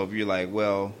 Mm-hmm. So if you're like,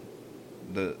 well,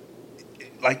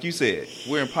 like you said,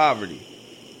 we're in poverty.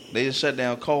 They just shut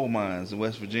down coal mines in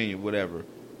West Virginia, whatever.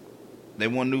 They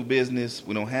want new business.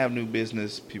 We don't have new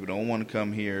business. People don't want to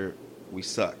come here. We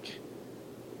suck.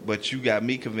 But you got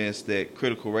me convinced that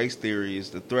critical race theory is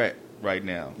the threat right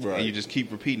now. Right. And you just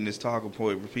keep repeating this talking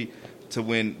point, to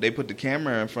when they put the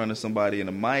camera in front of somebody in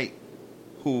a mic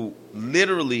who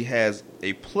literally has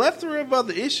a plethora of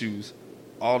other issues,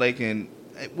 all they can,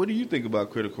 hey, what do you think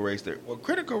about critical race theory? Well,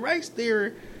 critical race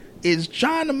theory is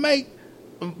trying to make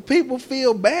people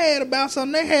feel bad about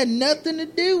something they had nothing to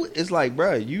do with. It's like,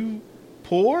 bro, you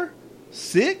poor,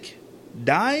 sick,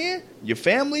 dying, your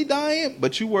family dying,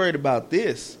 but you worried about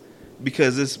this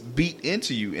because it's beat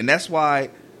into you. And that's why,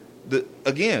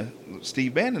 again,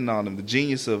 Steve Bannon on them, the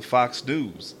genius of Fox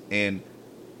News, and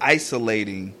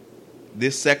isolating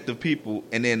this sect of people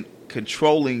and then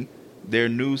controlling their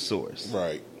news source.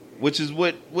 Right. Which is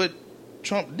what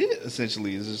Trump did,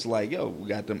 essentially. It's just like, yo, we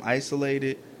got them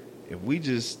isolated. If we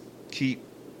just keep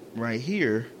right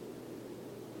here,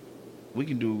 we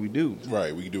can do what we do.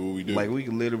 Right, we can do what we do. Like, we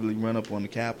can literally run up on the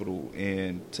Capitol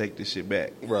and take this shit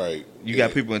back. Right. You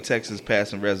got people in Texas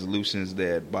passing resolutions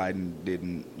that Biden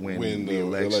didn't win the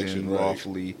election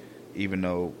lawfully, right, even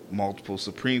though multiple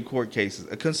Supreme Court cases,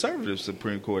 a conservative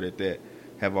Supreme Court at that,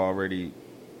 have already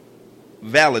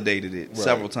validated it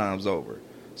several times over.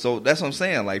 So that's what I'm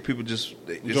saying. Like, people just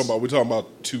we're talking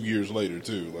about 2 years later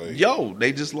too. Like,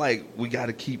 they just like, we got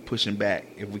to keep pushing back.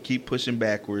 If we keep pushing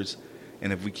backwards,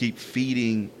 and if we keep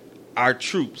feeding our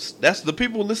troops, that's the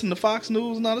people who listen to Fox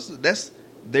News and all this. That's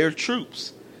their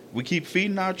troops. We keep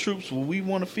feeding our troops what we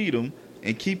want to feed them,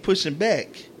 and keep pushing back.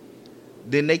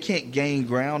 Then they can't gain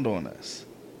ground on us.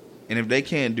 And if they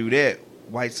can't do that,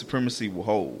 white supremacy will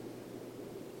hold.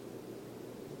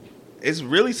 It's a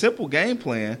really simple game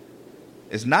plan.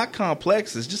 It's not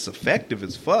complex. It's just effective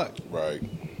as fuck. Right.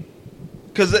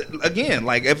 Because, again,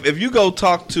 like, if you go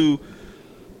talk to,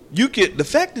 the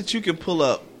fact that you can pull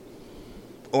up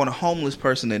on a homeless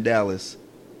person in Dallas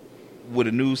with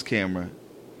a news camera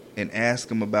and ask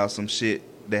them about some shit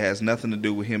that has nothing to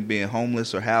do with him being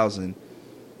homeless or housing,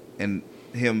 and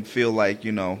him feel like,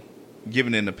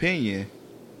 giving an opinion,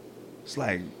 it's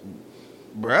like,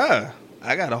 bruh,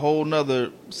 I got a whole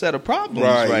nother set of problems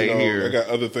right here. I got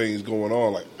other things going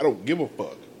on. Like, I don't give a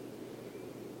fuck.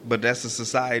 But that's the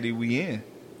society we in.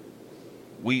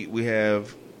 We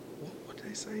have, what did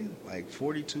they say? Like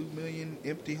 42 million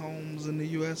empty homes in the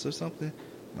U.S. or something.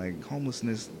 Like,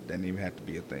 homelessness doesn't even have to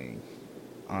be a thing.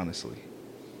 Honestly.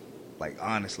 Like,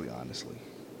 honestly.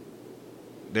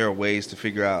 There are ways to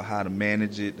figure out how to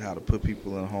manage it, how to put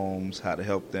people in homes, how to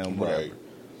help them, whatever. Right.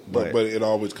 But it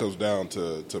always comes down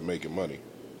to making money.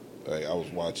 Like, I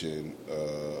was watching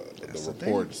the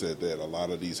report said that a lot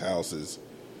of these houses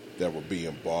that were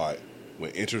being bought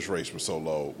when interest rates were so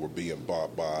low were being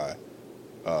bought by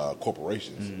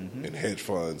corporations and hedge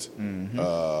funds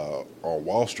on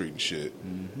Wall Street and shit,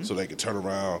 so they could turn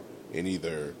around and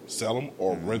either sell them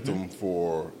or rent them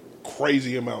for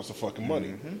crazy amounts of fucking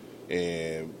money.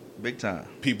 And big time.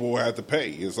 People will have to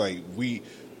pay. It's like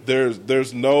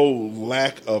there's no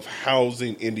lack of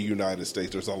housing in the United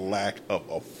States. There's a lack of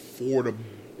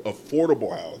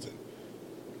affordable housing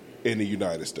in the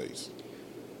United States.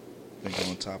 I think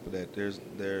on top of that,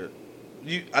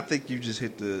 I think you just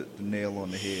hit the nail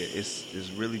on the head.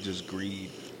 It's really just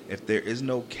greed. If there is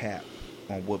no cap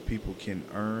on what people can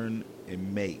earn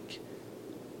and make,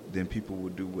 then people will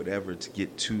do whatever to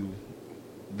get to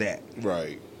that.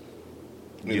 Right.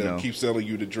 Keep selling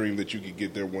you the dream that you could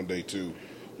get there one day too,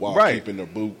 while keeping a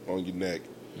boot on your neck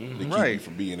to keep you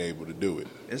from being able to do it.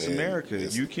 It's America.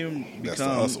 You can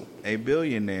become a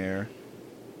billionaire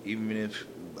even if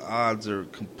the odds are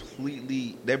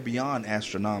they're beyond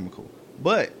astronomical.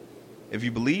 But if you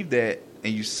believe that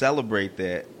and you celebrate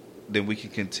that, then we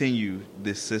can continue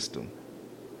this system,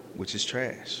 which is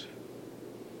trash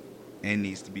and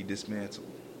needs to be dismantled.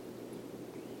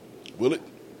 Will it?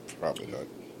 Probably not.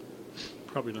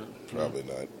 Probably not.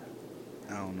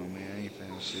 I don't know, man. I ain't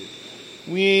found shit.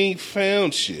 We ain't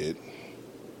found shit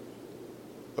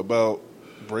about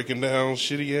breaking down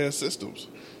shitty ass systems.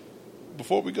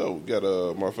 Before we go, got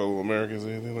my fellow Americans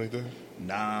anything like that?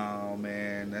 Nah,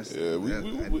 man.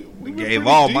 We gave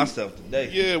all my stuff today.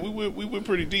 Yeah, we went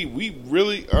pretty deep. We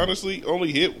really, honestly,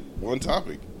 only hit one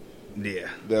topic. Yeah.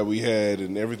 That we had,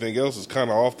 and everything else is kind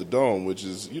of off the dome, which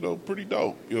is, pretty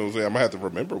dope. You know what I'm saying? I'm going to have to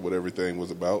remember what everything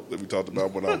was about that we talked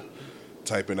about when I'm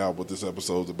typing out what this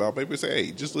episode's about. Maybe say,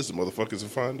 hey, just listen, motherfuckers, and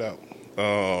find out.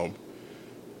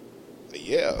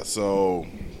 Yeah, so,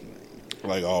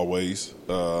 like always,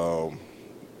 don't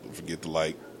forget to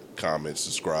like, comment,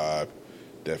 subscribe.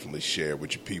 Definitely share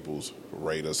with your peoples.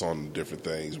 Rate us on the different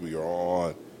things. We are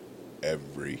on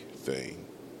everything.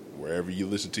 Wherever you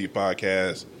listen to your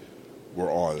podcast,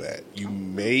 we're on that. You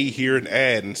may hear an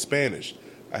ad in Spanish.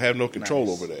 I have no control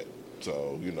over that.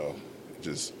 So,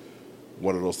 just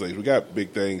one of those things. We got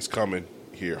big things coming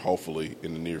here, hopefully,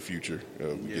 in the near future.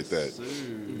 We get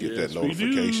that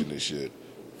notification and shit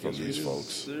from these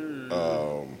folks.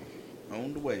 On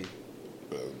the way.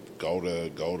 Go to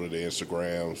the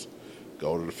Instagrams,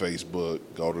 go to the Facebook,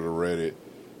 go to the Reddit.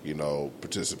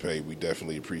 Participate. We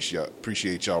definitely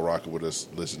appreciate y'all rocking with us,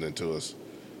 listening to us.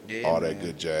 Yeah, all that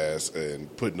good jazz,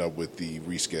 and putting up with the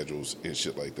reschedules and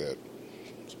shit like that.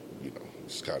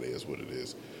 Just kind of is what it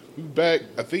is. We'll be back,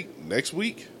 I think, next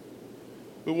week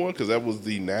with one, because that was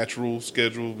the natural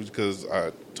schedule, because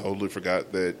I totally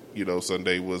forgot that,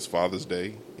 Sunday was Father's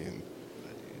Day and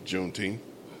Juneteenth.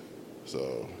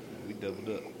 So we doubled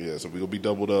up. Yeah, so we're going to be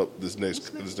doubled up this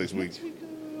next week.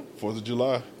 4th of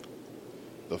July.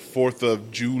 The 4th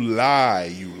of July,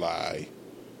 you lie.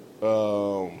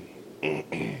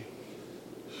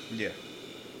 Yeah.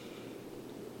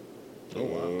 Oh,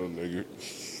 wow. Nigga.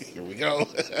 Here we go.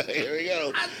 Here we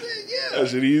go. I said, yeah. I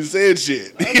shouldn't even said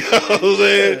shit. You know what I'm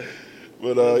saying?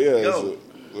 But, yeah. So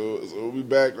we'll be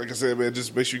back. Like I said, man,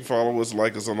 just make sure you follow us,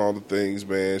 like us on all the things,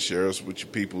 man. Share us with your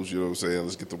peoples, you know what I'm saying?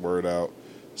 Let's get the word out.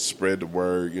 Spread the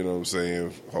word, you know what I'm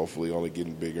saying? Hopefully only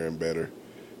getting bigger and better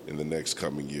in the next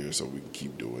coming year so we can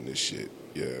keep doing this shit.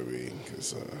 Yeah, I mean,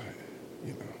 because,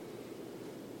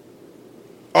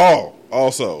 Oh,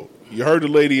 also, you heard the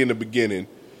lady in the beginning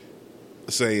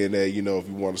saying that, if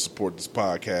you want to support this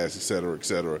podcast, et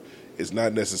cetera, it's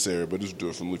not necessary, but it's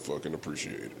definitely fucking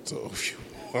appreciated. So if you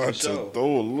want to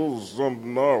throw a little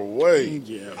something our way,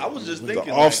 yeah. I was just thinking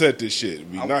to offset this shit, it'd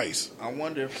be nice. I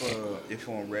wonder if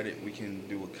on Reddit we can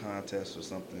do a contest or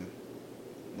something,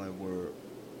 like where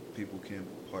people can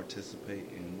participate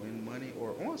and win money,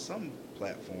 or on some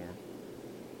platform.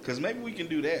 Because maybe we can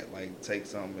do that, like take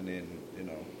something and then,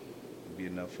 it'd be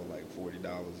enough for like $40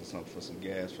 or something for some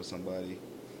gas for somebody.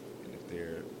 And if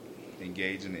they're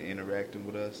engaging and interacting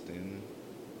with us, then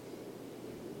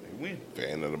they win.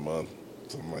 Fan of the month,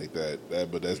 something like that.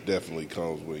 But that's definitely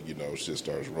comes when, you know, shit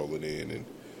starts rolling in and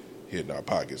hitting our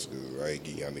pockets, because I ain't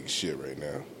getting y'all niggas shit right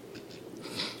now.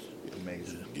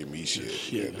 Amazing. Give me shit.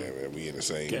 Shit, Yeah, man, we in the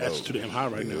same Gas is boat. too damn high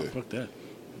right now. Yeah. Fuck that.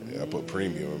 Yeah, I put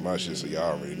premium in my shit, so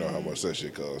y'all already know how much that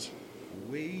shit costs.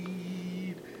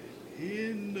 Wade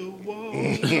in the wall.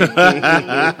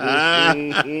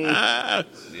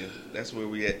 Yeah, that's where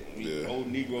we at. Yeah.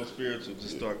 Old Negro spiritual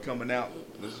just start coming out.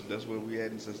 That's where we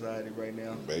at in society right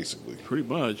now. Basically. Pretty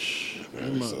much.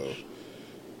 Pretty much. So,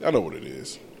 y'all know what it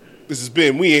is. This has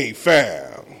been We Ain't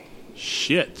Found.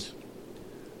 Shit.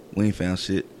 We ain't found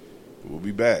shit. We'll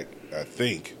be back, I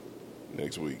think,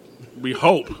 next week. We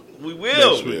hope. We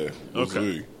will. Next week. Yeah, we'll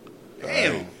Okay. see.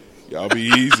 Damn. All right. Y'all be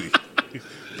easy.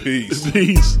 Peace.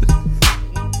 Peace.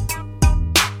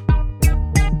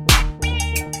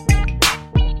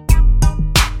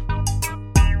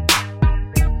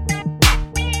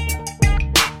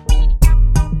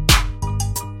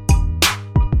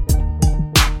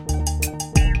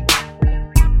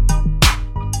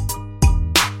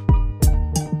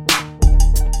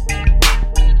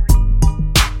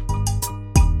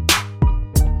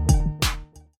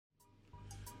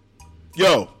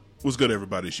 Yo, what's good,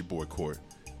 everybody? It's your boy Court.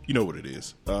 You know what it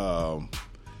is.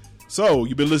 So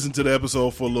you've been listening to the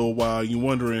episode for a little while. You're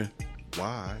wondering,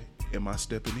 why am I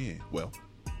stepping in? Well,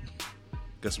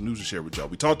 got some news to share with y'all.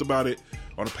 We talked about it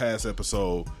on a past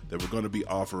episode that we're going to be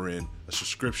offering a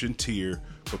subscription tier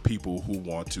for people who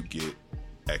want to get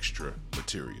extra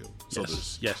material. So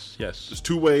Yes. there's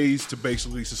two ways to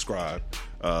basically subscribe.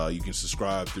 You can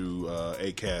subscribe through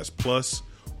Acast Plus,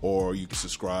 or you can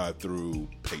subscribe through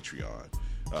Patreon.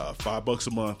 $5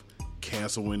 a month,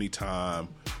 cancel anytime,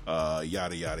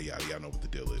 yada, yada, yada. Y'all know what the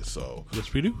deal is. So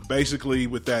Yes, we do. basically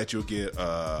with that, you'll get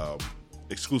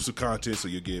exclusive content. So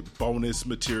you'll get bonus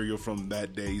material from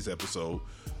that day's episode.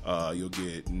 You'll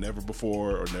get never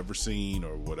before or never seen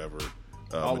or whatever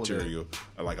material.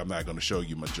 Like, I'm not going to show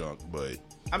you my junk, but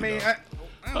I mean, know.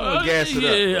 I don't want to gas it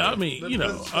up. Yeah, I mean, you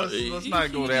know. Let's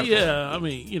not go that far. Yeah, I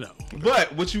mean, you know.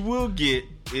 But what you will get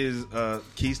is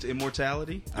keys to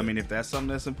immortality. I mean, if that's something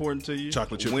that's important to you,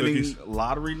 Chocolate chip winning cookies.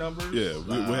 lottery numbers. yeah,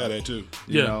 we had that too.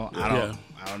 You Yeah, know, yeah.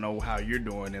 I don't know how you're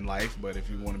doing in life, but if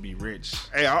you want to be rich,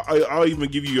 Hey, I'll even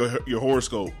give you your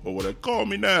horoscope or whatever. Call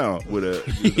me now with a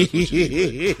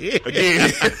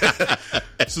again.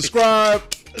 Subscribe,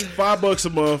 $5 a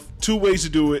month. Two ways to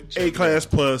do it: A-Class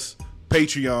Plus,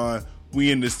 Patreon. We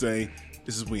in this thing.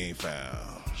 This is We Ain't Found,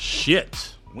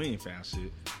 Shit. we ain't found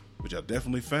shit. which I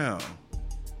definitely found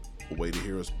a way to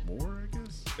hear us more. I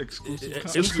guess. Exclusive.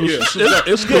 Exclusive Yeah.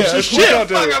 exclusive Yeah,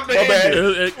 shit. my bad.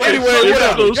 Anyway, Exclusive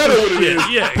whatever. Y'all know what it shit. is.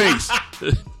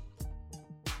 Yeah. Peace.